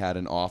imagine they had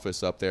an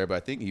office up there. But I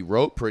think he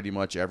wrote pretty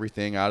much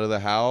everything out of the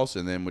house,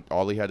 and then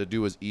all he had to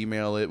do was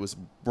email it. Was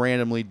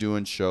randomly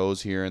doing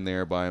shows here and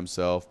there by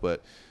himself,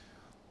 but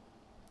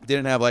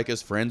didn't have like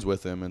his friends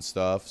with him and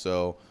stuff.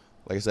 So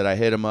like I said, I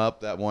hit him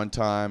up that one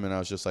time and I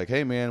was just like,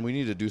 hey man, we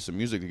need to do some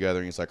music together.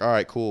 And he's like, all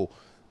right, cool.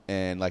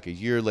 And like a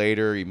year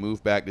later, he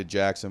moved back to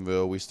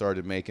Jacksonville. We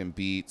started making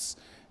beats,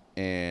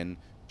 and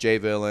Jay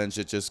Villains,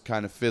 it just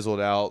kind of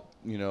fizzled out,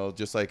 you know,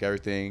 just like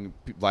everything,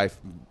 life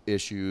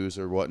issues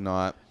or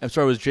whatnot. I'm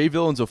sorry, was Jay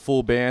Villains a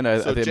full band?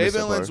 So Jay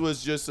Villains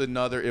was just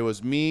another, it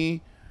was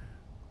me,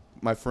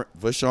 my friend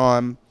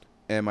Vashon,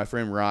 and my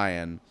friend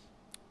Ryan.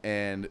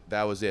 And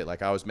that was it.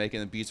 Like, I was making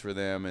the beats for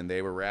them, and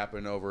they were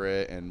rapping over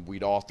it, and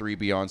we'd all three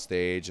be on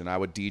stage, and I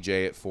would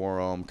DJ it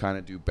for them, kind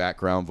of do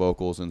background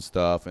vocals and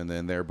stuff, and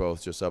then they're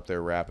both just up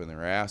there rapping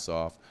their ass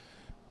off.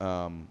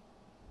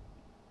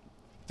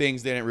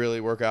 Things didn't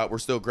really work out. We're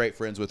still great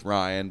friends with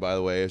Ryan, by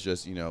the way. It's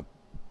just, you know,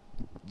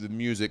 the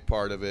music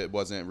part of it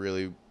wasn't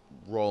really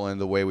rolling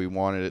the way we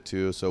wanted it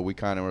to, so we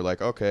kind of were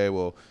like, okay,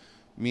 well,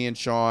 me and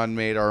Sean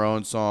made our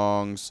own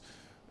songs.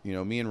 You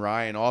know, me and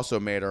Ryan also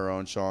made our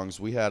own songs.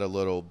 We had a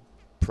little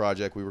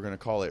project. We were going to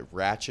call it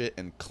Ratchet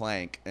and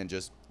Clank, and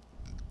just,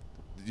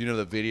 you know,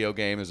 the video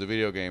game. There's a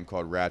video game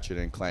called Ratchet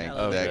and Clank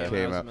that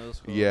came out.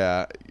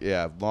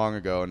 Yeah, long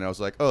ago. And I was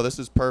like, oh, this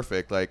is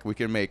perfect. Like, we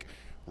can make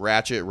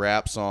Ratchet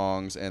rap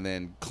songs and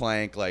then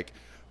Clank, like,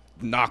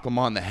 knock them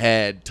on the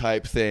head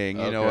type thing.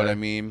 You know what I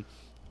mean?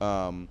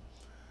 And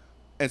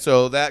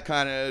so that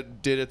kind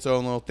of did its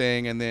own little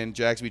thing. And then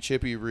Jaxby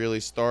Chippy really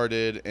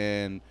started,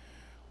 and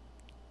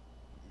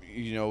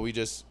you know, we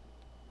just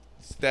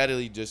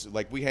steadily just,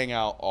 like, we hang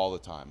out all the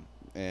time.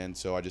 And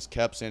so I just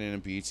kept sending him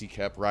beats. He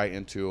kept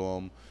writing to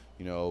them,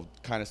 you know,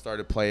 kind of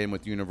started playing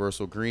with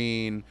Universal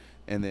Green.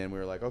 And then we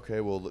were like,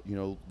 okay, well, you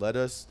know, let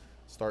us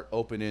start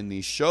opening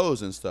these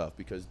shows and stuff.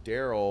 Because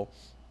Daryl,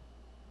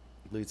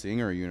 lead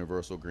singer of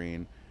Universal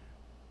Green,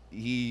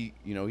 he,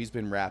 you know, he's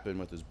been rapping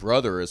with his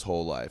brother his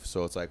whole life.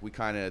 So it's like we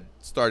kind of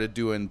started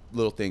doing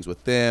little things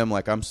with them.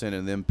 Like, I'm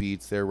sending them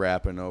beats. They're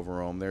rapping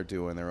over them. They're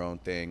doing their own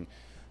thing.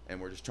 And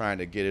we're just trying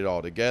to get it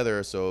all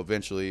together. So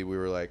eventually we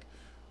were like,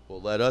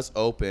 well, let us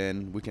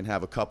open. We can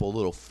have a couple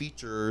little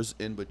features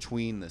in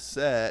between the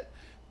set.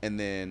 And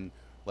then,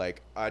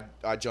 like,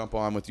 I jump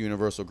on with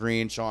Universal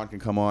Green. Sean can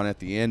come on at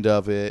the end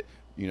of it.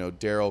 You know,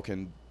 Daryl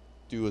can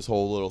do his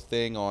whole little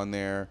thing on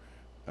there.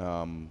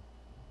 And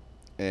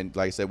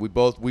like I said, we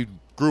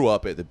grew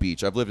up at the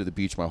beach. I've lived at the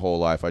beach my whole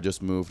life. I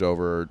just moved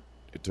over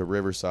to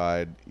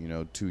Riverside, you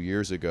know, 2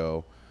 years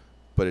ago.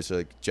 But it's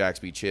like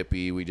Jaxby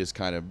Chippy. We just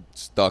kind of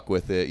stuck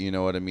with it. You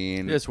know what I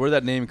mean? Yes. Where'd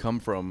that name come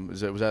from?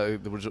 Was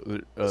that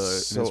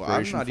so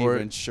I'm not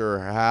even sure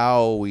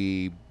how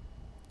we.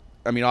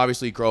 I mean,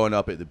 obviously growing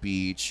up at the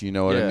beach, you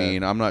know what I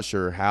mean. I'm not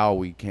sure how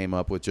we came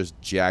up with just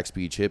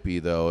Jaxby Chippy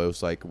though. It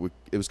was like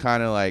it was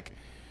kind of like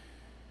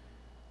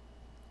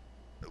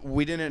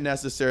we didn't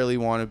necessarily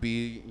want to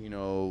be, you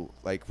know,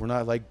 like, we're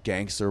not like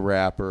gangster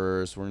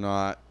rappers. We're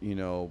not, you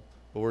know,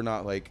 but we're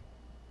not like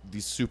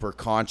these super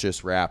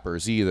conscious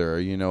rappers either,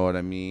 you know what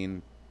I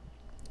mean?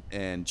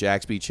 And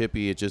Jaxby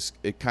Chippy,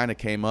 it kind of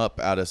came up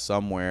out of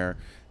somewhere.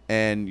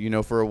 And, you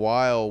know, for a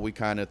while we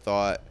kind of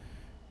thought,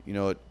 you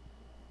know, it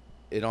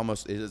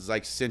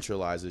like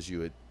centralizes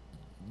you.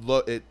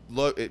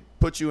 It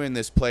puts you in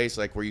this place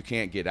like where you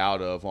can't get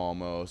out of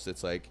almost.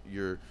 It's like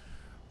you're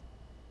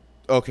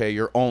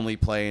only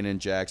playing in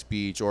Jax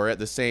Beach, or at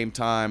the same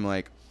time,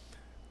 like,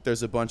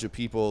 there's a bunch of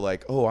people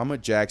like, oh, I'm a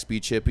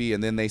Jaxby Chippy,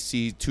 and then they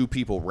see two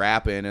people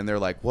rapping, and they're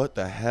like, what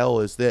the hell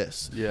is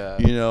this? Yeah.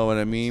 You know what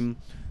I mean?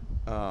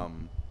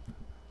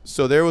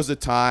 So there was a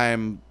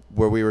time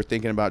where we were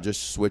thinking about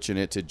just switching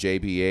it to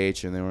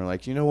JBH, and then we're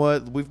like, you know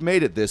what? We've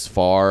made it this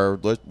far.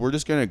 We're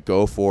just going to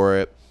go for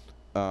it.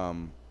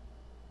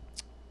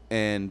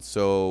 And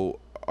so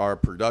our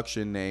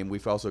production name,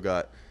 we've also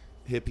got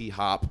Hippie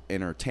Hop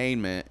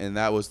Entertainment, and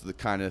that was the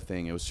kind of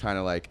thing. It was kind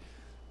of like,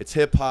 it's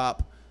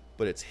hip-hop,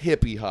 but it's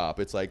hippie hop.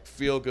 It's like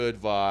feel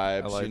good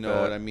vibes, like, you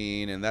know what I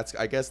mean? And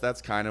I guess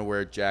that's kind of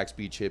where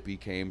Jaxby Chippy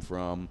came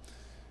from.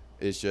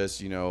 It's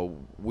just, you know,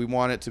 we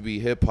want it to be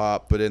hip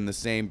hop, but in the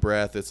same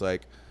breath, it's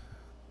like,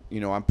 you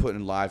know, I'm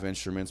putting live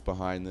instruments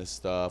behind this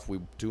stuff.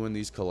 We're doing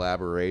these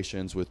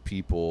collaborations with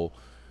people,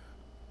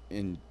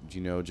 and,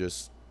 you know,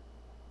 just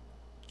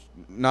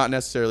not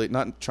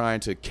trying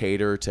to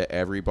cater to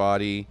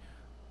everybody,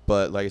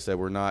 but like I said,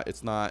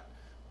 it's not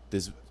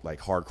this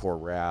like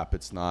hardcore rap.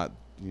 It's not,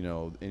 you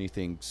know,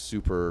 anything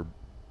super.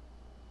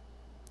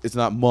 It's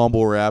not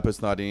mumble rap.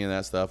 It's not any of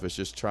that stuff. It's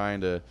just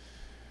trying to.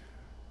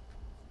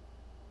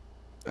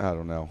 I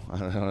don't know.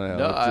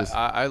 No,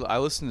 I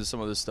listened to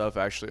some of this stuff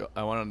actually.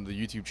 I went on the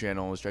YouTube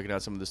channel and was checking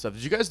out some of this stuff.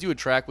 Did you guys do a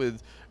track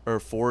with or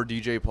for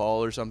DJ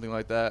Paul or something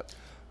like that?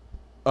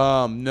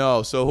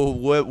 No. So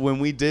when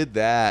we did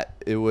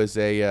that, it was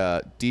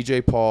a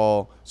DJ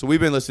Paul. So we've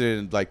been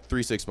listening to like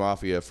 3 6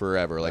 Mafia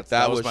forever. Like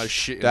that was my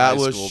shit. That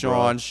was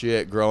Sean's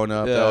shit growing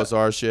up. Yeah. That was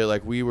our shit.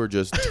 Like we were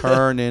just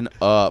turning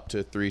up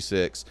to 3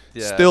 6.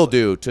 Yeah, still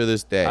do to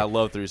this day. I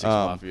love 3 6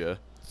 Mafia.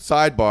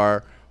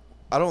 Sidebar,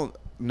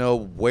 know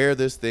where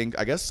this thing.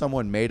 I guess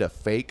someone made a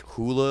fake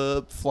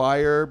hula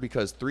flyer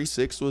because 3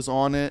 6 was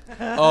on it.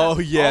 Oh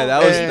yeah,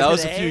 that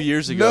was a few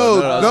years ago.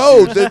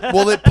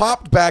 Well, it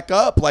popped back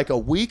up like a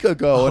week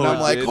ago, and I'm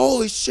like,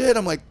 holy shit!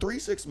 I'm like 3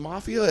 6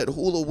 Mafia at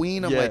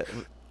Halloween. I'm like,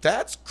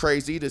 that's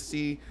crazy to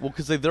see. Well,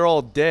 because they're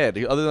all dead,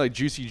 other than like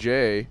Juicy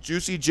J.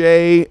 Juicy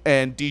J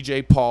and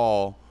DJ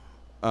Paul.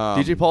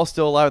 DJ Paul's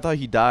still alive. I thought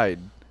he died.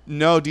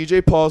 No,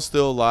 DJ Paul's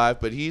still alive,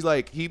 but he's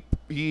like he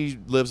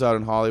lives out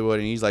in Hollywood,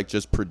 and he's like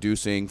just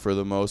producing for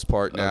the most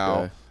part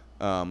now.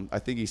 Okay. I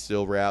think he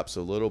still raps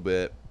a little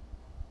bit,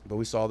 but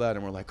we saw that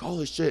and we're like,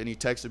 holy shit! And he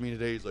texted me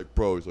today. He's like,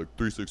 bro, he's like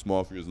 3 6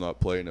 Mafia is not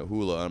playing at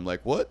Hula. I'm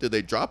like, what? Did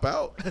they drop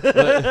out?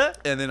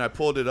 And then I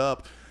pulled it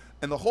up,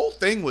 and the whole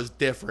thing was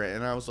different.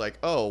 And I was like,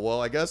 oh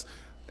well, I guess.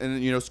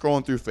 And, you know,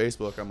 scrolling through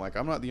Facebook, I'm like,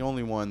 I'm not the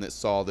only one that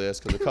saw this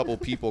because a couple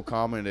people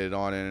commented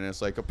on it. And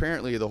it's like,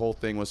 apparently the whole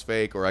thing was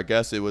fake, or I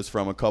guess it was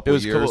from a couple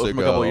years ago. From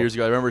a couple years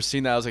ago. I remember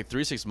seeing that. I was like,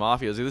 3 6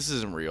 Mafia. I was like, this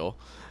isn't real.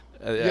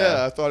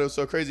 Yeah, I thought it was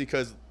so crazy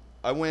because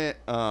I went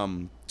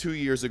 2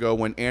 years ago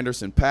when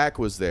Anderson .Paak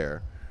was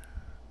there.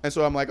 And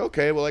so I'm like,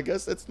 okay, well, I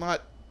guess that's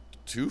not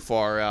too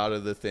far out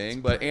of the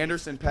thing, but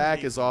Anderson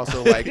 .Paak is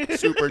also like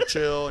super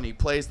chill, and he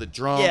plays the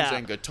drums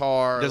and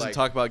guitar. He doesn't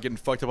talk about getting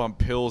fucked up on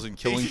pills and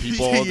killing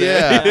people all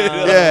day.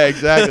 Yeah,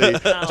 exactly.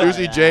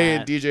 Juicy J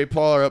and DJ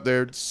Paul are up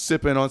there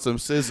sipping on some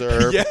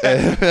scissor.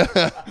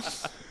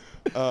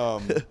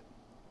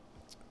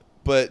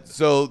 But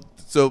so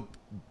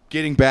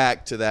getting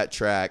back to that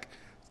track,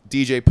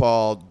 DJ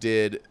Paul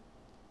did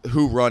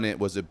 "Who Run It"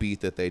 was a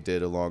beat that they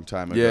did a long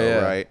time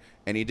ago, right?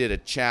 And he did a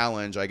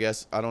challenge, I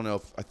guess, I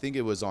think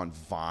it was on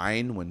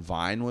Vine when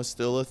Vine was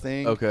still a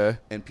thing. Okay.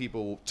 And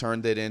people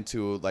turned it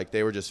into, like,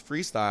 they were just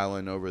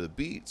freestyling over the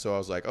beat. So I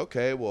was like,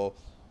 okay, well,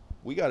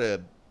 we got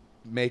to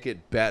make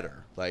it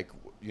better. Like,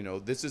 you know,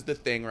 this is the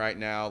thing right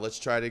now. Let's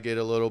try to get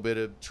a little bit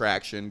of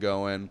traction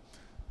going.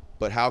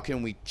 But how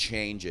can we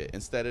change it?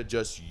 Instead of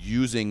just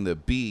using the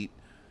beat,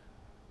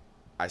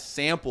 I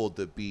sampled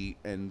the beat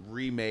and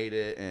remade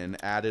it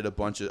and added a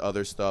bunch of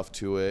other stuff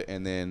to it.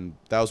 And then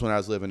that was when I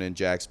was living in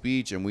Jax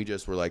Beach, and we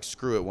just were like,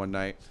 screw it one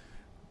night.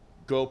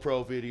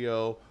 GoPro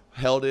video,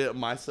 held it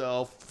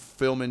myself,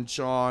 filming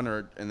Sean,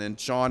 and then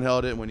Sean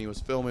held it when he was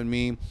filming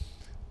me,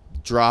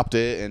 dropped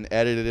it and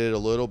edited it a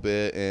little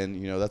bit. And,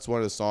 you know, that's one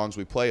of the songs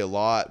we play a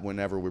lot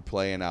whenever we're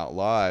playing out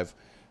live.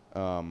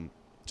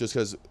 Just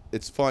because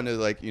it's fun to,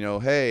 like, you know,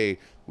 hey,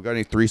 we got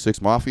any 3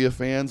 6 Mafia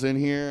fans in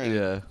here?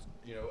 And,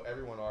 you know,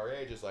 everyone our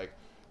age is like,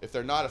 if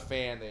they're not a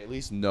fan, they at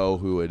least know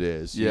who it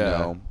is. You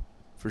know?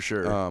 For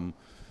sure.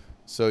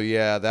 So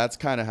yeah, that's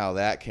kind of how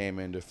that came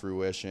into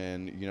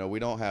fruition. You know, we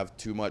don't have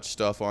too much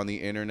stuff on the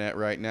internet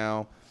right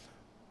now,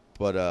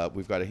 but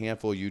we've got a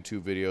handful of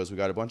YouTube videos. We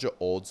got a bunch of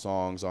old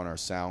songs on our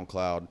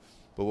SoundCloud.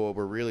 But what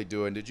we're really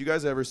doing, did you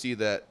guys ever see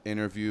that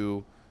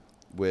interview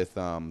with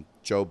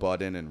Joe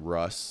Budden and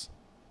Russ?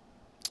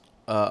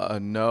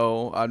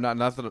 No, I'm not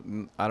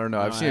that I don't know.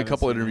 No, I've seen a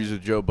couple interviews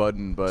with Joe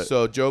Budden, but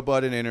so Joe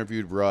Budden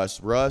interviewed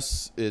Russ.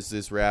 Russ is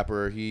this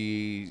rapper.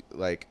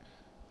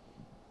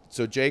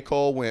 So J.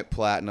 Cole went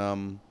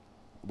platinum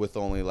with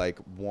only like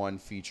one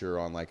feature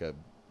on like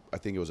I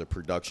think it was a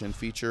production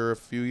feature a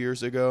few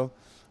years ago.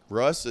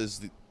 Russ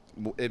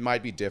it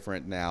might be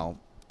different now.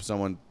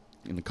 Someone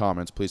in the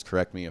comments, please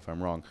correct me if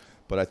I'm wrong,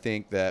 but I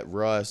think that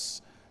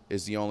Russ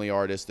is the only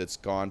artist that's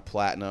gone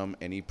platinum,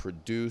 and he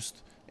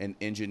produced and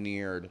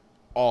engineered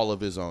all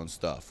of his own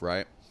stuff,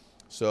 right?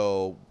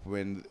 So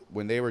when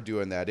they were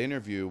doing that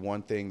interview,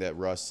 one thing that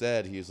Russ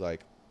said, he's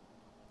like,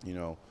 you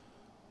know,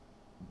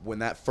 when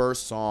that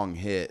first song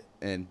hit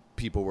and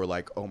people were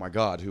like, oh my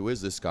God, who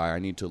is this guy? I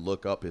need to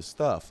look up his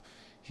stuff.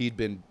 He'd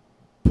been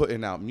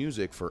putting out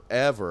music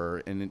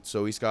forever, and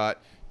so he's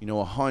got, you know,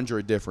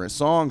 100 different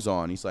songs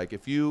on. He's like,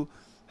 if you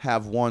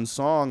have one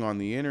song on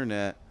the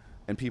internet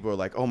and people are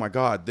like, oh my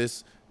God,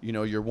 this, you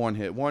know, your one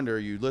hit wonder,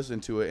 you listen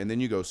to it and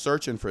then you go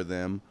searching for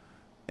them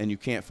and you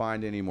can't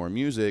find any more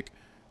music,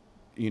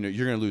 you know,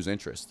 you're going to lose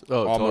interest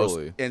almost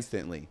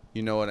instantly.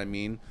 You know what I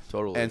mean?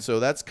 Totally. And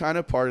so that's kind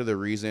of part of the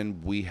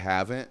reason we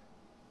haven't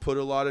put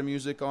a lot of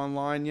music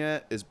online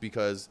yet, is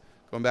because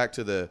going back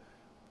to the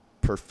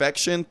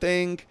perfection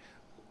thing,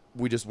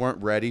 we just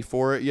weren't ready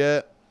for it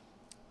yet.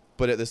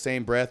 But at the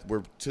same breath,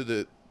 we're to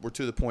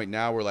the point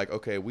now where like,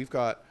 okay, we've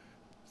got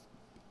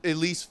at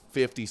least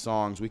 50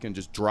 songs we can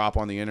just drop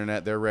on the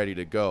internet. They're ready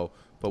to go.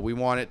 But we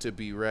want it to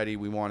be ready.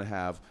 We want to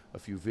have a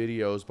few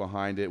videos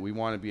behind it. We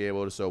want to be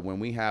able to, so when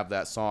we have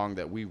that song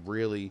that we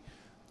really,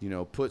 you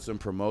know, put some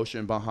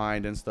promotion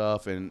behind and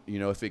stuff, and, you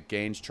know, if it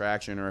gains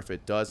traction or if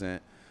it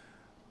doesn't,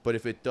 but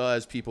if it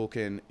does, people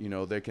can, you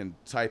know, they can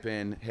type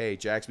in, hey,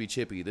 Jax B.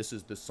 Chippy, this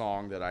is the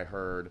song that I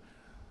heard.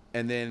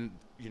 And then,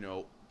 you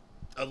know,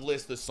 a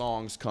list of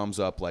songs comes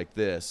up like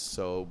this.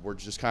 So we're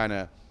just kind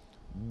of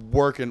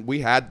working.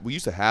 We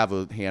used to have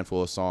a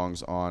handful of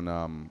songs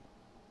on,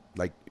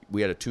 like,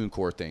 we had a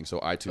TuneCore thing,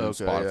 so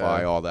iTunes,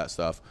 Spotify, all that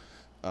stuff.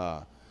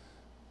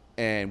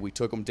 And we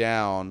took them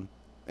down,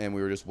 and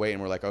we were just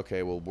waiting. We're like,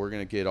 okay, well, we're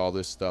going to get all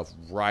this stuff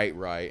right.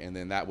 And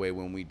then that way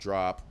when we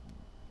drop,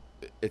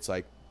 it's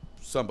like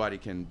somebody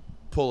can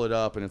pull it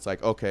up and it's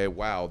like, okay,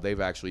 wow,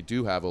 they've actually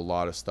do have a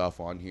lot of stuff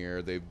on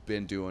here. They've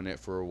been doing it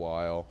for a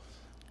while,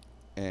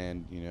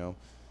 and are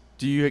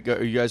you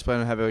guys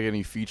planning on having like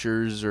any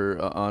features or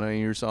on any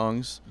of your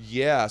songs?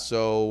 Yeah,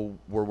 so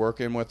we're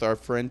working with our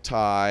friend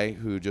Ty,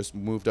 who just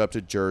moved up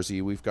to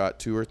Jersey. We've got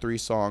 2 or 3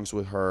 songs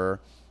with her.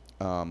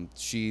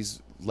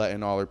 She's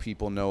letting all her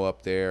people know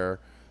up there.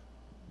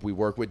 We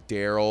work with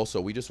Daryl,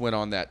 so we just went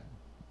on that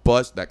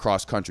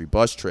cross-country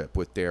bus trip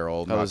with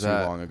Daryl not too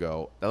long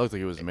ago. That looked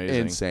like it was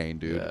amazing. Insane,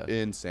 dude. Yeah.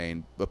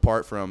 Insane.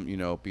 Apart from,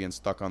 being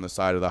stuck on the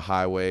side of the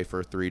highway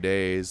for 3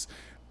 days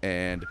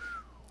and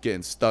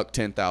getting stuck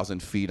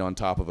 10,000 feet on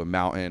top of a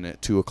mountain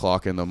at 2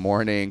 o'clock in the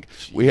morning.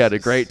 Jesus. We had a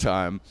great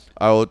time.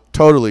 I will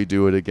totally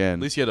do it again. At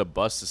least you had a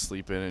bus to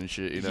sleep in and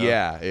shit,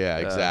 Yeah,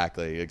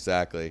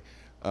 exactly.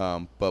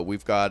 But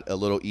we've got a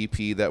little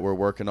EP that we're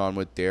working on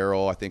with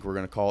Daryl. I think we're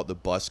going to call it the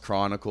Bus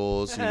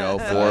Chronicles, 4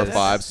 or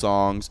 5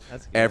 songs.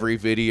 Every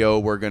video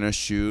we're going to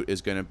shoot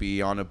is going to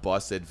be on a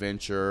bus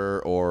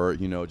adventure or,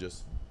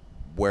 just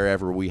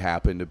wherever we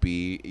happen to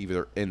be,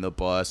 either in the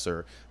bus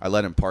or I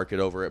let him park it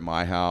over at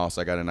my house.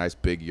 I got a nice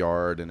big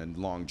yard and a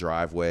long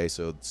driveway,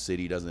 so the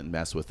city doesn't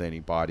mess with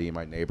anybody.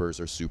 My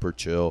neighbors are super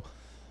chill.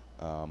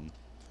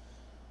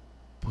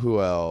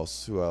 Who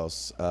else?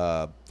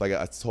 Like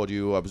I told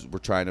you, we're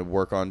trying to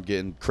work on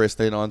getting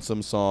Kristen on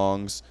some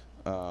songs.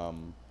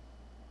 And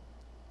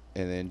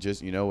then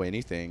just,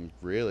 anything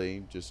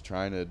really, just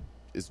trying to,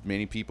 as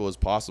many people as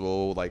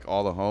possible, like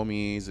all the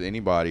homies,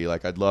 anybody.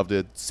 Like I'd love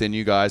to send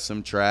you guys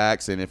some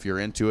tracks, and if you're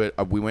into it,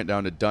 we went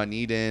down to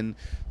Dunedin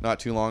not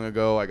too long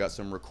ago. I got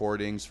some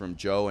recordings from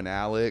Joe and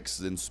Alex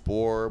and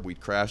Spore. We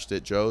crashed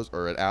at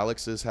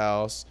Alex's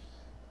house.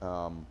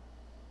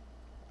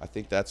 I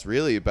think that's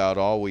really about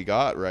all we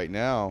got right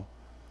now.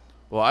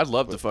 Well, I'd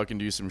love to fucking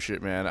do some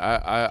shit, man.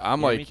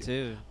 I'm like, me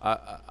too.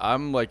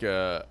 I'm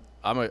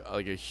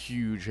a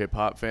huge hip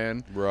hop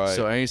fan. Right.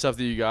 So any stuff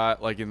that you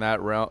got like in that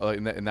realm, like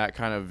in that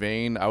kind of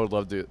vein, I would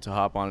love to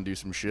hop on and do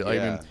some shit. Like,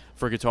 yeah. I mean,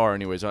 for guitar,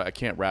 anyways. I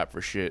can't rap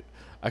for shit.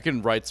 I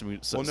can write some.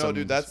 Well, no,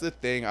 dude, that's the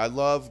thing. I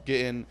love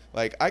getting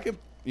like I can.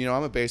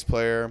 I'm a bass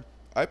player.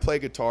 I play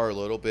guitar a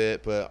little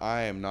bit, but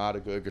I am not a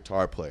good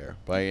guitar player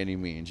by any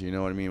means. You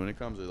know what I mean? When it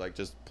comes to like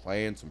just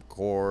playing some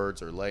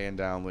chords or laying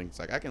down links,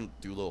 like I can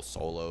do little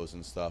solos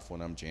and stuff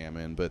when I'm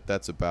jamming, but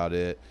that's about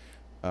it.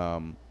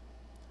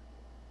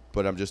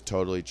 But I'm just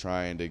totally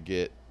trying to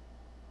get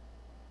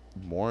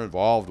more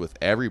involved with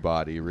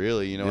everybody,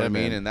 really. You know what I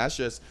mean? And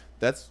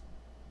that's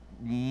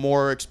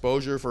more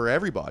exposure for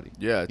everybody.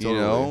 Yeah,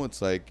 totally.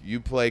 It's like you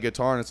play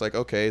guitar and it's like,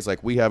 okay, it's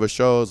like we have a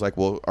show. It's like,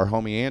 well, our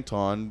homie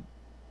Anton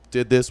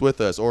did this with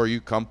us, or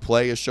you come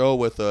play a show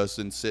with us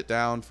and sit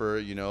down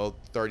for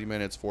 30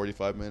 minutes,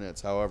 45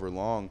 minutes, however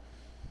long.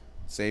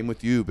 Same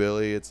with you,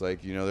 Billy. It's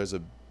like there's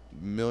a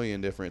million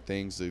different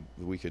things that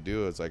we could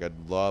do. It's like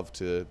I'd love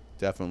to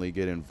definitely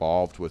get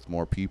involved with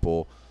more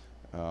people.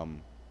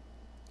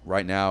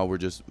 Right now we're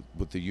just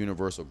with the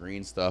Universal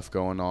Green stuff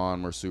going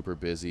on, we're super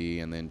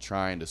busy, and then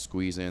trying to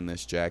squeeze in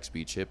this Jack's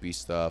Beach hippie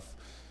stuff.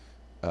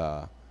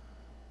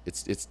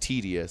 It's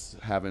tedious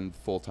having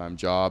full-time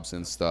jobs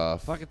and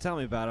stuff. Fucking tell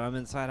me about it. I'm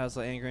inside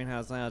Hustle and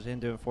Greenhouse Lounge and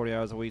doing 40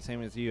 hours a week,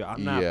 same as you.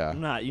 I'm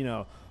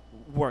not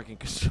working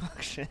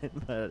construction,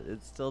 but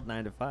it's still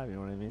 9 to 5, you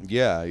know what I mean?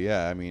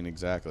 Yeah, I mean,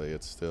 exactly.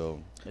 It's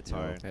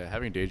hard. Yeah,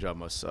 having a day job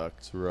must suck.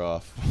 It's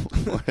rough.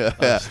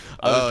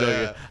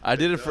 I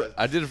did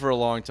it for a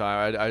long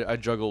time. I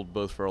juggled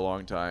both for a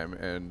long time,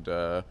 and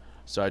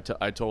so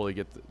I totally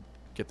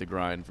get the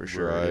grind for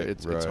sure. Right,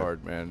 it's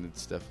hard, man.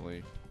 It's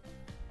definitely.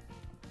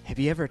 Have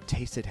you ever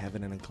tasted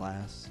heaven in a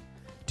glass?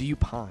 Do you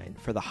pine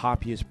for the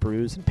hoppiest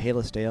brews and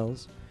palest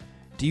ales?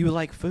 Do you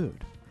like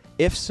food?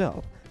 If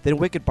so, then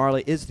Wicked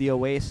Barley is the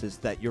oasis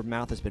that your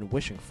mouth has been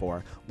wishing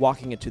for,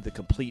 walking into the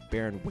complete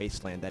barren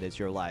wasteland that is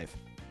your life.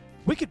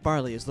 Wicked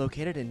Barley is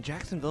located in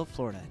Jacksonville,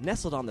 Florida,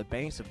 nestled on the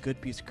banks of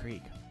Goodbeast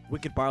Creek.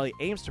 Wicked Barley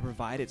aims to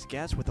provide its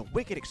guests with a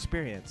wicked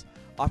experience,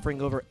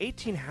 offering over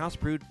 18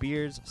 house-brewed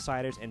beers,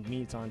 ciders, and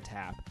meads on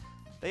tap.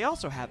 They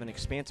also have an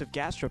expansive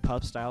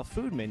gastropub-style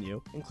food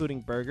menu, including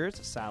burgers,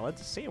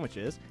 salads,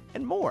 sandwiches,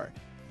 and more.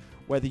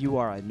 Whether you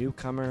are a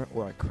newcomer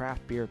or a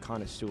craft beer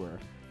connoisseur,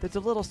 there's a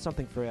little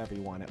something for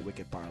everyone at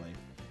Wicked Barley.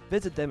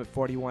 Visit them at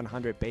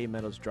 4100 Bay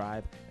Meadows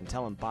Drive and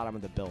tell them Bottom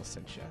of the Bill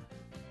sent you.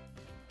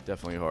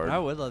 Definitely hard. I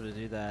would love to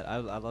do that.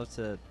 I'd love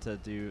to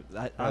do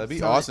that. That'd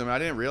be awesome. I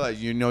didn't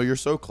realize. You're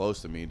so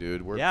close to me,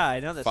 dude. We're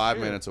I know that's 5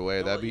 true. minutes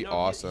away. That'd be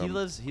awesome. He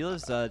lives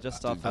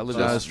just off. I live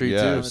down the street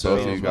yeah, too.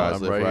 So you guys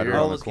live right here.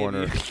 around the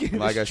corner.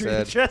 Like I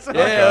said,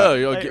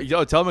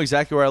 Yo, tell them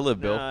exactly where I live,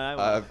 Bill.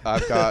 No,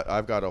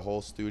 I've got a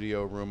whole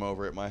studio room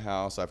over at my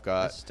house. I've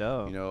got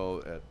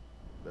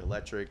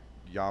electric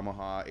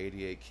Yamaha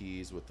 88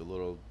 keys with the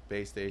little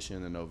bass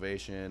station and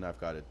Novation. I've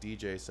got a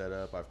DJ set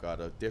up. I've got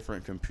a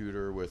different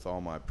computer with all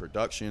my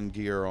production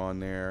gear on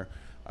there.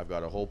 I've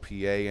got a whole PA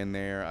in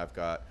there. I've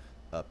got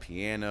a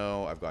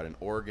piano. I've got an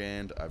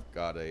organ. I've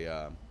got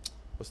a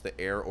what's the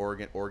air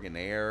organ? Organ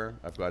Air.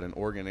 I've got an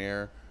Organ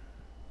Air.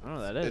 I don't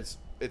know what that is.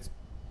 It's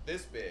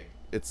this big.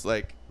 it's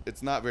like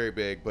it's not very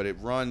big, but it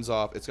runs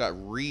off. It's got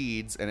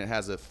reeds and it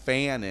has a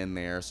fan in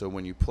there, so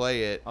when you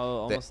play it,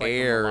 the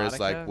air is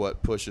like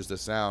what pushes the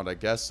sound. I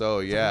guess so.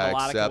 Yeah,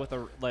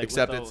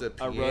 except it's a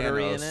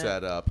piano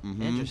setup.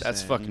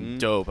 That's fucking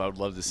dope. I would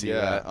love to see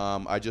that.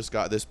 I just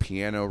got this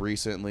piano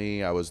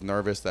recently. I was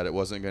nervous that it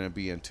wasn't going to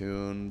be in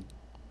tune.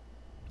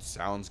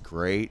 Sounds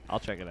great. I'll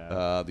check it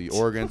out. The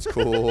organ's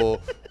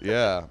cool.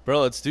 Yeah,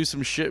 bro, let's do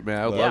some shit,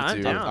 man. I'd love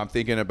to. Down. I'm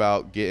thinking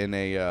about getting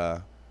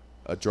a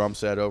drum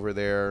set over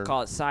there.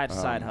 Call it side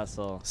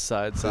hustle.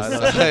 Side.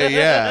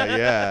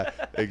 yeah,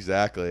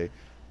 exactly.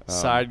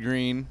 Side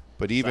green.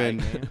 But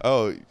even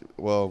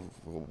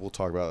we'll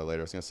talk about it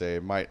later. I was gonna say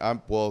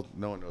no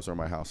one knows where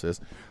my house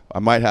is. I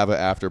might have an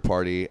after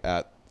party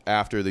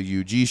after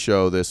the UG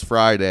show this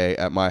Friday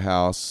at my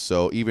house.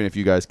 So even if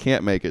you guys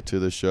can't make it to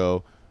the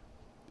show,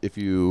 if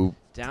you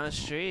down the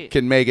street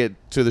can make it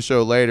to the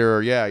show later,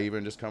 or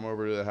even just come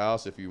over to the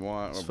house if you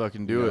want. Let's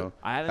fucking do it.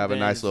 Have a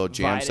nice little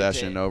jam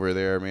session over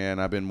there, man.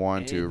 I've been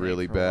wanting to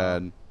really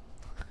bad.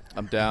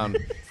 I'm down.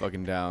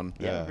 Fucking down.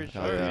 Yeah, for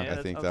sure. Man,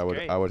 I think I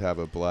would have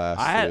a blast.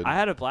 I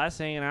had a blast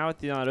hanging out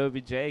with you on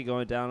OBJ,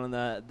 going down on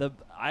the.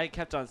 I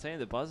kept on saying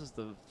the buzz is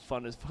the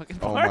funnest fucking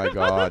part. Oh my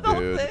god,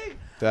 dude!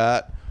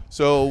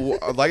 So,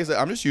 like I said,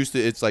 I'm just used to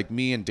it's like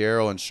me and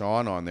Daryl and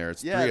Sean on there.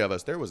 It's 3 of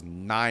us. There was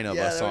 9 of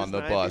us on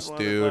the bus,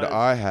 dude.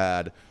 I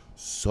had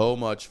so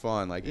much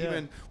fun. Like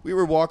even we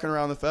were walking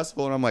around the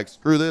festival, and I'm like,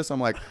 screw this. I'm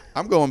like,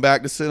 I'm going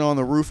back to sit on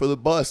the roof of the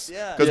bus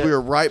because we were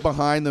right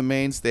behind the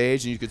main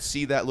stage, and you could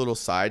see that little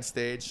side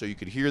stage, so you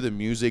could hear the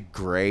music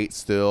great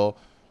still.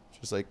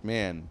 Just like,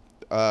 man,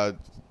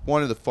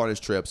 one of the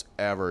funnest trips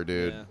ever,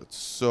 dude. Yeah. It's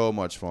so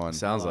much fun.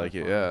 Sounds like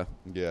it. Yeah.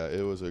 Yeah,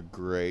 it was a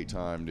great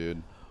time,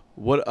 dude.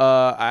 What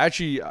I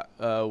actually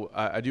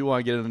I do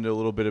want to get into a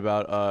little bit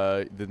about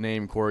the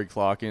name Corey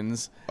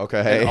Clockins.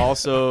 Okay. And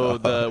also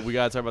we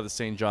gotta talk about the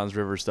St. John's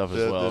River stuff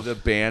as well. The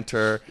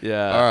banter.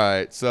 Yeah. All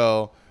right.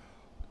 So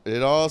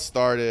it all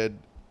started.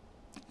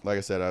 Like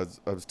I said,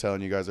 I was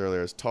telling you guys earlier.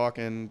 I was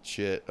talking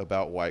shit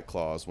about White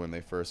Claws when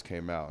they first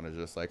came out, and it's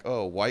just like,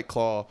 oh, White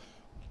Claw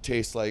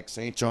tastes like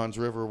St. John's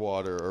River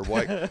water, or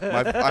white.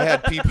 I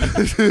had people,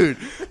 dude.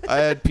 I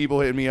had people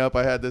hit me up.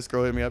 I had this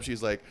girl hit me up.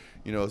 She's like,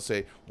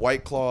 say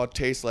White Claw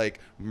tastes like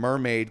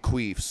mermaid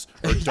queefs,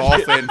 or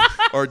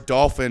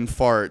dolphin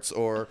farts,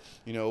 or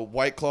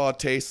White Claw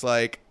tastes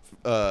like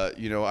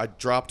I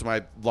dropped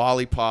my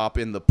lollipop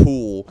in the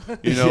pool.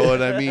 You know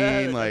what I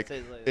mean? Like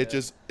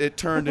it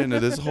turned into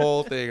this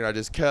whole thing, and I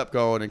just kept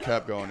going and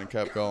kept going and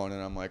kept going,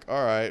 and I'm like,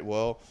 all right,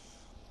 well.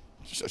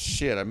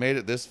 Shit, I made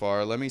it this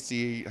far. Let me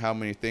see how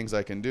many things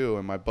I can do.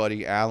 And my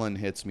buddy Alan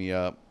hits me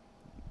up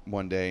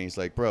one day, and he's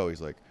like, bro,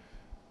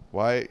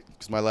 why?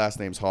 Because my last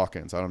name's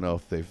Hawkins. I don't know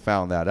if they've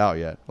found that out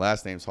yet.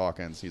 Last name's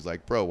Hawkins. He's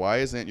like, bro, why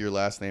isn't your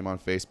last name on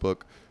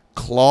Facebook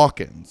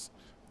Clawkins?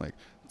 Like,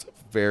 it's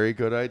a very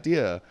good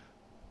idea.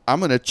 I'm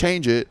going to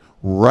change it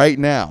right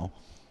now.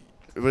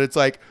 But it's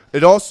like,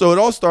 it all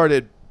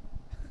started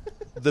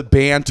the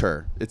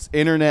banter. It's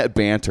internet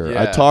banter.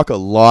 Yeah. I talk a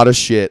lot of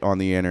shit on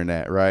the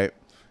internet, right?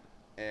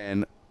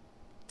 And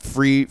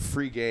free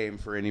game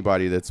for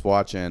anybody that's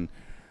watching.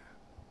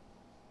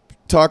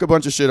 Talk a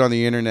bunch of shit on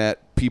the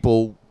internet.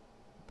 People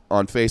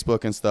on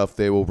Facebook and stuff,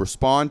 they will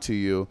respond to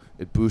you.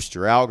 It boosts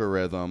your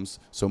algorithms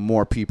so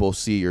more people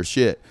see your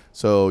shit.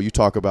 So you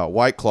talk about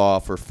White Claw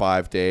for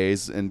 5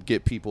 days and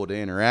get people to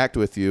interact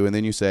with you, and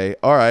then you say,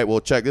 all right, well,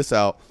 check this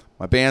out.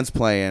 My band's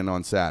playing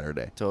on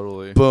Saturday.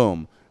 Totally.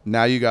 Boom.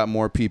 Now you got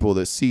more people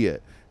that see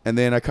it. And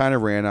then I kind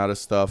of ran out of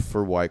stuff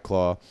for White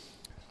Claw.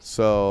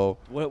 So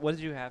what did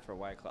you have for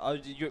White Claw? Oh,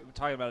 you're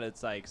talking about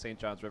it's like St.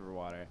 John's River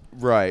water.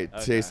 Right.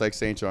 Okay. Tastes like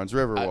St. John's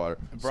River water.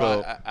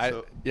 Bro, sorry.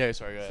 Go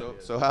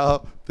ahead. So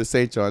how the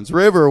St. John's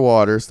River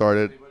water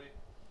started.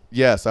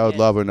 Yes, I would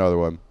love another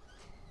one.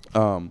 I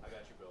got you,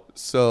 Bill.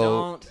 So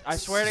don't. I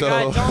swear to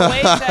God, don't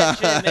waste that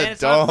shit, man.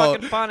 It's not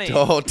fucking funny.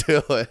 Don't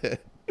do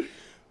it.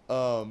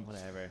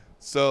 Whatever.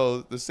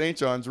 So the St.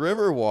 John's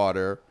River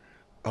water.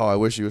 Oh, I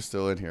wish he was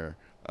still in here.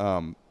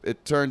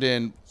 It turned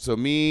in, so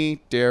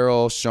me,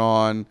 Daryl,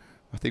 Sean,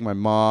 I think my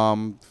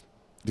mom,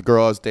 the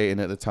girl I was dating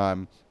at the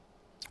time,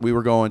 we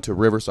were going to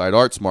Riverside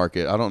Arts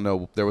Market. I don't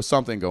know, there was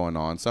something going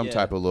on, some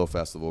type of little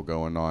festival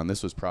going on.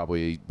 This was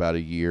probably about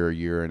a year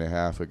and a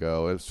half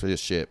ago. It was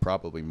just shit,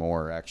 probably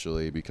more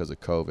actually because of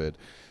COVID.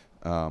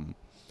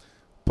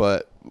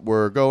 But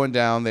we're going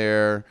down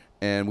there,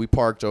 and we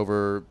parked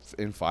over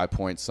in 5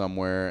 Points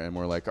somewhere, and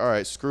we're like, all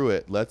right, screw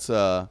it.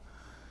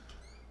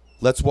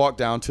 Let's walk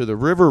down to the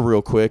river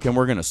real quick, and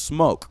we're going to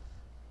smoke.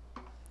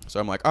 So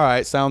I'm like, all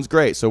right, sounds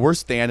great. So we're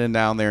standing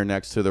down there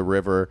next to the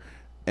river,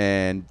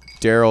 and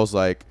Daryl's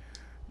like,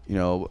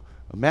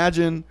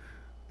 imagine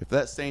if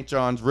that St.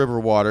 John's River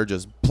water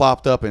just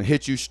plopped up and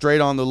hit you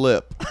straight on the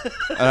lip.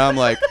 And I'm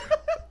like,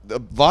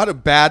 a lot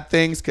of bad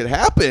things could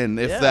happen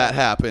if that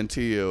happened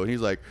to you. And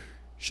he's like,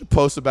 you should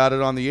post about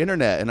it on the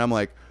internet. And I'm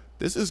like,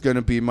 this is going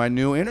to be my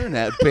new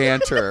internet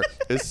banter.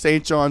 It's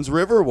St. John's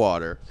River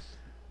water.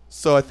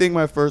 So I think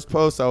my first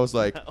post, I was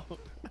like,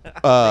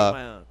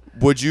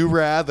 would you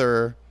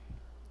rather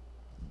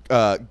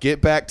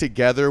get back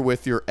together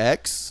with your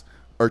ex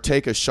or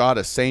take a shot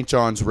of St.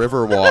 John's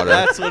River water.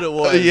 That's what it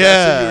was. Yeah.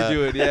 That's what you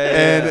were doing.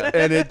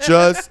 And it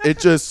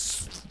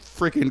just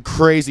freaking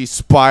crazy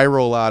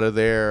spiral out of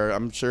there.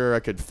 I'm sure I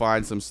could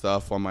find some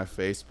stuff on my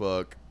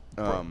Facebook.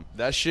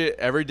 That shit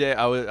every day.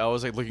 I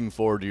was like looking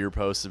forward to your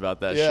posts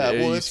about that shit.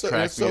 Yeah, well, it's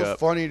so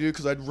funny, dude,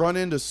 because I'd run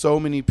into so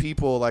many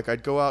people. Like,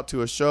 I'd go out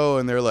to a show,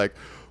 and they're like,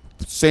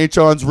 St.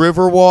 John's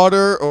River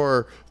water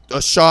or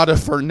a shot of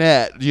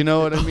Fernet. You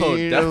know what I mean?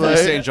 Oh, definitely like,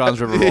 St. John's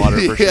River water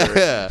for sure.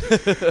 Yeah.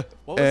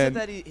 What was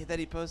it that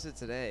he posted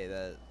today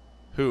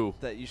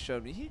that you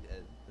showed me?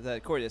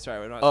 That Corey, sorry,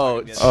 we're not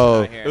talking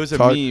it was a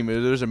meme.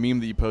 There was a meme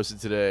that you posted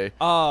today.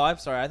 Oh, I'm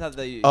sorry. I thought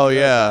that you. Oh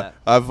yeah, that.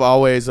 I've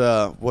always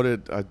what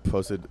did I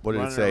posted? What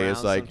did it say?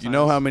 It's like sometimes. You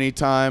know how many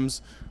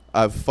times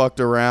I've fucked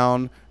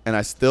around and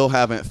I still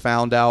haven't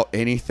found out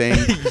anything.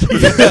 I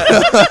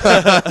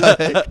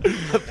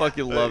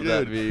fucking love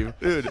that meme,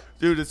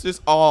 dude. It's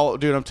just all,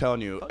 dude. I'm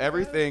telling you,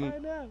 everything.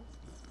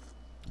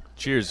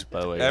 Cheers, by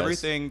the way.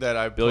 Everything that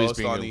I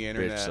post on the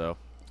internet, bitch, so.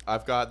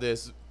 I've got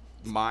this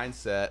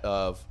mindset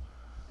of,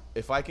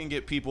 if I can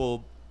get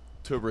people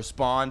to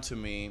respond to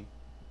me,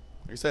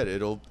 like I said,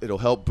 it'll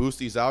help boost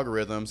these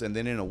algorithms, and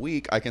then in a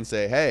week I can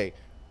say, hey,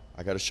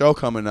 I got a show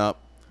coming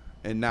up,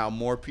 and now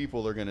more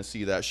people are going to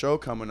see that show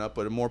coming up,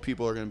 but more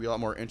people are going to be a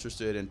lot more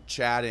interested in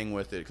chatting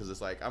with it, because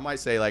it's like, I might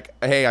say like,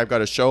 hey, I've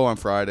got a show on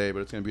Friday, but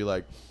it's going to be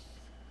like,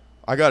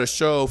 I got a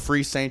show,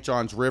 free St.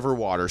 John's River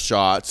water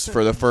shots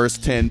for the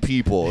first 10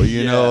 people.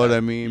 You know what I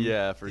mean?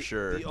 Yeah, for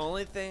sure. The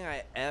only thing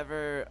I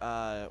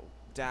ever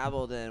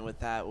dabbled in with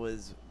that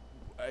was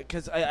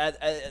because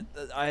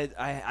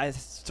I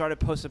started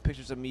posting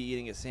pictures of me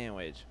eating a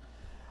sandwich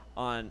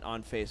on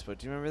Facebook.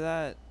 Do you remember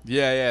that?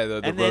 Yeah. The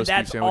and then roast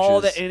that's beef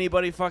all sandwiches. that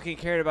anybody fucking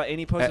cared about.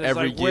 Any post was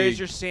like, "Where's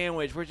your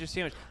sandwich? Where's your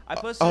sandwich?" I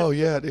posted. Oh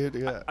yeah, dude.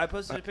 Yeah. I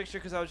posted a picture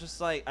because I was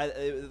just like,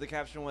 the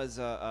caption was,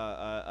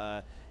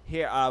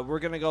 "Here, we're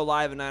gonna go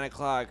live at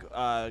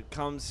 9:00.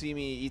 Come see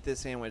me eat this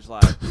sandwich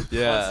live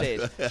on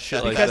stage."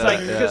 Shit like because that.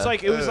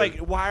 because it was like,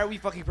 why are we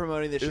fucking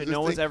promoting this shit?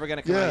 No one's ever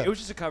gonna come out. It was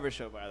just a cover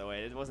show, by the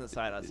way. It wasn't a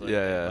side hustle.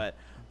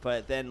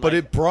 But then. But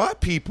it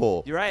brought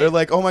people. You're right. They're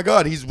like, oh my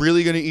god, he's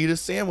really gonna eat a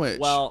sandwich.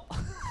 Well.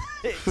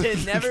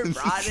 It never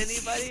brought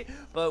anybody,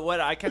 but what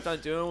I kept on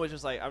doing was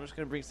just like, I'm just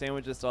gonna bring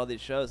sandwiches to all these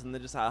shows, and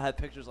then just I'll have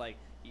pictures like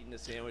eating a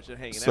sandwich and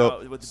hanging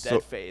out with a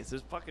dead face. It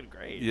was fucking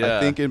great. Yeah. I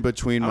think in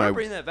between I'm gonna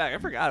bring that back. I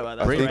forgot about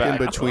that. I think in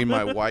between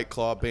my White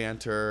Claw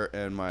banter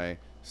and my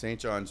St.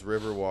 John's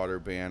River water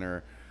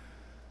banner,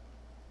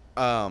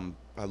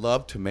 I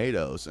love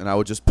tomatoes, and I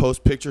would just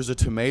post pictures of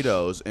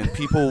tomatoes, and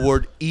people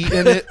were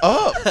eating it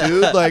up,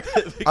 dude. Like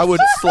I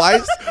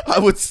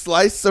would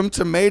slice some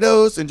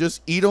tomatoes and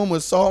just eat them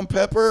with salt and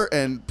pepper,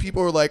 and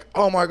people were like,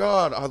 "Oh my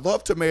god, I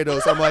love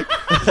tomatoes." I'm like,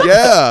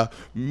 "Yeah,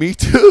 me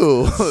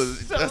too."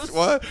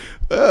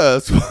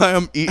 That's why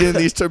I'm eating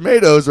these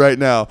tomatoes right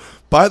now.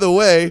 By the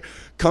way,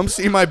 come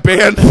see my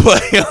band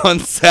play on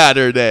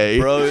Saturday.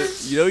 Bro,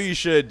 you know what you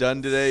should have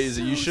done today is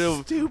that you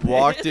should have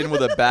walked in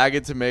with a bag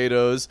of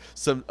tomatoes,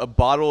 a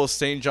bottle of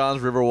St.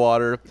 John's River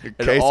water,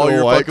 and all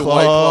your fucking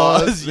White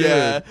Claws.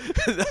 Yeah.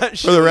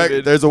 For the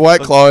record, there's a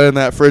White Claw in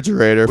that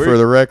refrigerator. For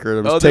the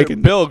record, I'm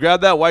taking. Bill,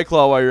 grab that White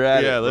Claw while you're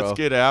at it. Yeah, let's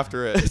get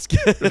after it. Let's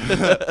get.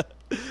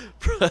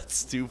 Bro,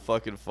 that's too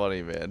fucking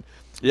funny, man.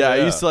 Yeah,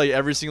 I used to like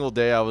every single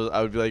day. I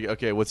would be like,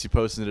 okay, what's he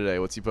posting today?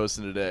 What's he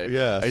posting today?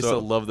 Yeah, I used to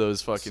love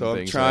those fucking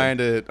things.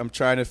 I'm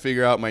trying to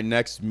figure out my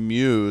next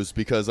muse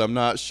because I'm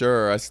not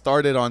sure. I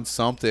started on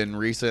something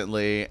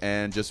recently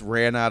and just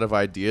ran out of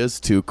ideas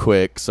too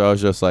quick. So I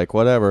was just like,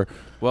 whatever.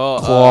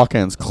 Well,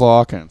 Clockins,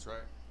 right?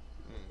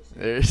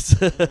 There's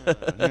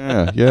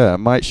yeah. I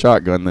might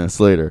shotgun this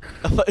later.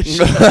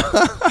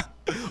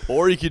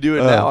 Or you could do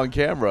it now on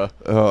camera.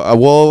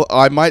 Well,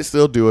 I might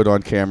still do it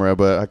on camera,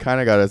 but I kind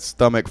of got a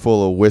stomach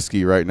full of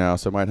whiskey right now,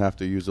 so I might have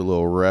to use a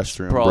little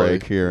restroom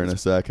break here in a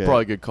second.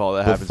 Probably a good call.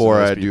 That happens before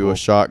I do a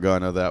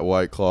shotgun of that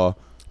White Claw,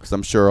 because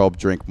I'm sure I'll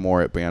drink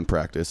more at band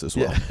practice as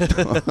well.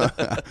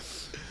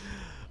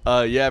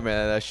 Yeah,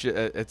 man, that shit.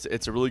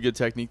 It's a really good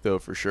technique though,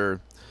 for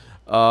sure.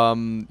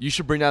 You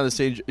should bring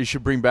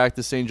back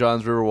the St.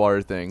 John's River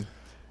water thing.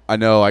 I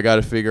know. I got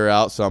to figure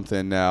out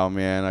something now,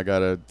 man. I got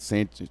to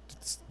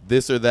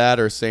this or that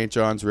or St.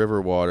 John's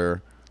River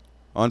water.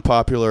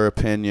 Unpopular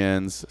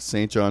opinions,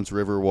 St. John's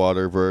River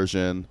water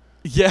version.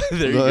 Yeah,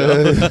 there you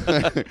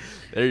go.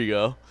 There you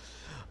go.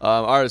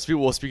 All right,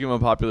 speaking of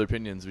unpopular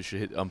opinions, we should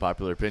hit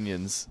unpopular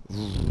opinions.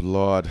 Ooh,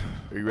 Lord.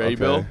 Are you ready,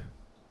 Bill?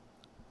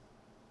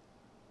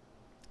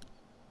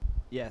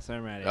 Yes,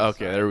 I'm ready.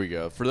 Okay, there we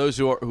go. For those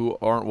who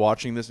aren't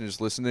watching this and just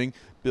listening,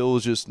 Bill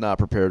was just not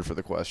prepared for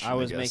the question. I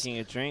was making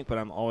a drink, but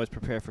I'm always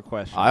prepared for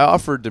questions. I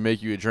offered to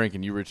make you a drink,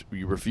 and you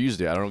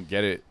refused it. I don't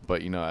get it,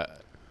 but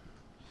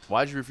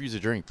why'd you refuse a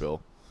drink,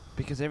 Bill?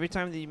 Because every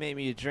time that you make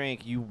me a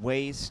drink, you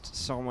waste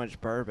so much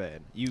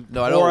bourbon. I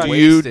don't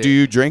waste it. Do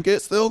you drink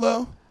it still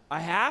though? I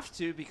have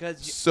to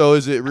because. So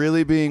is it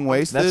really being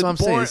wasted? That's what I'm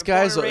saying. This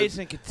guy's raised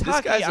in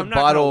Kentucky. I'm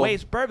not gonna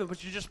waste bourbon,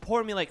 but you just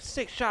poured me like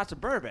 6 shots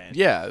of bourbon.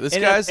 Yeah, this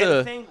and guy's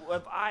a thing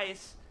of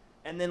ice.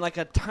 and then like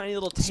a tiny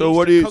little taste So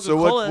what of do you?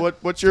 Coca-Cola, So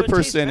what's your so it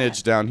tastes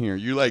percentage bad. down here?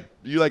 You like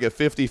a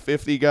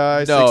 50-50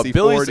 guy? No, 60-40?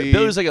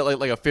 Billy's like a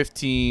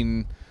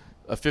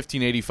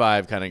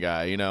 1585 kind of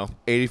guy, you know.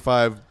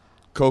 85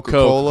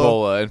 Coca-Cola.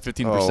 Coca-Cola and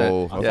 15%.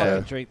 Oh, I'll okay.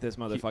 fucking drink this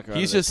motherfucker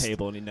He's under just- the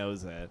table, and he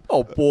knows that.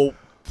 Oh, well,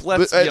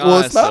 let's But, be well,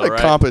 honest, it's not though, a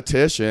right?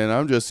 competition.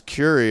 I'm just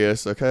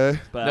curious. Okay.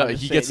 But No, I'm he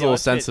just gets a saying, little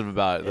it's fit- sensitive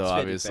about it, though, it's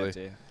obviously.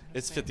 50-50.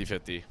 It's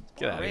 50-50. Get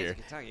Well, out of raised here. in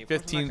Kentucky, of course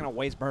 15 I'm not gonna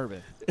waste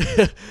bourbon.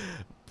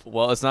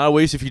 Well, it's not a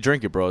waste if you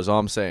drink it, bro, is all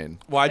I'm saying.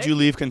 Why'd you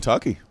leave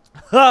Kentucky?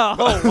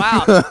 Oh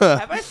wow!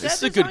 Have I said This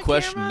is a good on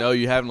question. camera? No,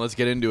 you haven't. Let's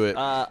get into it.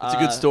 It's a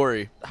good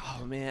story.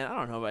 Oh man, I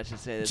don't know if I should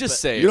say this. Just but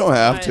say You don't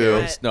have I- to.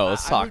 I- No,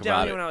 let's I talk moved down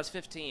about here it. when I was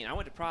 15. I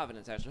went to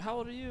Providence actually. How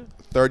old are you?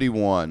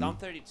 31. I'm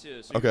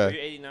 32. So Okay.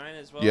 you're 89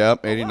 as well.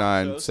 Yep, Oh, wow.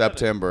 89, So 07.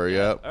 September, Yeah.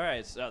 yep. All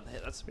right, so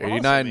that's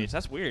 89. awesome.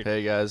 That's weird.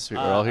 Hey, guys. We're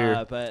all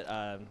here. But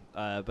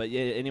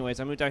yeah. Anyways,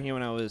 I moved down here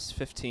when I was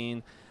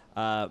 15.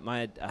 I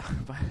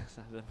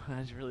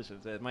really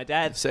should say it. My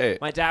dad. Say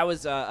it. My dad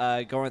was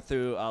going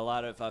through a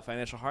lot of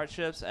financial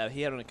hardships.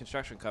 He had a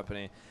construction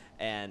company,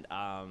 and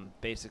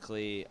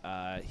basically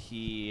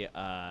he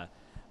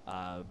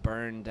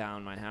burned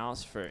down my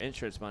house for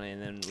insurance money,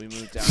 and then we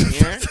moved down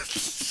here.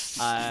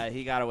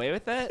 He got away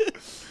with it,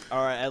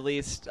 or at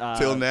least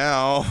Till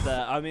now.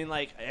 I mean,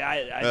 like,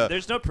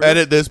 there's no proof.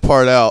 Edit this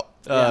part out.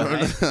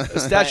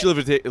 Statute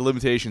of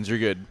limitations. You're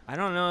good. I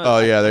don't know. Oh,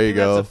 yeah, there I you think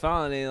go. That's a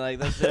felony. Like,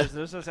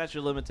 there's no statute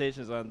of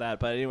limitations on that.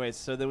 But anyways,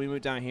 so then we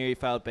moved down here. He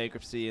filed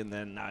bankruptcy, and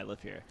then now I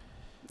live here.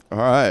 All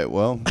right.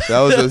 Well, that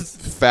was a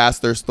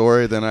faster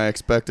story than I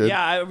expected.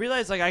 Yeah, I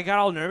realized like I got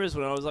all nervous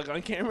when I was like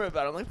on camera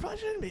about it. I'm like, probably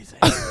shouldn't be saying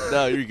that.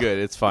 No, you're good.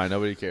 It's fine.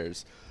 Nobody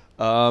cares.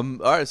 All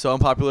right. So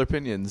unpopular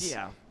opinions.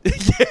 Yeah.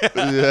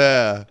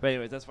 Yeah. But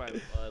anyways, that's why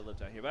I lived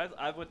down here. But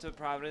I went to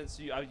Providence.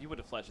 You went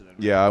to Fletcher then.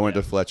 Right? Yeah, I went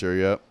to Fletcher.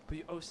 Yep. But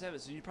you 07,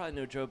 so you probably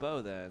know Joe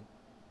Bow then.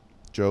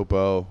 Joe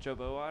Bow. Joe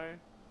Bowater?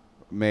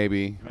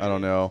 Maybe. I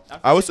don't know.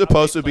 I I was forget how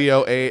supposed big to be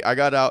Fletcher 08. I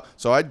got out.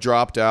 So I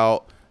dropped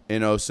out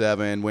in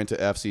 07, went to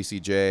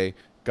FCCJ,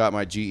 got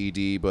my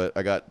GED, but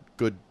I got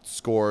good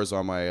scores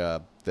on my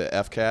the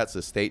FCATs,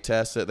 the state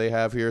tests that they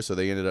have here. So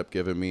they ended up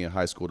giving me a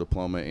high school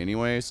diploma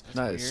anyways.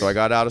 Nice. So I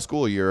got out of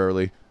school a year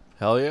early.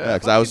 Hell Yeah, yeah.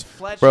 because I was, Fucking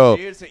Fletcher, bro.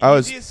 dude. It's the I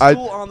was, easiest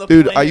school on the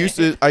dude.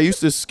 planet. I used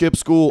to skip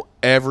school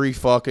every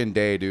fucking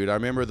day, dude. I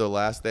remember the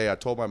last day I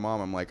told my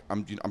mom, I'm like,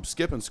 I'm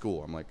skipping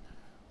school. I'm like,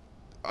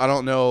 I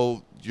don't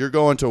know. You're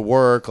going to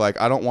work. Like,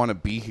 I don't want to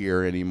be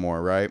here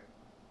anymore, right?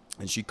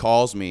 And she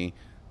calls me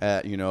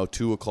at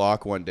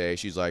 2:00 one day.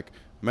 She's like,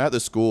 I'm at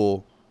the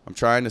school. I'm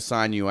trying to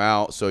sign you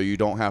out so you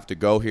don't have to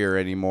go here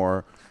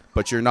anymore,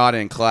 but you're not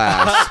in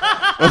class.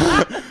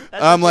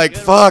 I'm like,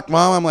 fuck,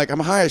 Mom. I'm like, I'm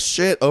high as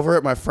shit over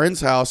at my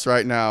friend's house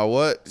right now.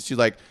 What? She's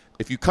like,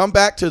 if you come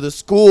back to the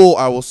school,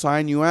 I will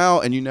sign you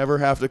out and you never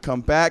have to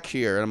come back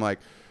here. And I'm like,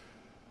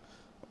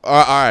 all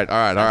right.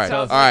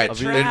 sounds like a It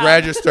trap.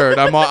 registered.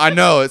 I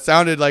know it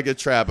sounded like a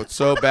trap. It's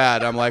so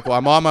bad. I'm like, well,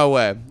 I'm on my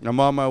way.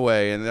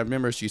 And I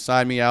remember she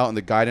signed me out, and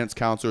the guidance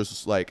counselor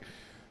was like,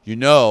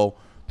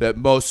 that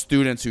most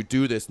students who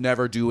do this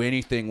never do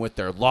anything with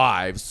their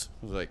lives.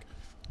 I was like,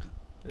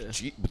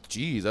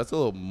 geez, that's a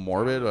little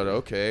morbid, but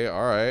okay,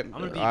 all right. I'm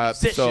gonna be a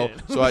musician.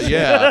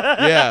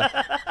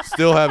 Yeah.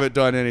 Still haven't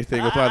done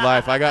anything with my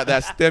life. I got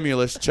that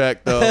stimulus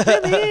check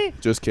though.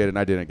 Just kidding.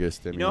 I didn't get a You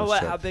stimulus know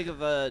what? check. How big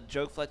of a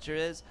joke Fletcher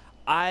is?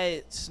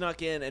 I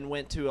snuck in and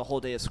went to a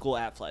whole day of school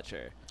at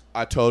Fletcher.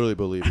 I totally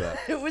believe that.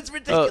 It was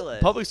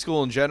ridiculous. Public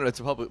school in general.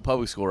 It's a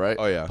public school, right?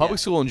 Oh, yeah. Public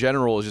Yeah. school in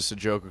general is just a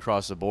joke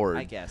across the board.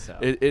 I guess so.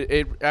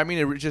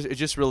 It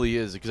just really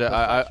is because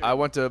I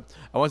went to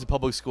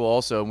public school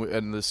also,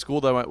 and the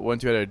school that I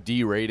went to had a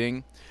D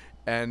rating,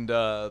 and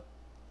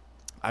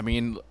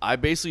I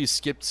basically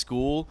skipped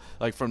school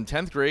like from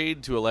 10th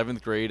grade to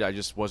 11th grade. I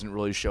just wasn't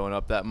really showing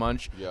up that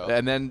much. Yeah.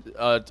 And then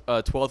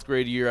 12th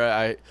grade year,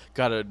 I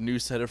got a new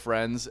set of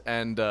friends,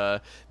 and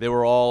they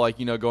were all like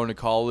going to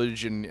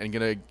college and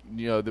gonna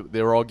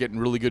they were all getting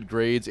really good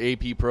grades,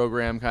 AP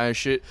program kind of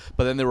shit.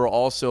 But then they were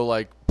also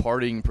like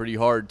partying pretty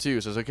hard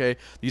too. So it's okay.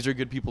 These are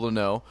good people to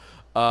know.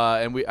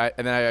 And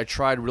then I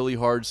tried really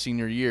hard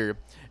senior year.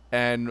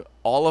 And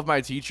all of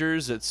my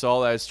teachers that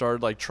saw that I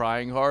started like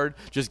trying hard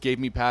just gave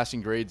me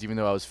passing grades even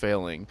though I was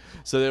failing.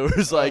 So there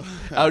was like,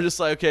 I was just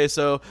like, okay,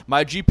 so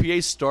my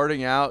GPA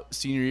starting out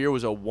senior year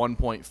was a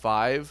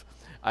 1.5.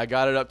 I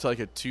got it up to like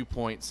a 2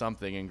 point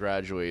something and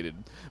graduated.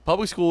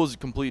 Public school is a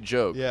complete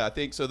joke. Yeah, I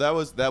think so. That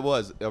was.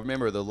 I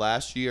remember the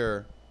last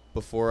year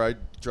before I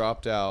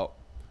dropped out.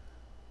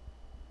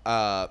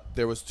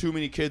 There was too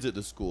many kids at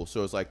the school,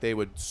 so it's like they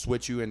would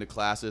switch you into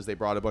classes. They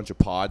brought a bunch of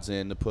pods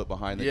in to put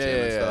behind the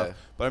gym and stuff.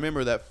 But I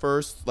remember that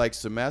first like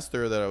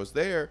semester that I was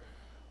there,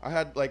 I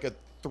had like a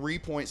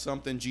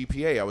 3-point-something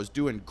GPA. I was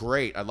doing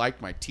great. I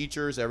liked my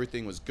teachers.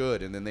 Everything was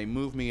good. And then they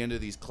moved me into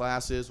these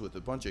classes with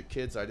a bunch of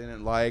kids I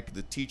didn't like.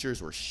 The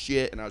teachers were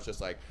shit, and I was just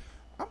like,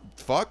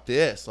 fuck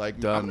this. Like,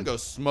 Done. I'm gonna go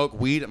smoke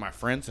weed at my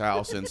friend's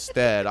house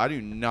instead. I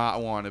do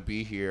not want to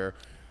be here.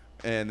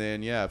 And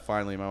then, yeah,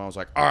 finally my mom was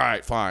like, all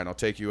right, fine, I'll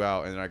take you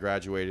out. And then I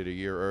graduated a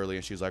year early,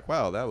 and she's like,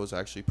 wow, that was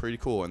actually pretty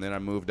cool. And then I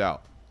moved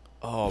out.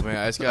 Oh, man,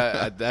 I just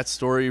got that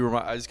story.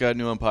 I just got a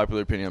new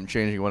unpopular opinion. I'm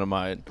changing one of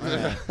mine.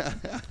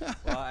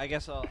 Well, I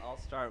guess I'll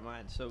start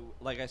mine. So,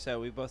 like I said,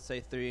 we both say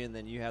 3, and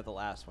then you have the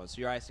last one. So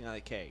you're icing on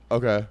the cake.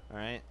 Okay. All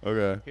right?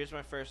 Okay. Here's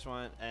my first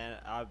one, and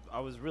I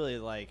was really,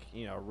 like,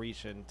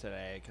 reaching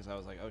today because I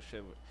was like, oh,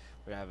 shit,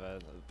 we have a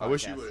podcast. I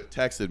wish you would have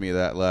texted me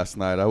that last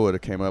night. I would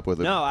have came up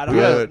with a No, I don't.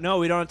 good. No,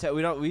 we don't.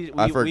 We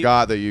I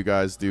forgot that you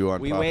guys do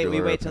unpopular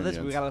We wait till this.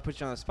 opinions. We gotta put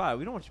you on the spot.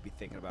 We don't want you to be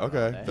thinking about it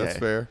all Okay, day. that's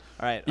fair.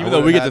 All right. Even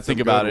though we get to think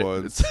about it.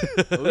 Well,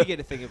 we get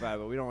to think about it,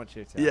 but we don't want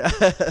you to.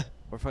 Yeah.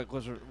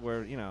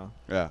 We're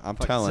Yeah, I'm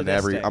Fucking telling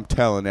sadistic. I'm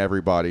telling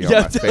everybody on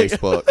Yeah, my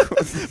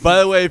Facebook. By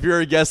the way, if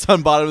you're a guest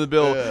on Bottom of the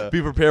Bill, Yeah. be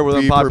prepared with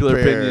Be unpopular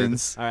prepared.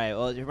 opinions. All right.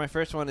 Well, my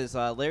first one is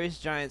Larry's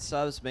Giant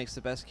Subs makes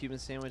the best Cuban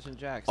sandwich in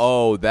Jack's.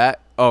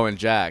 And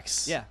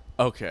Jack's. Yeah.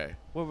 Okay.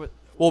 What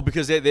Well,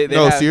 because they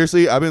No, have,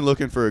 seriously, I've been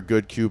looking for a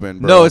good Cuban,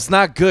 bro. No, it's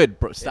not good,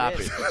 bro. Stop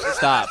is. it.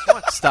 Stop.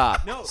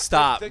 Stop. No,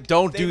 Stop.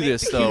 Don't they do make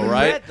this, the though, Cuban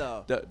right? bread,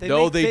 though. They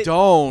No, make- they they-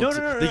 don't. No,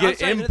 They I'm get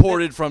sorry,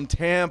 imported from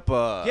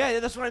Tampa. Yeah,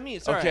 that's what I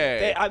mean. Sorry.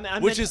 Okay. I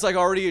Which meant- is like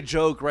already a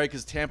joke, right?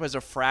 Because Tampa has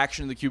a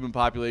fraction of the Cuban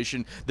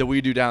population that we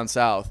do down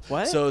south.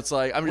 What? So it's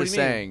like, I'm What do just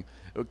you mean? saying.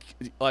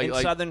 Like, in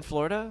southern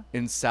Florida.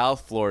 in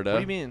South Florida. What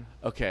do you mean?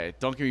 Okay,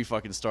 don't get me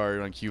fucking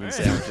started on Cuban All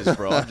right. sandwiches,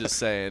 bro. I'm just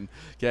saying.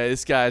 Okay,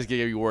 this guy's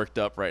getting me worked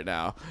up right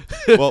now.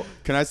 Well,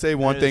 can I say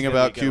one That is thing gonna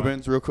about be a good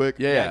Cubans real quick?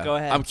 Yeah, go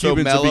ahead. I'm So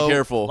Cuban, so be mellow,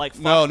 careful. Like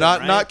fuck No, them, not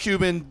right? not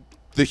Cuban.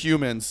 The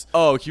humans.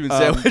 Oh, Cuban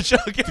sandwich.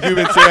 Okay.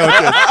 Cuban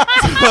sandwiches.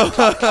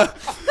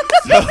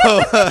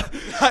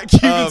 Not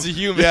Cubans to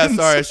humans. Yeah,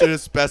 sorry, I should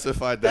have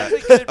specified that.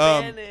 That's a good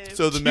band name.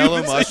 So the Cuban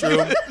mellow mushroom,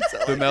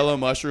 sandwiches. the mellow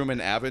mushroom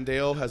in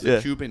Avondale has Yeah.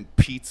 a Cuban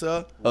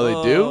pizza. Oh,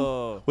 they do?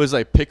 Whoa. Was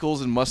like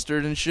pickles and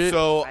mustard and shit?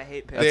 So I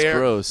hate pickles. That's there,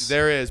 gross.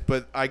 There is,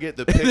 but I get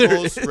the There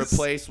pickles is.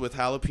 replaced with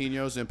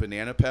jalapenos and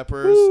banana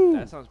peppers.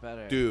 That sounds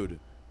better. Dude,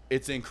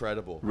 it's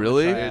incredible.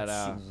 Really? Try that It's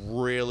out.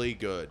 really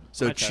good.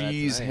 So Might try that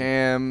cheese, tonight.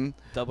 ham.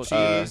 Double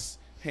Cheese,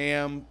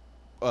 ham,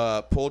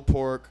 pulled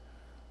pork.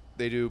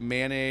 They do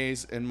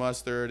mayonnaise and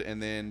mustard,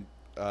 and then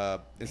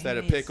instead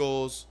of Mayonnaise.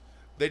 pickles,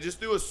 they just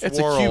do a swirl. It's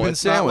a Cuban not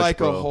sandwich, like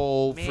bro. a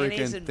whole Mayonnaise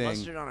freaking and thing.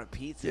 mustard on a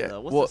pizza. Yeah,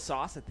 Though. What's well- the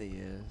sauce that they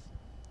use?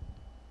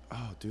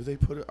 Oh, do they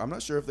put it? I'm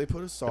not sure if they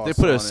put a sauce. If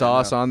they put on a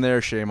sauce it. on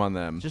there, shame on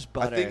them. Just I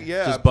butter. think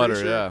yeah, Just I'm pretty butter,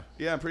 sure- yeah.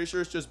 Yeah, I'm pretty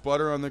sure it's just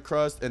butter on the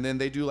crust, and then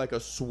they do like a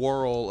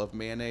swirl of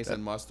mayonnaise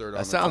and mustard on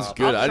the sounds top.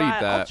 good. I'll I'd try,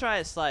 eat that. I'll try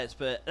a slice,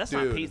 but that's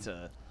not Dude.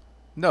 pizza.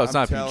 No, it's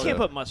I'm not telling pizza. You can't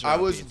put mustard I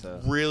on was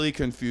pizza. really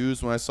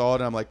confused when I saw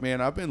it. I'm like,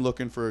 man, I've been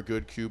looking for a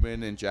good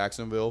Cuban in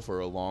Jacksonville for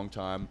a long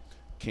time.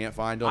 Can't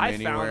find them I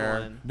found anywhere.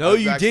 one. No,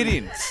 I've you actually-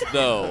 didn't.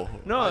 No.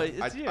 No, I,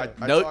 it's you. I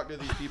Nope. talked to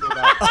these people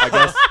about. I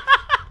guess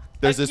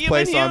there's A this Cuban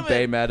place on human.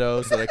 Bay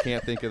Meadows that I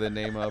can't think of the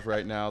name of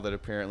right now that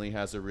apparently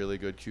has a really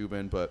good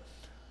Cuban. But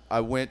I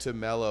went to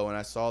Mello and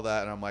I saw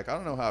that and I'm like, I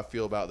don't know how I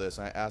feel about this.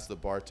 And I asked the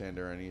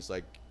bartender and he's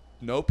like,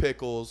 no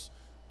pickles,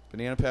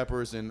 banana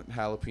peppers and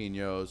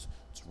jalapenos.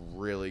 It's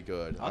really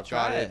good. I'll I've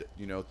try got it.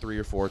 it, 3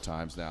 or 4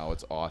 times now.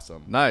 It's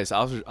awesome. Nice. I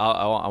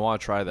want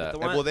to try that. The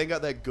And, one- well, they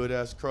got that good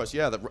ass crust.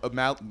 Yeah, the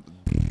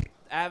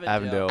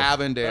Avondale.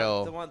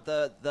 Avondale The one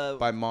the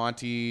by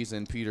Monty's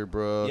and Peter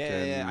Brook. yeah,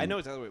 and yeah, I know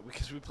exactly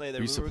because we play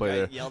there. We used to were play there.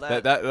 getting Yelled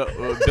at.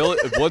 Billy,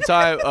 one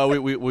time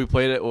we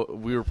played it.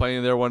 We were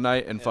playing there one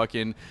night, and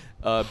fucking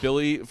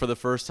Billy, for the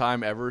first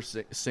time ever,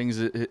 sings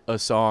a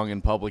song in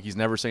public. He's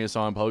never sang a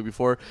song in public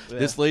before. Yeah.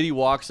 This lady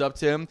walks up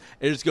to him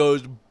and just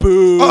goes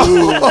boo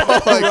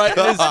right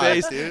in his God,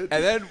 face, dude.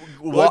 and then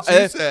What'd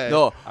you say?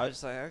 No, I was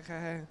just like,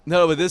 okay.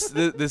 no, but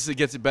this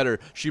gets it better.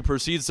 She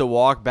proceeds to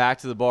walk back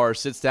to the bar,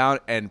 sits down,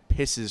 and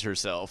pisses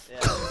herself.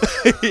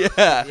 Yeah.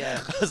 yeah.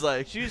 Yeah. I was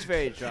like, She was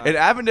very drunk. and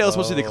Avondale's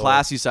supposed to be the Oh.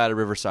 classy side of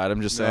Riverside.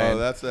 I'm just saying. No,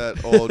 that's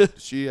that old.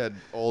 She had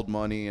old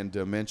money and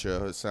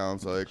dementia. It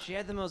sounds like. She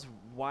had the most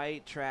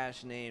white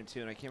trash name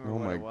too, and I can't Oh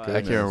remember my what it was.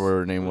 I can't remember what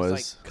her name It was.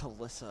 was like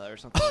Calissa or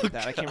something like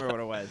that. I can't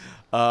remember what it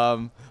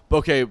was.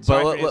 Okay,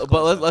 Sorry but for his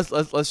but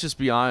close-ups. let's just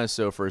be honest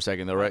though for a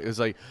second though, right? It's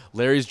like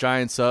Larry's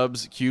Giant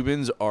Subs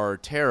Cubans are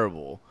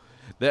terrible.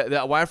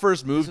 That when I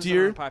first moved This is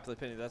here, an unpopular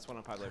opinion. That's one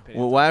unpopular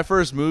opinion. well, when I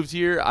first moved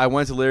here, I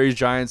went to Larry's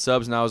Giant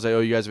Subs and I was like, "Oh,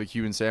 you guys have a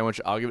Cuban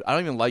sandwich? I don't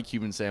even like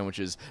Cuban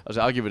sandwiches. I was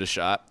like, I'll give it a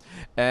shot."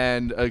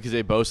 And because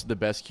they boasted the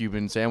best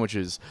Cuban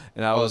sandwiches,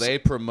 and I Oh, was they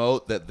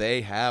promote that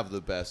they have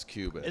the best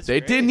Cuban. It's- they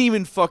great. didn't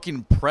even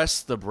fucking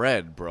press the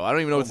bread, bro. I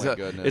don't even know Oh what my to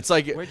goodness. It's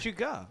like Where'd you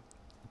go?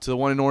 to the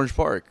one in Orange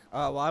Park.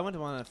 Well, I went to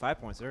one at 5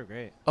 Points. They were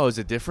great. Oh, is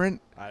it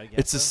different? I guess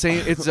It's the so.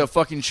 same. It's a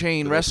fucking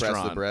chain Do they press the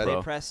restaurant, bread? bro.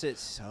 They pressed it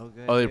so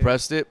good. Oh, they dude.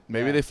 pressed it.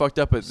 Maybe Yeah. they fucked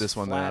up at It's this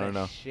one. Then I flat don't as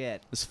know.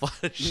 Shit. It's flat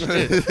as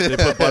shit. They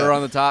put butter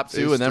on the top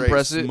They too, and then straight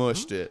press it.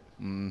 Smushed it.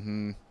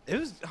 Mm-hmm. It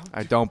was.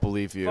 I don't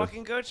believe you.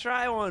 Fucking go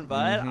try one,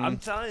 bud. Mhm. I'm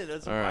telling you,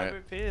 that's a All right. private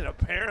opinion.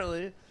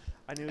 Apparently,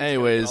 I knew.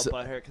 Anyways,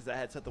 because I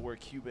had said the word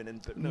Cuban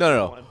and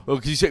no. Well,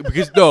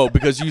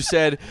 because you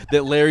said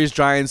that Larry's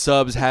Giant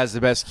Subs has the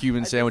best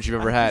Cuban sandwich you've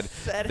ever had.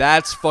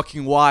 That's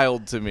fucking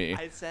wild to me.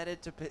 I said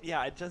it to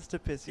just to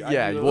piss you.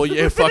 Yeah, well,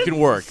 it fucking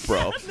worked,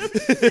 bro.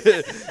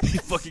 You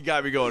fucking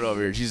got me going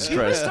over here. Jesus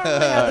Christ. Don't really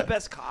have the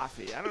best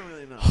coffee. I don't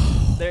really know.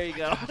 There you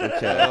go.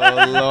 Okay.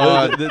 Oh,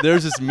 Lord.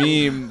 There's this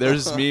meme. It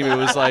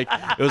was like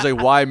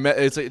why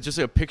it's like just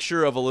a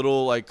picture of a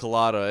little like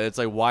colada. It's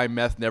like why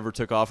meth never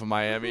took off in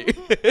Miami.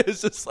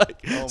 It's just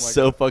like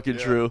so fucking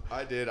true.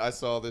 I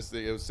saw this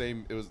thing.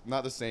 It was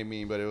not the same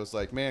meme, but it was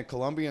like, man,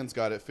 Colombians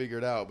got it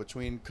figured out.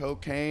 Between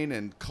cocaine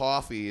and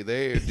coffee,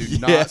 they do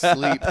not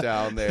sleep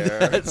down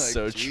there. That's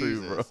so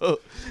true, bro.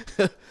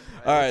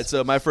 All right,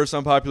 so my first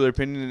unpopular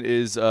opinion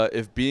is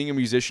if being a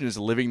musician is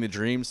living the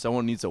dream,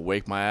 someone needs to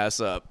wake my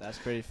ass up. That's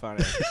pretty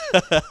funny.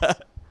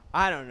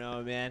 I don't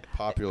know, man.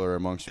 Popular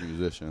amongst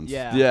musicians.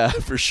 Yeah,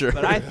 for sure.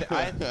 But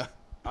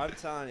I'm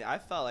telling you, I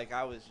felt like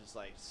I was just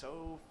like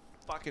so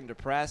fucking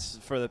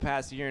depressed for the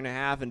past year and a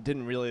half and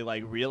didn't really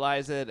like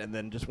realize it, and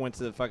then just went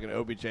to the fucking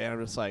OBJ and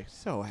I'm just like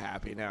so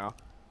happy now.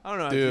 I don't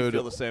know if you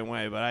feel the same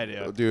way, but I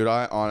do. Dude,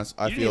 I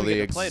feel the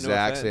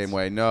exact same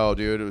way. No,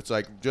 dude, it's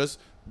like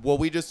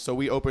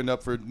we opened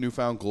up for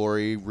Newfound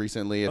Glory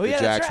recently at the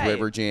Jack's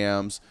River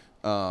Jams,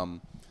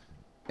 and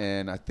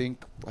I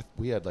think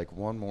we had like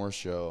one more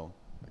show.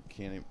 I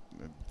can't even,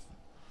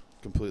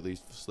 completely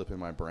slipping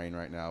my brain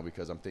right now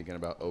because I'm thinking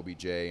about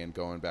OBJ and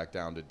going back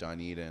down to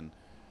Dunedin.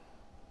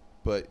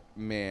 But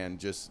man,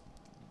 just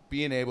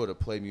being able to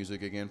play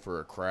music again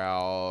for a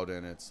crowd,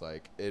 and it's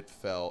like it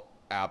felt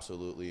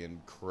absolutely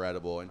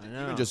incredible. And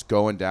even just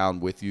going down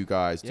with you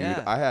guys, dude,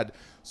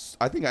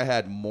 I think I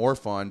had more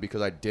fun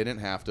because I didn't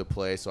have to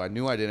play, so I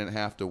knew I didn't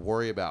have to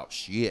worry about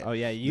shit. Oh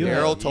yeah,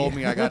 Daryl told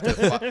me I got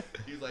to.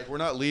 He's like, we're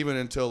not leaving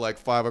until like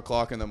 5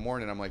 o'clock in the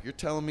morning. I'm like, you're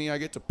telling me I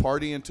get to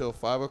party until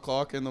 5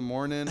 o'clock in the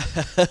morning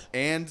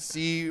and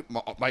see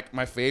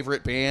my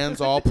favorite bands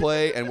all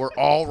play, and we're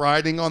all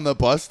riding on the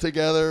bus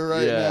together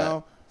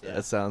now. Yeah.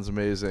 That sounds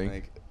amazing.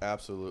 Like,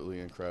 absolutely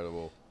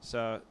incredible.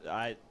 So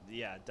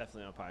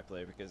definitely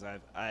unpopular because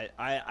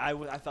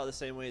I felt the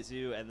same way as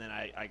you, and then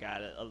I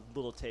got a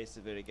little taste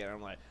of it again.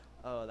 I'm like,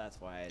 oh, that's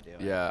why I do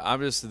it. Yeah,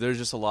 there's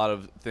just a lot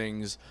of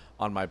things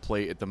on my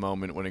plate at the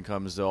moment when it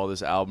comes to all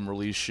this album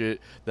release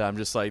shit that I'm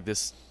just like,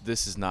 this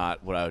is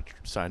not what I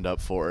signed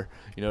up for.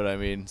 You know what I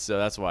mean? So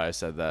that's why I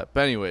said that.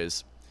 But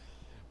anyways,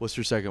 what's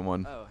your second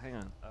one? Oh, hang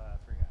on. I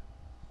forgot.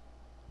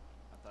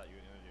 I thought you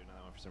were going to do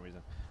another one for some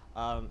reason.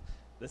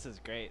 This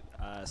is great.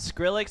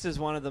 Skrillex is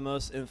one of the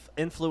most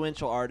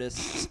influential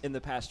artists in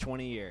the past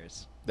 20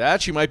 years. That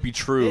actually might be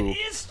true. It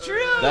is true.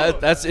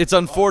 It's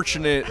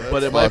unfortunate,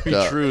 but it might be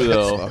true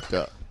though. That's fucked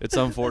up. It's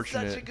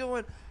unfortunate. That's such a good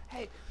one.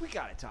 Hey, we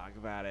gotta talk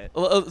about it.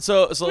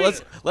 So let's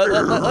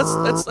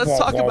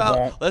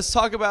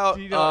talk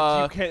about.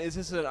 Is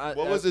this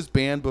what was his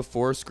band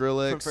before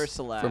Skrillex? From First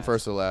to Last. From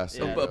First to Last.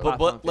 Yeah,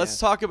 but let's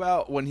talk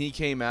about when he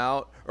came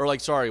out, or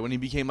when he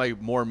became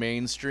like more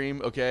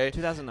mainstream. Okay.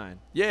 2009.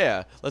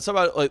 Yeah, let's talk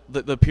about like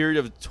the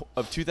period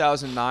of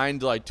 2009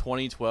 to like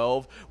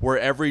 2012, where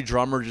every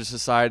drummer just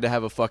decided to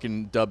have a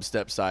fucking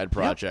dubstep side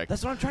project. Yep,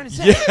 that's what I'm trying to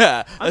say.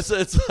 Yeah,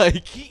 it's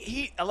like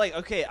he like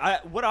okay.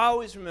 What I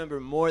always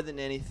remember more than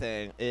anything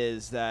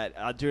is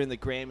that during the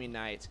Grammy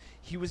nights,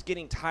 he was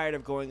getting tired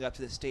of going up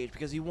to the stage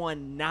because he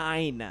won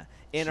 9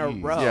 in a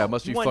row. Yeah, it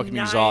must be fucking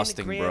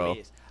exhausting, Grammys. bro.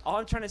 All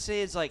I'm trying to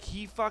say is like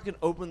he fucking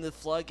opened the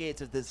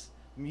floodgates of this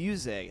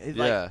music.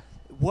 Yeah.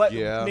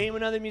 Name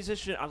another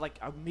musician. I'll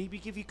maybe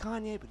give you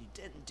Kanye, but he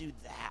didn't do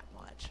that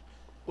much.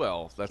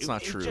 Well, that's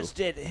not true. He just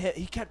did.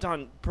 He kept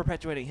on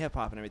perpetuating hip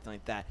hop and everything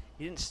like that.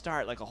 He didn't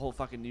start like a whole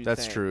fucking new thing.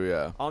 That's true.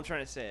 Yeah. All I'm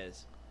trying to say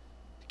is,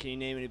 can you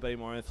name anybody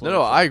more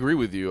influential? No, I agree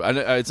with you.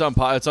 It's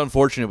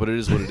unfortunate, but it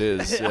is what it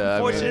is. Yeah,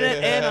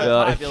 unfortunate and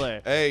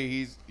unpopular. Hey,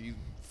 he's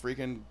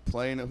freaking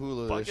playing at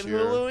Hulu fucking this year.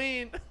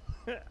 Halloween.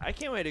 I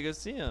can't wait to go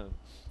see him.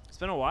 It's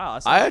been a while.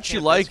 I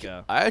actually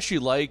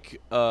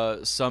like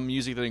some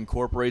music that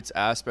incorporates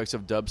aspects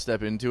of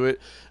dubstep into it,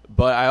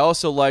 but I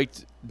also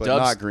liked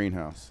not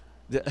Greenhouse.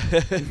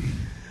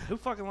 Who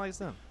fucking likes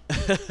them?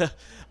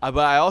 But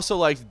I also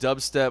liked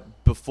dubstep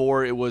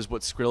before it was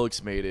what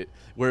Skrillex made it,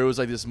 where it was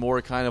like this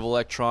more kind of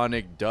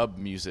electronic dub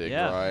music.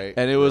 Yeah. Right.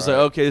 And it was like,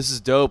 okay, this is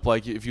dope.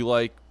 Like if you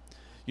like,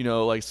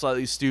 like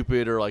Slightly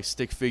Stupid or like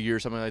Stick Figure or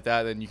something like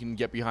that, then you can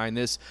get behind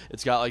this.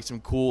 It's got like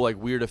some cool like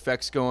weird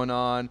effects going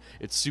on.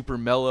 It's super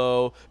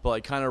mellow, but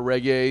like kind of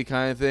reggae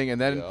kind of thing. And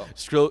then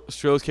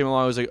Skrillex came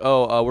along and was like,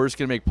 oh, we're just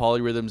going to make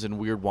polyrhythms and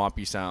weird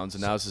wompy sounds.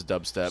 And now this is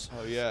dubstep.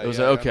 Oh, yeah. It was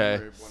like, okay. I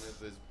remember one of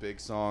his big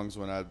songs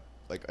when I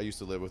used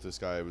to live with this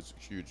guy. It was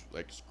huge,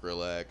 like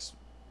Skrillex,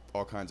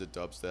 all kinds of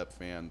dubstep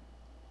fan.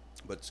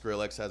 But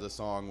Skrillex has a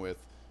song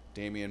with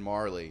Damian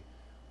Marley.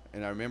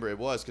 And I remember it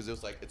was because it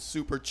was like, it's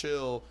super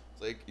chill.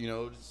 It's like,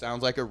 it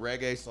sounds like a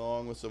reggae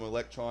song with some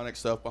electronic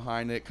stuff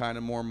behind it, kind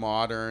of more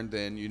modern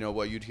than,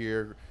 what you'd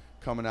hear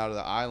coming out of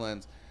the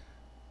islands.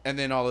 And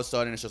then all of a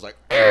sudden it's just like,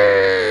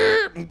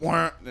 and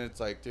it's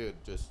like, dude,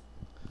 just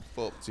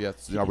Yeah,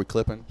 are we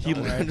clipping?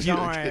 Don't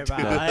worry about it.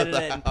 I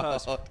edited it in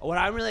post. What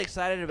I'm really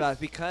excited about,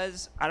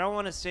 because I don't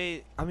want to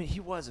say, I mean, he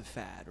was a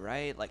fad,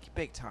 right? Like,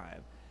 big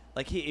time.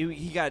 Like,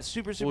 he got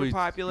super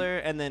popular,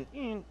 and then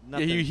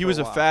nothing. Yeah, he was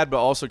a fad, but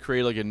also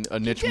created like a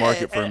niche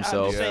market for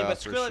himself. I'm just saying, Yeah, but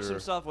for Skrillex sure.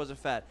 himself was a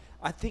fad.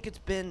 I think it's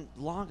been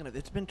long enough.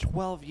 It's been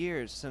 12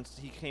 years since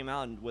he came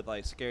out with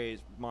like Scary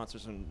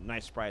Monsters and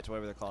Nice Sprites,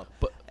 whatever they're called.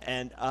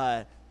 And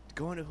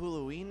going to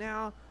Halloween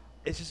now,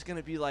 it's just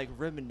gonna be like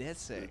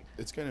reminiscing.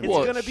 It's gonna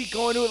be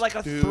going to like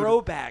a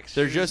throwback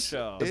they're just-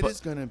 show. It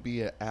is gonna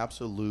be an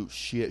absolute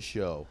shit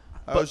show.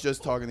 I was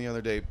just talking the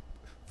other day.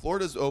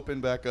 Florida's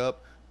opened back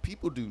up.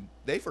 People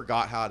they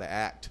forgot how to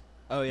act.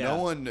 Oh yeah.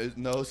 No one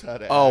knows how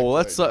to act. Oh well,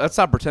 let's right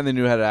not pretend they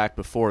knew how to act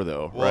before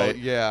though, now. right? Well,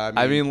 yeah,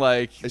 I mean,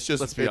 like, it's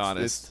just let's be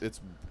honest. It's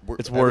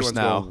It's worse everyone's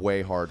now. going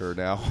way harder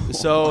now.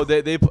 So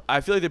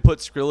I feel like they put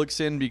Skrillex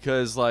in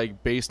because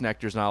like Bass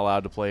Nectar's not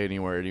allowed to play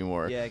anywhere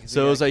anymore. Yeah, 'cause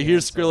so he it was got like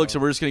here's canceled. Skrillex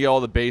and we're just gonna get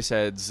all the bass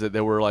heads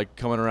that were like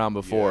coming around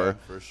before. Yeah,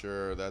 for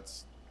sure.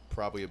 That's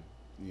probably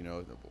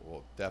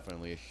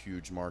definitely a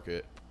huge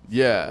market.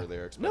 Yeah. over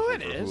there, No,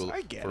 especially it for is.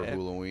 I get for it.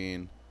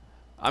 Halloween.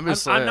 I'm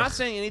I'm not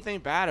saying anything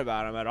bad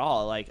about him at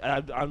all. Like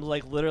I'm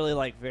like literally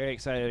like very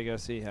excited to go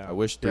see him. I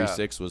wish Yeah.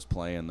 3-6 was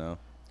playing though.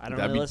 I don't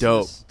That'd really be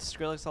listen to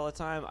Skrillex all the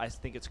time. I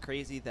think it's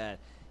crazy that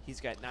he's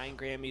got 9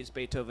 Grammys.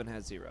 Beethoven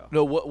has 0.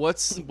 No,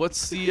 what's the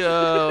what's the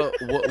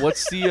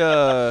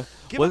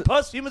Give what- a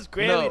posthumous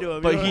Grammy to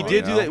him. but you know he what I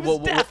did mean? do that. He was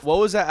deaf. What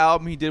was that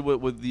album he did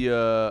with the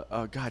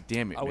oh god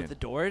damn it, Oh, man. with the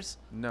Doors.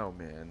 No,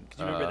 man.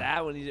 Do you remember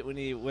that when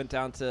he went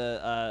down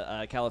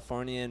to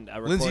California and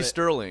recorded Lindsey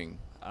Sterling.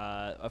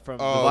 from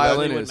Oh,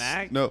 violinist.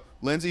 Mac? No,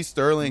 Lindsey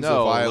Sterling's a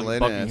No, violinist.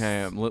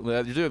 Buckingham.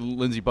 You're doing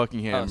Lindsey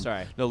Buckingham. Oh,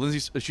 sorry. No,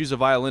 she's a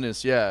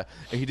violinist, yeah.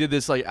 And he did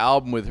this like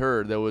album with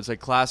her that was like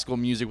classical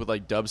music with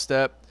like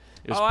dubstep.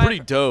 It was Oh, pretty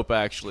dope,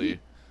 actually.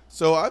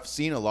 So I've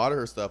seen a lot of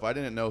her stuff. I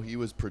didn't know he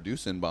was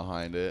producing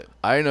behind it.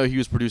 I didn't know he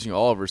was producing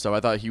all of her stuff. I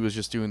thought he was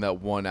just doing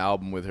that one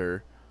album with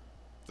her.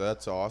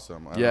 That's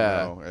awesome. I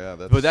Yeah. don't know. Yeah,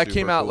 that's But that super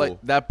came out cool.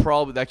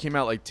 like that came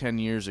out like 10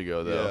 years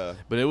ago though.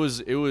 Yeah. But it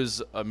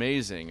was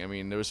amazing. I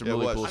mean, there was some It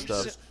really was. cool She's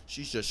stuff.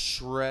 she's just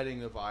shredding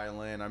the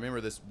violin. I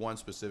remember this one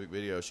specific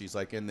video. She's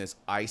like in this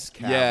ice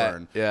Yeah,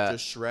 cavern, yeah.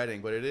 just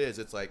shredding. But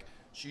it's like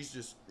she's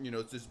just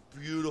it's this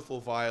beautiful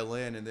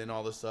violin, and then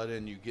all of a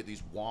sudden you get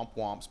these womp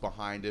womps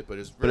behind it. But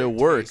it's But very it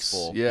works.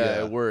 tasteful.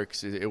 Yeah, it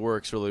works. It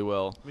works really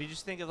well. We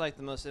just think of like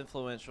the most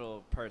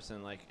influential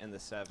person like in the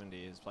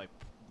 70s, like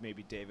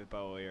maybe David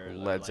Bowie or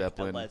Led like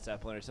Zeppelin. Led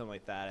Zeppelin or something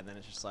like that, and then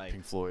it's just like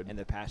Pink Floyd. in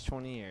the past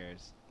 20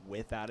 years,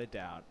 without a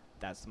doubt,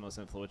 that's the most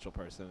influential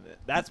person.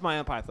 That's my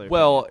unpopular.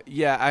 Well, opinion.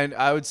 yeah,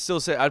 I would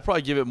still say I'd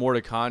probably give it more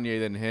to Kanye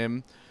than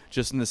him,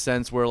 just in the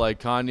sense where like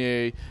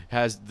Kanye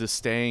has the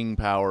staying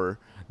power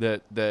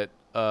that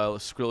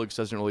Skrillex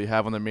doesn't really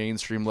have on the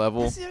mainstream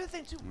level. That's the other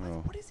thing too.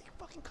 No. What does he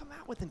fucking come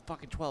out with in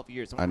fucking 12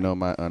 years? I know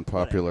my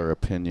unpopular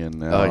opinion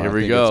now. Oh, here I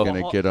we think go. It's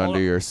gonna Hold- get hold under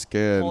on. your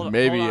skin. Hold on.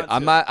 Maybe to it.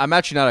 I'm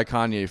actually not a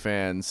Kanye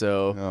fan,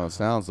 so Oh, it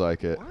sounds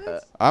like it.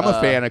 What? I'm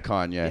a fan of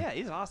Kanye. Yeah,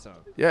 he's awesome.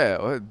 yeah,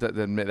 well,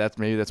 then that's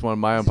one of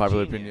my He's a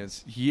unpopular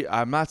genius. opinions.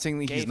 I'm not saying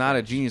that he's Gay not a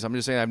finish. genius. I'm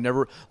just saying I've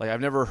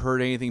never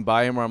heard anything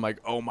by him where I'm like,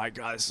 oh my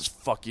god, this is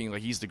fucking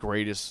like he's the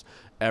greatest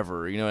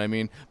ever. You know what I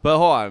mean? But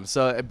hold on.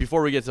 So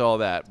before we get to all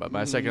that, but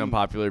my second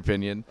unpopular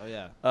opinion Oh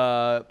yeah.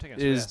 is Taking a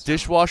sweet ass time.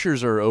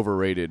 dishwashers are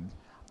overrated.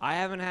 I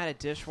haven't had a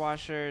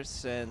dishwasher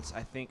since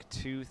I think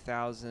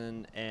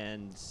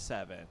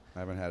 2007. I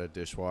haven't had a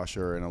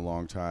dishwasher in a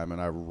long time,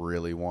 and I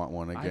really want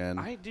one again.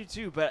 I do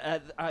too, but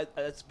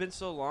it's been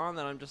so long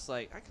that I'm just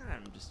like I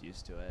kind of just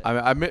used to it.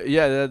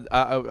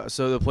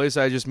 So the place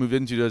I just moved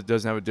into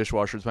doesn't have a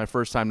dishwasher. It's my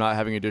first time not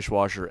having a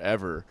dishwasher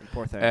ever.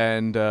 Poor thing.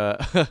 And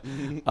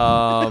and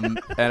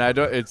I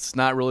don't. It's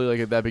not really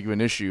like that big of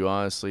an issue,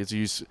 honestly. It's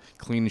you just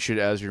clean shit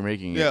as you're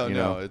making it. Yeah, you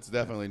no, know? it's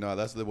definitely not.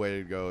 That's the way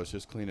to go. Is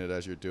just clean it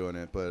as you're doing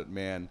it. But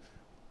man,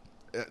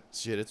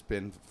 it's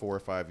been 4 or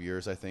 5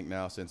 years I think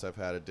now since I've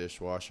had a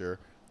dishwasher.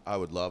 I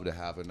would love to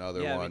have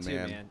another yeah, one, me too,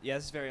 man. Yeah,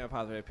 this is a very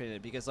unpopular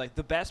opinion because like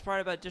the best part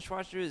about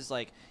dishwasher is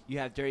like you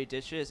have dirty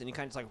dishes and you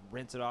kind of just like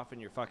rinse it off in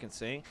your fucking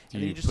sink and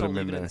then You you just put don't 'em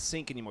leave in it in there. the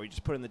sink anymore. You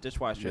just put it in the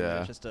dishwasher. Yeah. And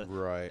it's just a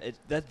Right.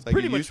 That's Like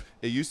pretty much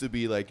it used to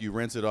be like you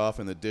rinse it off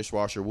and the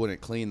dishwasher wouldn't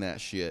clean that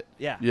shit.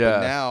 yeah. Yeah.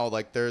 But now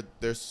like the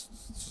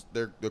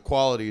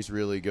quality is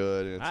really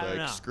good, and it's I don't like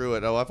know. screw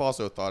it. Oh, I've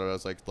also thought of it. I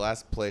was like the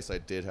last place I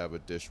did have a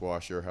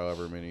dishwasher,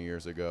 however many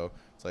years ago.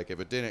 It's like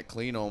if it didn't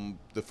clean them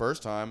the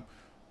first time,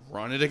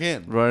 run it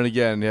again. Run it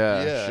again.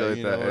 Yeah. Yeah, shit like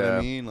you that, know what yeah.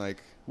 I mean.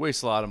 Like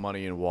Waste a lot of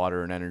money and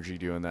water and energy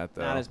doing that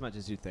though. Not as much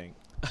as you think.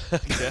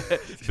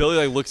 Billy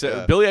like looks at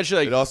Yeah. Billy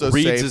actually it like also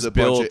reads saves his a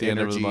bill bunch at of the end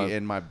of the energy month.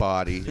 in my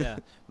body. Yeah.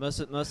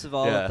 Most of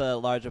all of the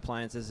large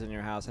appliances in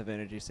your house have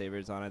energy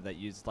savers on it that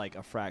use like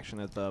a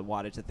fraction of the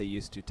wattage that they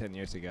used to 10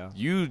 years ago.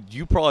 You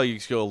probably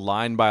just go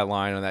line by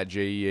line on that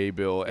JEA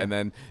bill, and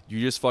then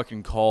you just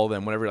fucking call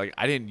them whenever. Like,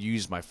 I didn't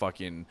use my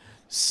fucking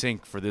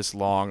sink for this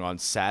long on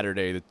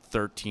Saturday, the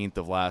 13th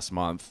of last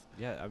month.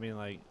 Yeah, I mean,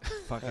 like,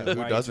 fucking. Who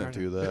doesn't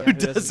do that? Who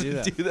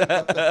doesn't do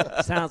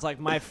that? Sounds like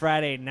my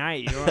Friday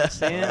night. You know what I'm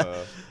saying?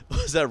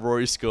 Was that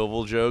Rory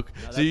Scovel joke?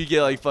 No, So you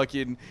get like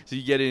fucking. So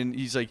you get in.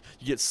 He's like,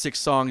 you get 6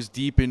 songs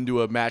deep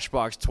into a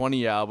Matchbox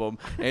 20 album,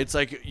 and it's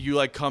like you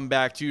like come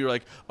back to. You're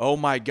like, oh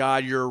my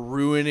god, you're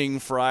ruining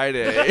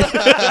Friday.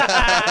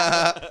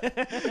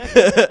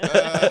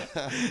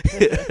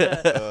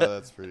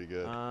 That's pretty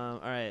good. All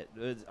right.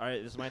 This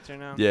is my turn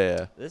now.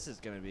 Yeah. This is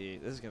gonna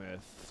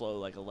flow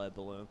like a lead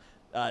balloon.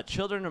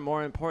 Children are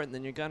more important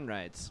than your gun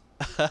rights.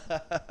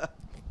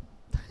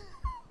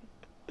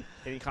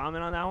 Any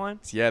comment on that one?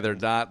 Yeah, they're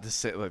not the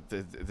same. Like,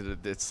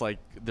 it's like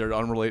they're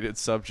unrelated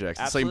subjects.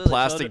 Absolutely. It's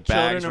like plastic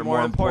bags children are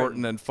more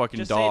important than fucking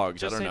just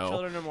dogs. Say, I don't know.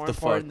 Children are more The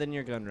important fuck? than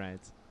your gun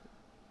rights.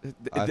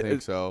 I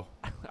think so.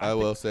 I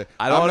will say.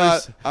 I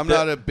don't I'm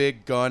not a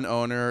big gun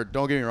owner.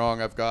 Don't get me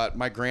wrong. I've got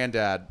my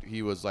granddad.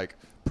 He was like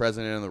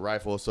president of the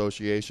Rifle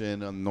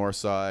Association on the North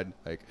Side.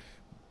 Like,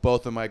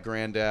 both of my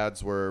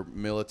granddads were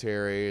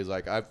military.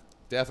 Like, I've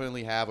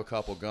definitely have a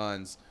couple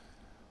guns,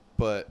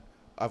 but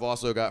I've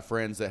also got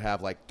friends that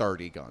have like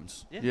 30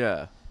 guns.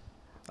 Yeah.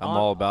 I'm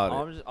all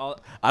about it.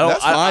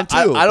 That's fine,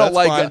 too. I don't That's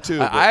like fine, gun-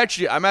 too, I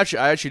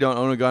actually don't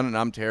own a gun, and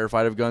I'm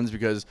terrified of guns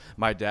because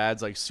my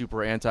dad's like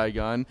super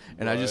anti-gun,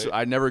 and Right.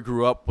 I never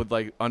grew up with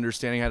like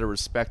understanding how to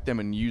respect them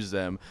and use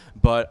them.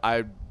 But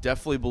I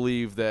definitely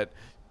believe that.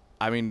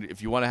 I mean,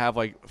 if you want to have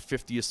like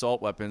 50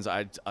 assault weapons,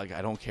 I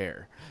don't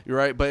care. You're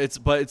right, but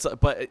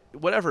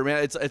whatever,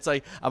 man. It's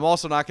like I'm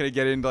also not going to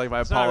get into like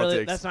my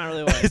politics. That's not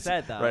really what I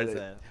said, though. Right. Is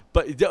it?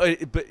 But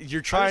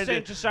you're trying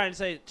to just trying to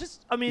say.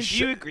 I mean, do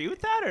you agree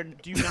with that, or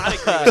do you not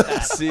agree with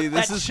that? See,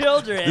 this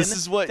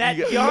is what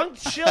young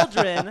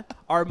children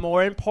are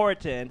more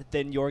important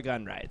than your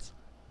gun rights.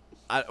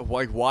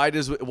 Why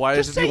does it be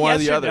one or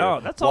the other? No.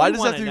 That's all why we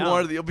does it have to be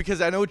one or the other?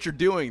 Because I know what you're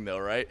doing though,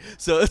 right?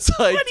 So it's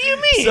like, what do you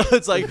mean? So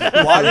it's like,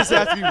 why does it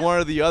have to be one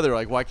or the other?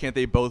 Like, why can't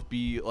they both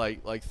be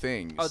like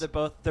things? Oh,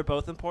 they're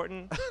both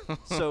important.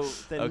 So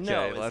then Okay,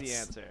 no is the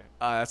answer.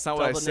 That's not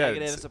what I Double said.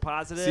 negative is a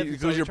positive. See,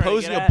 because you're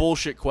posing a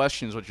bullshit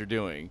question is what you're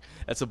doing.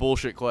 That's a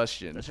bullshit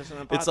question. That's just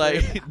an It's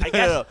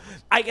unpopular. like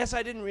I guess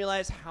I didn't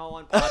realize how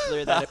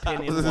unpopular that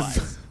opinion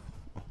was.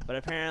 But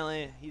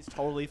apparently, he's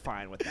totally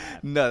fine with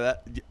that. No,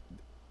 that.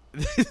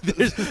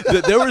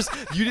 There was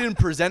you didn't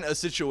present a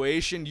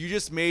situation. You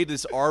just made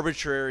this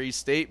arbitrary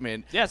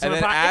statement. Yeah, and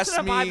then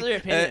asked me,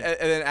 and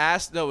then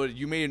asked. No,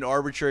 you made an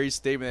arbitrary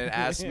statement and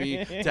asked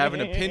me to have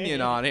an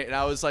opinion on it. And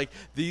I was like,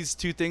 these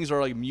two things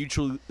are like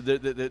mutual.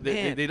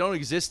 They don't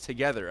exist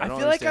together. I don't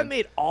feel like I understand.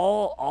 made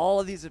all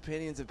of these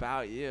opinions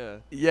about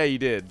you. Yeah, you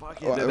did.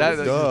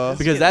 Duh.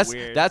 Because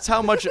weird. that's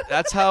how much.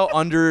 That's how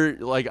under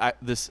like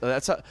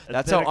That's how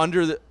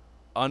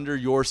under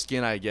your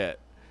skin I get.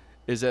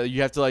 Is that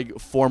you have to like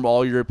form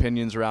all your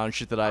opinions around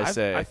shit that I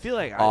say. I feel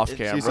like off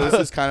it's- camera. See, so this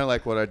is kind of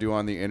like what I do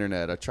on the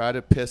internet. I try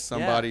to piss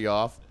somebody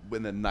off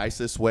in the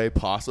nicest way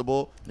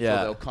possible. Yeah.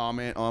 So they'll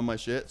comment on my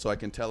shit so I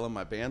can tell them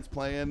my band's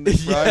playing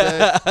this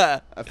Friday.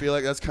 I feel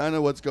like that's kind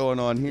of what's going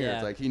on here. Yeah.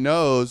 It's like he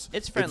knows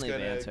It's friendly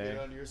gonna banter. get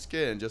under your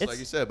skin, just It's- like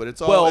you said. But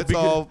it's Well,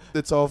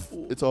 it's all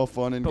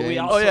fun and But we games.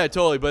 also- Oh yeah,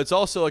 totally. But it's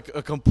also like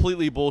a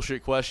completely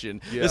bullshit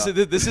question. Yeah.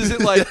 This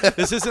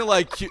isn't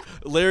like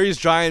Larry's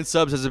Giant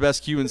Subs has the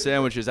best Cuban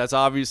sandwiches. That's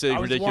obviously I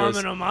was ridiculous.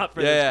 warming them up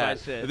for Yeah,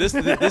 this question.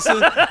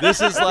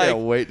 This is I like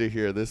can't wait to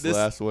hear this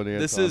last one.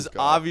 This Anton's is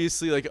got.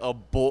 obviously like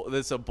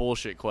that's a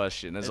bullshit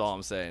question. That's all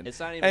I'm saying. It's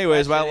not even.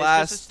 Anyways, my my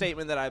last It's just a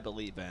statement that I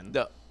believe in.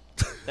 No.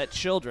 That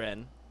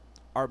children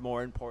are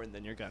more important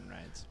than your gun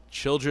rights.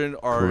 Children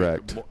are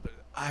Correct.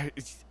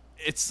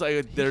 It's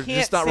like they're can't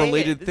just not say it.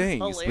 related This is things.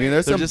 hilarious. I mean,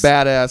 there's They're some just-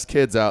 badass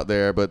kids out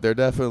there, but they're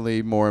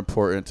definitely more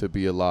important to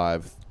be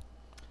alive.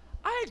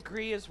 I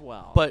agree as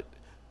well. But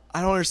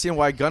I don't understand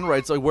why gun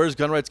rights. Like, where's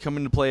gun rights come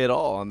into play at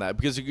all on that?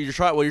 Because what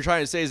you're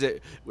trying to say is that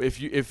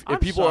if I'm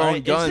people sorry,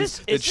 own guns,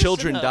 the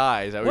children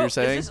die. Is that what you're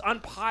saying? Is this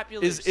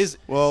unpopular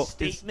well,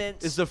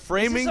 statements? is the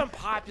framing? Is this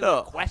unpopular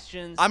No.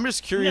 questions? I'm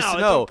just curious No, to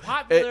it's know.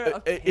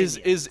 unpopular Is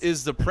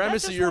opinions. the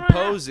premise that just you're what I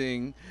have.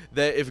 posing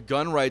that if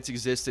gun rights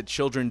exist, that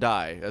children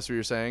die? That's what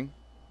you're saying.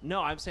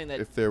 No, I'm saying that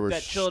If there were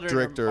that children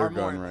stricter are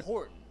more gun rights.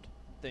 important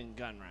than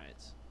gun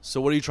rights.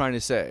 So what are you trying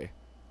to say?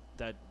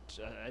 That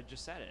I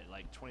just said it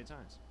like 20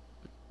 times,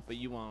 but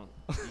you won't.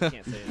 You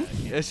can't say that.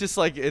 Can you? It's just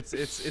like it's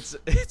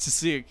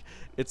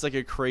like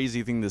a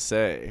crazy thing to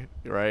say,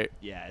 right?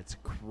 Yeah, it's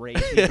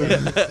crazy.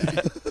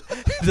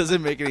 It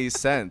doesn't make any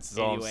sense. Is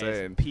all I'm Anyways,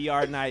 saying.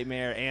 PR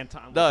nightmare.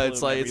 Anton. No,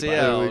 it's like it's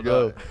yeah. There we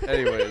go.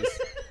 Anyways,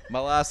 my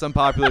last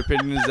unpopular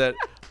opinion is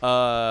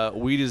that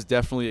weed is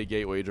definitely a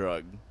gateway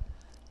drug.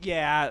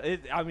 Yeah,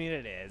 I mean,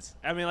 it is.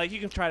 I mean, like, you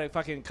can try to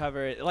fucking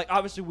cover it. Like,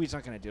 obviously, weed's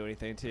not going to do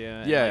anything to you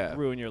and, like,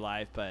 ruin your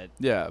life, but...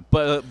 Yeah,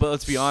 but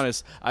let's be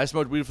honest. I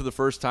smoked weed for the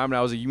first time, and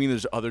I was like, you mean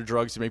there's other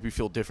drugs that make me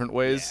feel different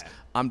ways? Yeah.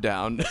 I'm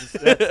down. That's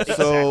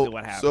exactly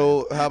what happened.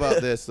 So, how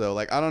about this, though?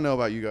 Like, I don't know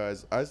about you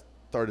guys. I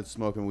started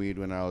smoking weed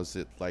when I was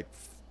at, like,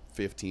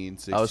 15,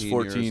 16 I was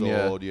 14,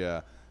 years old.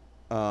 Yeah.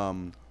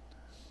 And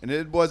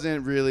it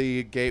wasn't really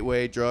a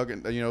gateway drug,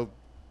 and, you know,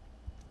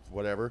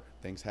 whatever.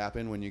 Things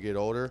happen when you get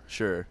older.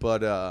 Sure.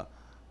 But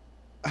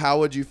how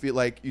would you feel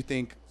like you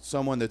think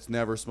someone that's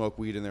never smoked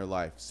weed in their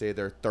life, say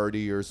they're 30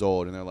 years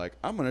old and they're like,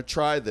 I'm going to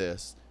try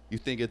this. You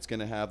think it's going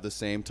to have the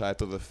same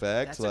type of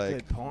effect? That's like, a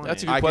good point.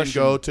 That's a good I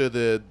question. can go to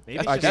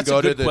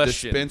the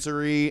question.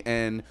 dispensary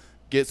and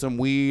get some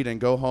weed and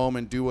go home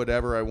and do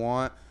whatever I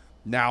want.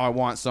 Now I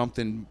want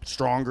something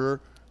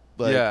stronger.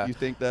 Like, yeah. You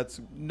think that's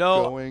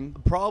going?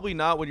 Probably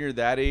not when you're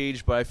that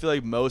age, but I feel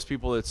like most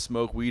people that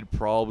smoke weed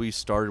probably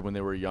started when they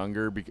were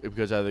younger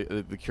because of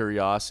the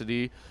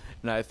curiosity.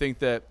 And I think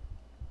that,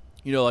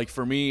 you know, like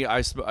for me,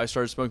 I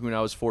started smoking when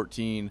I was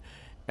 14,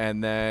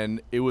 and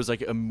then it was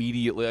like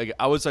immediately, like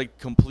I was like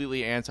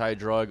completely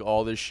anti-drug,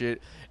 all this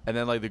shit. And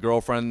then like the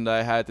girlfriend that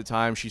I had at the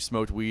time, she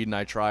smoked weed and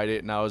I tried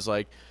it, and I was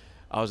like,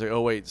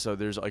 oh wait, so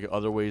there's like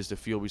other ways to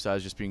feel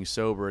besides just being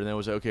sober. And then I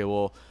was like, okay,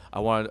 well, I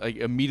wanted like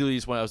immediately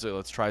just when I was like,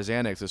 let's try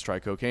Xanax, let's try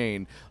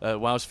cocaine. When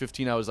I was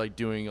 15, I was like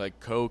doing like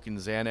coke and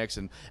Xanax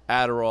and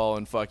Adderall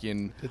and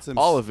fucking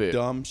all of it.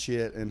 Dumb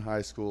shit in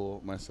high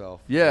school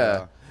myself.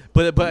 Yeah.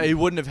 But it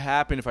wouldn't have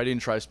happened if I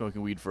didn't try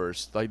smoking weed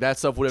first. Like that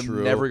stuff would have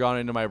never gone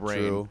into my brain.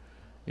 True.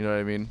 You know what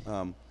I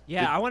mean?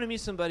 Yeah, I want to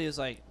meet somebody who's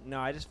like, no,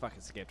 I just fucking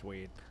skipped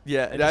weed.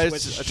 Yeah, and just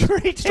went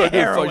straight to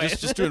heroin.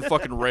 Just doing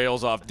fucking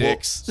rails off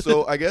dicks.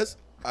 Well, so I guess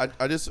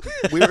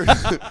we were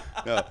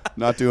no,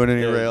 not doing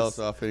any rails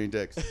off any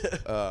dicks.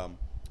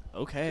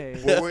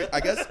 Okay. Well,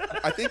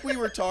 I think we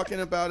were talking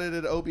about it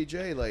at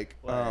OBJ. Like,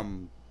 I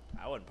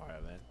wasn't part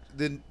of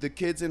it. The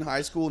kids in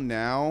high school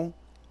now,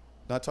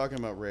 not talking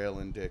about rail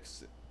and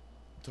dicks,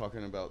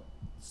 talking about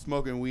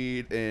smoking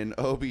weed and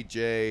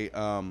OBJ.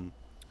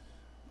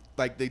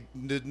 Like the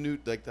new,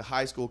 like the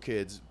high school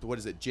kids, what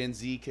is it, Gen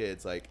Z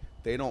kids, like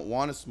they don't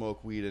want to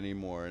smoke weed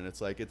anymore, and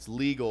it's like it's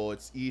legal,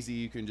 it's easy,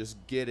 you can just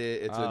get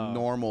it, it's a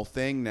normal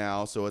thing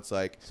now. So it's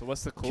like, so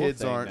what's the cool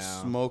kids thing aren't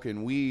now?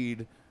 smoking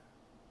weed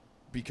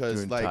because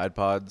doing like Tide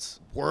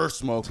Pods. We're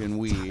smoking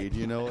weed,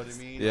 you know what I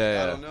mean? Yeah,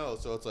 like, I don't know.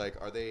 So it's like,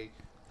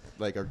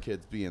 are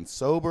kids being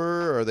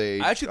sober? Are they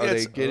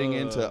getting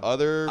into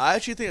other? I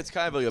actually think it's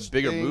kind of like a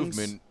bigger things?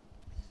 movement.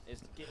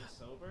 Is getting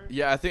sober?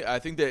 Yeah, I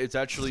think that it's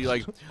actually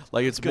like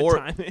it's Good more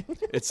timing.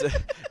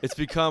 it's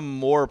become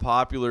more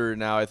popular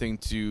now, I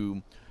think,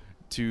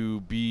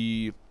 to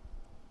be,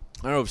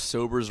 I don't know if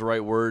sober is the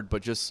right word,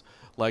 but just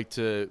like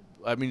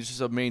just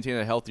to maintain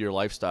a healthier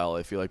lifestyle.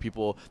 I feel like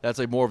people, that's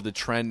like more of the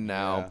trend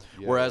now.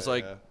 Whereas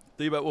think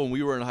about when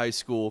we were in high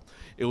school,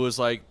 it was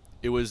like,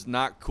 it was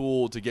not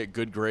cool to get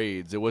good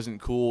grades. It wasn't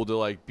cool to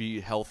like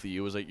be healthy. It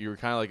was like you were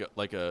kind of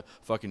like a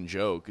fucking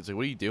joke. It's like,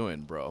 what are you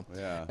doing, bro?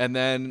 Yeah. And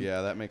then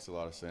that makes a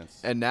lot of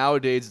sense. And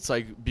nowadays it's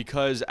like,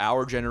 because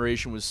our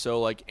generation was so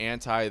like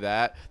anti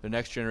that, the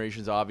next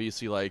generation's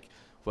obviously like,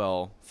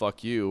 well,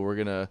 fuck you. We're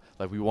gonna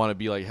we want to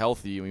be like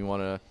healthy, and we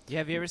want to. Yeah.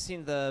 Have you ever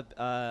seen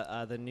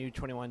the new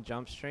 21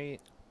 Jump Street?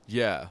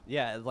 Yeah.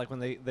 Yeah, like when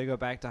they go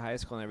back to high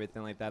school and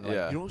everything like that. They're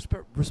Yeah. like, you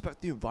don't respect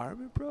the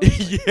environment, bro?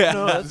 Yeah.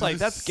 No, that's like,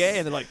 that's gay.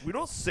 And they're like, we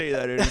don't say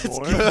that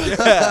anymore.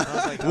 Yeah.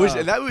 I was like,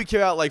 And that movie came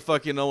out like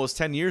fucking almost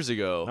 10 years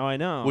ago. Oh, I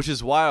know. Which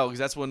is wild, because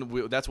that's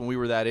when we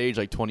were that age,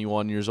 like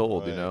 21 years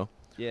old, you know?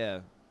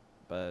 Yeah,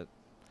 but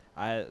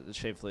I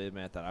shamefully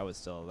admit that I was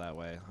still that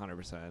way,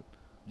 100%.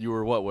 You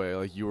were what way?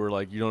 Like you were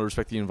like, you don't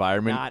respect the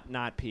environment?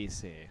 Not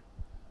PC.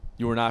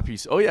 You were not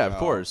PC. Oh yeah, No. Of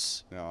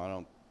course.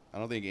 No, I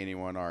don't think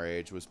anyone our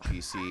age was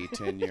PC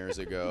 10 years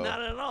ago.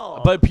 Not at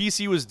all. But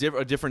PC was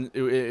different.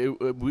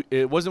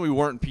 It wasn't we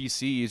weren't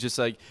PC. It's just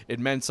like it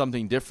meant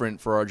something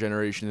different for our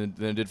generation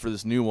than it did for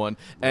this new one.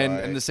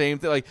 And the same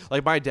thing.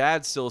 Like my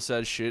dad still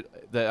says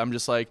shit that I'm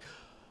just like,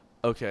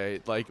 okay,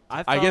 like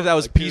I get that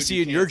was like, dude, PC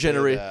you in your can't say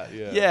generation.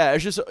 that, Yeah,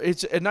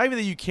 it's and not even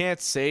that you can't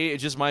say. It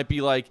just might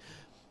be like,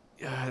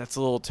 that's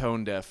a little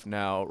tone deaf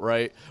now,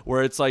 right?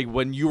 Where it's like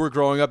when you were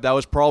growing up, that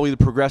was probably the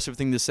progressive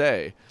thing to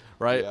say.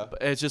 Right? Yeah.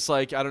 It's just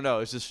like, I don't know.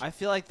 It's just. I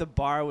feel like the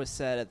bar was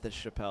set at the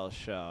Chappelle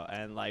show,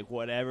 and like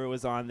whatever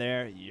was on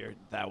there,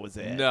 that was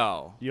it.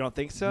 No. You don't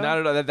think so? Not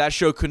at all. That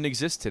show couldn't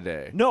exist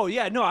today. No,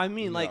 yeah, no. I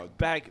mean, No. like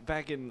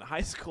back in high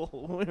school,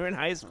 when we were in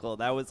high school,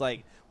 that was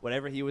like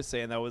whatever he was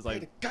saying. That was like,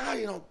 Hey, the guy,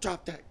 you don't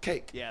drop that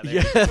cake. yeah,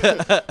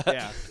 Yeah.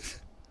 yeah.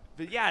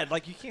 But yeah,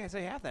 like you can't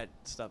say half that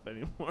stuff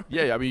anymore.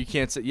 Yeah, I mean, you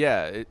can't say.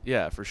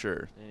 Yeah, for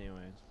sure. Anyways.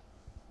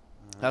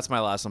 That's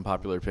my last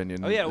unpopular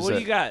opinion. Oh yeah, what do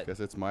you got?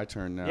 Guess it's my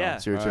turn now. Yeah.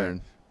 It's your All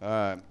turn.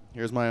 right.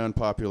 Here's my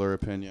unpopular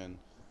opinion.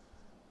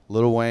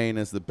 Lil Wayne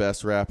is the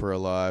best rapper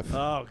alive.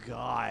 Oh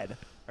God,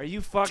 are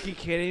you fucking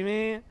kidding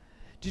me?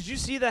 Did you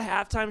see the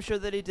halftime show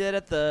that he did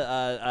at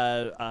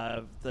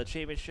the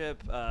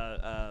championship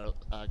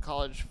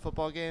college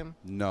football game?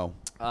 No.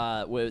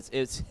 It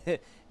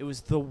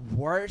was the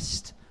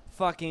worst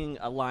fucking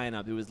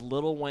lineup. It was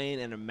Lil Wayne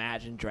and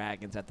Imagine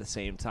Dragons at the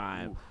same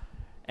time. Ooh.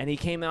 And he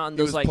came out and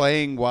he was like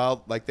playing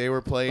while they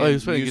were playing, he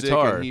was playing music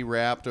guitar. and he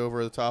rapped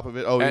over the top of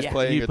it. Oh, he was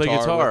playing he guitar. He played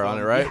guitar on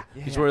it, right?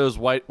 Yeah. He's wearing those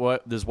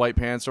white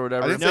pants or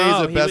whatever. I didn't say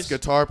he's the best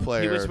guitar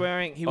player. He was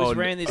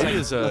wearing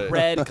these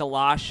red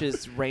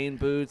galoshes, rain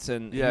boots,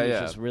 and he was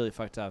just really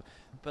fucked up.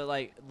 But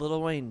like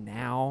Lil Wayne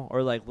now,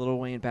 or like Lil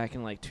Wayne back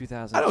in like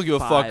 2005. I don't give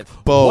a fuck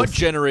Both. what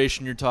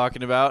generation you're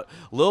talking about.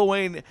 Lil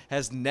Wayne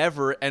has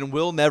never and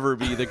will never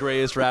be the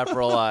greatest rapper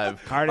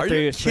alive. Carter Are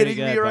 3 you is pretty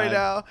kidding me good, right bud.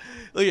 now?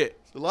 Look at.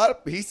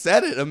 He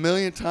said it a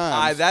million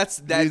times. That's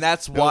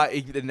why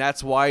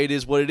it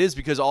is what it is,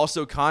 because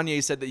also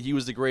Kanye said that he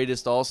was the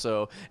greatest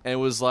also, and it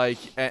was like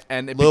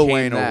and it Lil became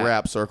Wayne that. will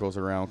wrap circles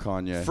around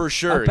Kanye For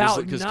sure.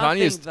 About because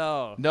nothing, Kanye's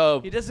though.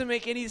 no. He doesn't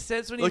make any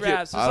sense when he Look,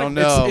 raps. I don't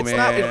know, it's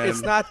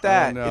not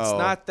that. I It's don't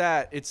not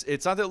that.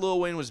 It's not that Lil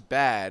Wayne was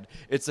bad.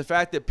 It's the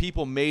fact that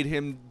people made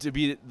him to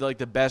be like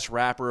the best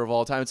rapper of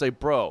all time. It's like,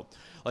 bro,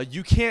 like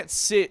you can't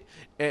sit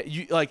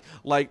you like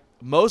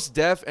Mos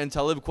Def and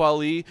Talib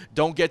Kweli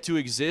don't get to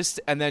exist,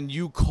 and then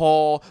you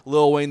call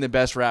Lil Wayne the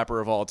best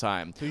rapper of all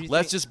time.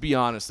 Let's just be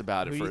honest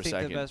about it for a second. Who do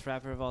you think the best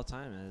rapper of all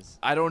time is?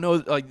 I don't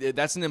know. Like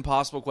that's an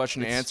impossible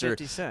question to answer.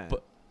 50 Cent.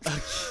 But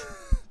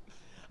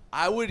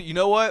I would. You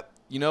know what?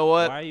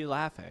 Why are you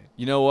laughing?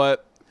 You know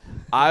what?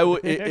 I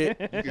would. You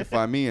can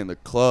find me in the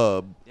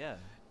club. Yeah.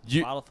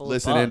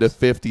 Listening to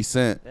 50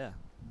 Cent. Yeah.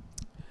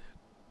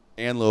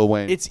 And Lil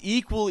Wayne. It's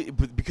equally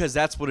because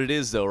that's what it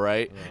is, though,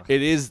 right? Ugh.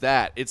 It is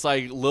that. It's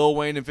like Lil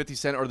Wayne and 50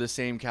 Cent are the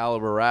same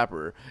caliber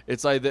rapper.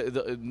 It's like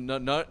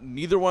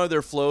neither one of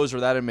their flows are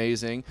that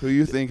amazing. Who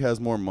you think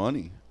has more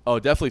money? Oh,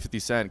 definitely 50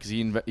 Cent, because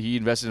he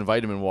invested in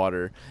vitamin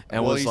water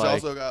and well, was he's like,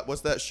 also got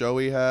what's that show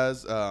he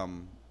has? He's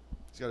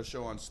got a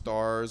show on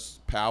Stars.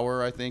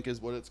 Power, I think, is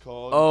what it's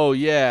called. Oh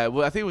yeah,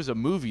 well I think it was a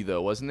movie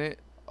though, wasn't it?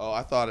 Oh,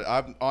 I thought it.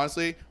 I'm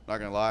honestly not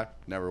gonna lie,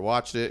 never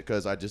watched it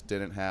because I just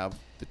didn't have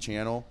the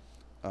channel.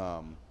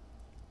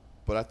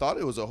 But I thought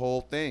it was a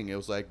whole thing. It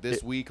was like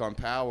this week on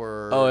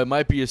Power. Oh, it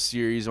might be a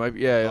series. It might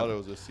be, I thought it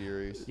was a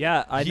series.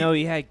 Yeah, I know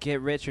he had Get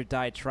Rich or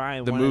Die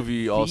Trying. The one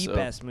movie of also. the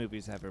best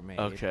movies ever made.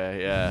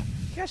 Okay, yeah.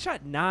 He got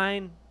shot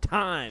 9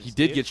 times. He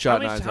did dude. get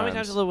shot 9 How many times.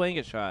 times did Lil Wayne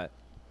get shot?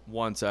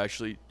 Once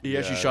actually. He Yeah,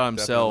 actually shot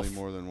himself.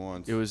 definitely more than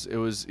once. It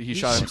was he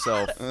shot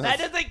himself. That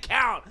doesn't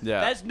count. Yeah.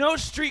 That's no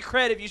street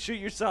cred if you shoot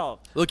yourself.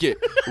 Look at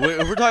if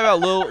we're talking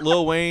about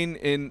Lil Wayne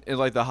in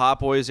like the Hot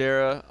Boys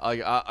era.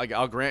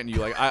 I'll grant you,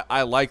 like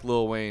I like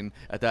Lil Wayne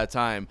at that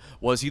time.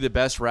 Was he the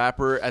best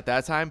rapper at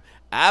that time?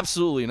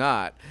 Absolutely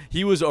not.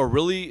 He was a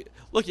really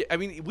look. I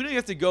mean, we don't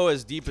have to go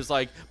as deep as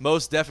like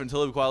Mos Def and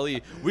Talib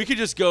Kweli. We could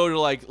just go to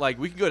like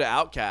we could go to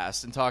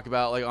Outkast and talk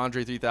about like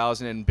Andre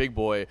 3000 and Big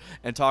Boy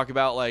and talk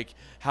about like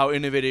how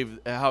innovative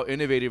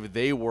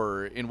they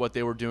were in what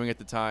they were doing at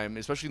the time,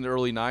 especially in the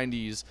early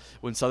 90s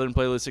when Southern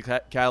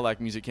Playlistic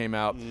Cadillac music came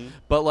out. Mm-hmm.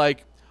 But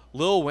like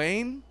Lil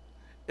Wayne,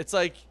 it's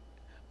like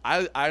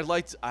I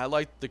liked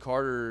the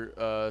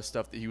Carter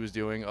stuff that he was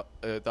doing. I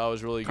thought it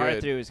was really Carter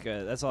good. 3 was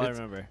good. That's all I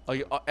remember.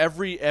 Like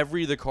every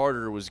the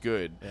Carter was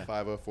good. Yeah.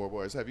 504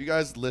 Boys. Have you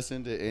guys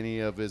listened to any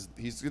of his?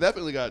 He's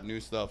definitely got new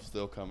stuff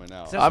still coming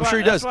out. I'm sure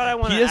he does. That's what I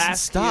want He to doesn't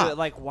ask stop. you.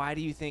 Like, why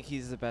do you think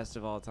he's the best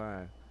of all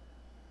time?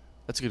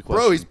 That's a good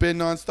question. Bro, he's been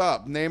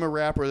nonstop. Name a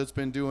rapper that's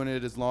been doing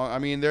it as long. I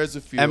mean, there's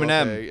a few.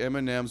 Eminem. Okay.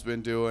 Eminem's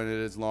been doing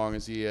it as long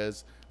as he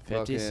has.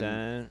 50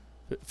 Cent.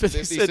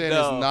 50 Cent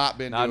no. has not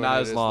been doing not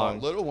it as long.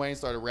 Lil Wayne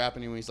started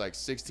rapping when he's like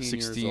 16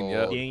 years 16, old.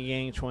 yep. Yang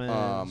Yang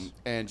Twins.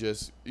 And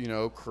just,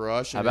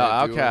 crush. How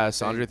about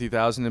Outkast, Andre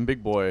 3000, and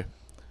Big Boy?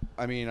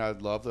 I mean, I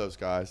love those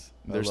guys.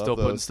 They're I love still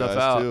putting those stuff guys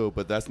out. too,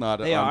 but that's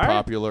not an They are?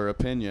 unpopular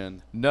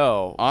opinion.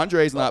 No.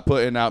 Andre's not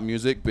putting out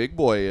music. Big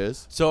Boy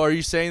is. So are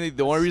you saying that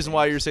the only reason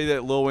why you're saying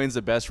that Lil Wayne's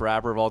the best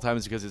rapper of all time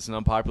is because it's an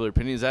unpopular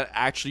opinion? Is that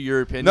actually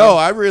your opinion? No,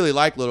 I really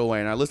like Lil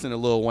Wayne. I listen to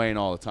Lil Wayne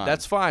all the time.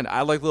 That's fine.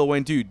 I like Lil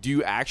Wayne too. Do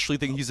you actually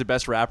think he's the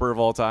best rapper of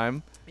all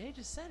time? Yeah, you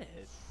just said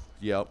it.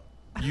 Yep.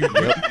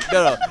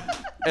 No.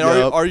 And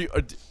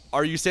Yep.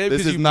 are you saying This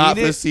because is you not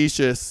mean it?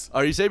 facetious.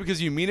 Are you saying because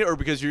you mean it, or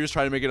because you're just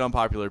trying to make an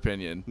unpopular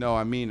opinion? No,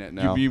 I mean it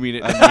now. You mean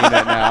it. I mean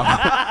it now.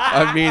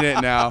 I mean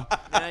it now.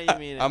 Now you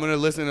mean it. I'm going to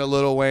listen to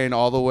Lil Wayne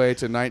all the way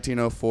to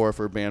 1904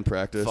 for band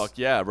practice. Fuck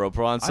yeah, bro.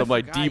 Put on I some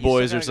like forgot. You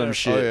D-Boys still or gotta some go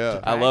shit. Oh, yeah.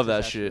 to I love that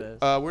practice shit. after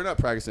this. We're not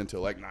practicing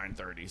until like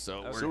 9:30,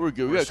 so So we're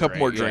good. We got a couple straight.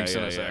 more Yeah, drinks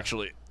in yeah, us, yeah.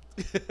 actually.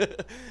 Well,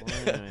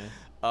 anyway.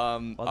 All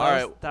Well,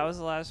 right. that was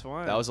the last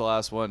one. That was the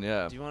last one,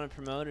 yeah. Do you want to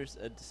promote or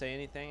say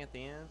anything at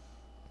the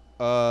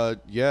end?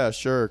 Yeah,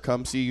 sure.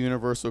 Come see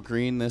Universal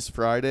Green this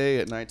Friday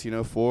at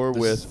 1904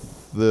 This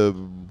with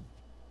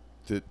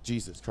the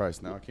Jesus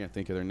Christ. Now I can't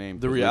think of their name.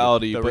 The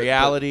reality. The but-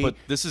 reality. But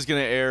this is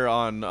gonna air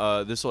on.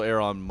 This will air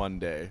on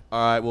Monday, All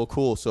right. Well,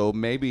 cool. So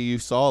maybe you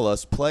saw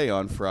us play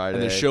on Friday.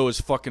 and the show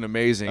is fucking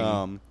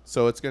amazing.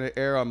 So it's gonna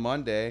air on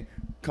Monday.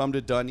 come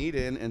to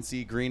Dunedin and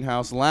see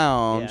Greenhouse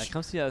Lounge Yeah,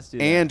 come see us do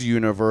that. and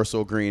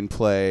Universal Green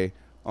play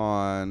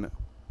on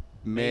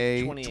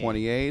May May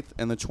 28th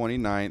and the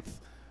 29th.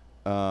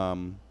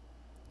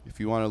 If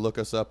you want to look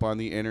us up on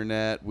the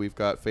internet, we've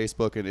got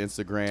Facebook and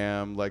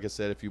Instagram. Like I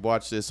said, if you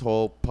watch this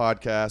whole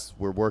podcast,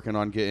 we're working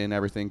on getting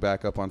everything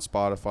back up on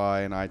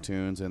Spotify and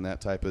iTunes and that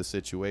type of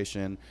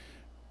situation.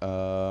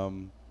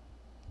 And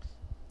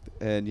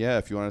yeah,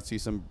 if you want to see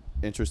some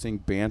interesting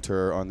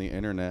banter on the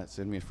internet,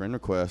 send me a friend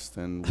request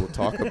and we'll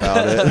talk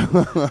about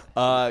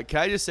it. Can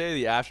I just say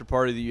the after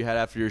party that you had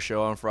after your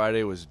show on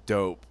Friday was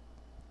dope?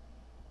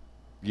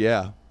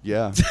 Yeah.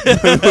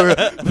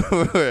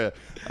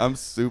 I'm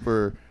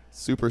super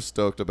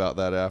stoked about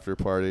that after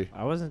party.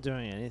 I wasn't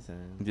doing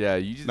anything. Yeah,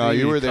 you just No, needed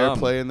you were to there come.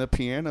 playing the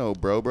piano,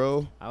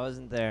 bro. I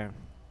wasn't there.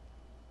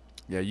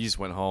 Yeah, you just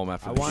went home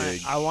after the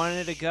gig. I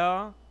wanted to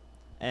go,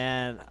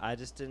 and I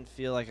just didn't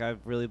feel like I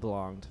really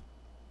belonged.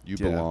 You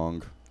Yeah.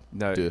 belong.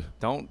 No, Duh.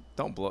 don't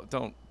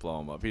blow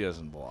him up. He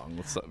doesn't belong.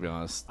 Let's be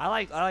honest. I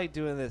like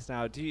doing this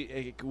now. Would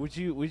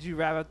you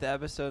wrap up the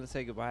episode and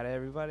say goodbye to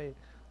everybody?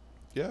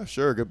 Yeah,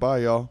 sure. Goodbye,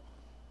 y'all.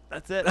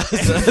 That's it.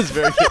 That's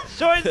very good.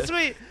 Short and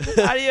sweet.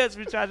 Adios,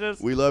 muchachos.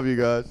 We love you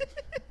guys.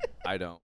 I don't.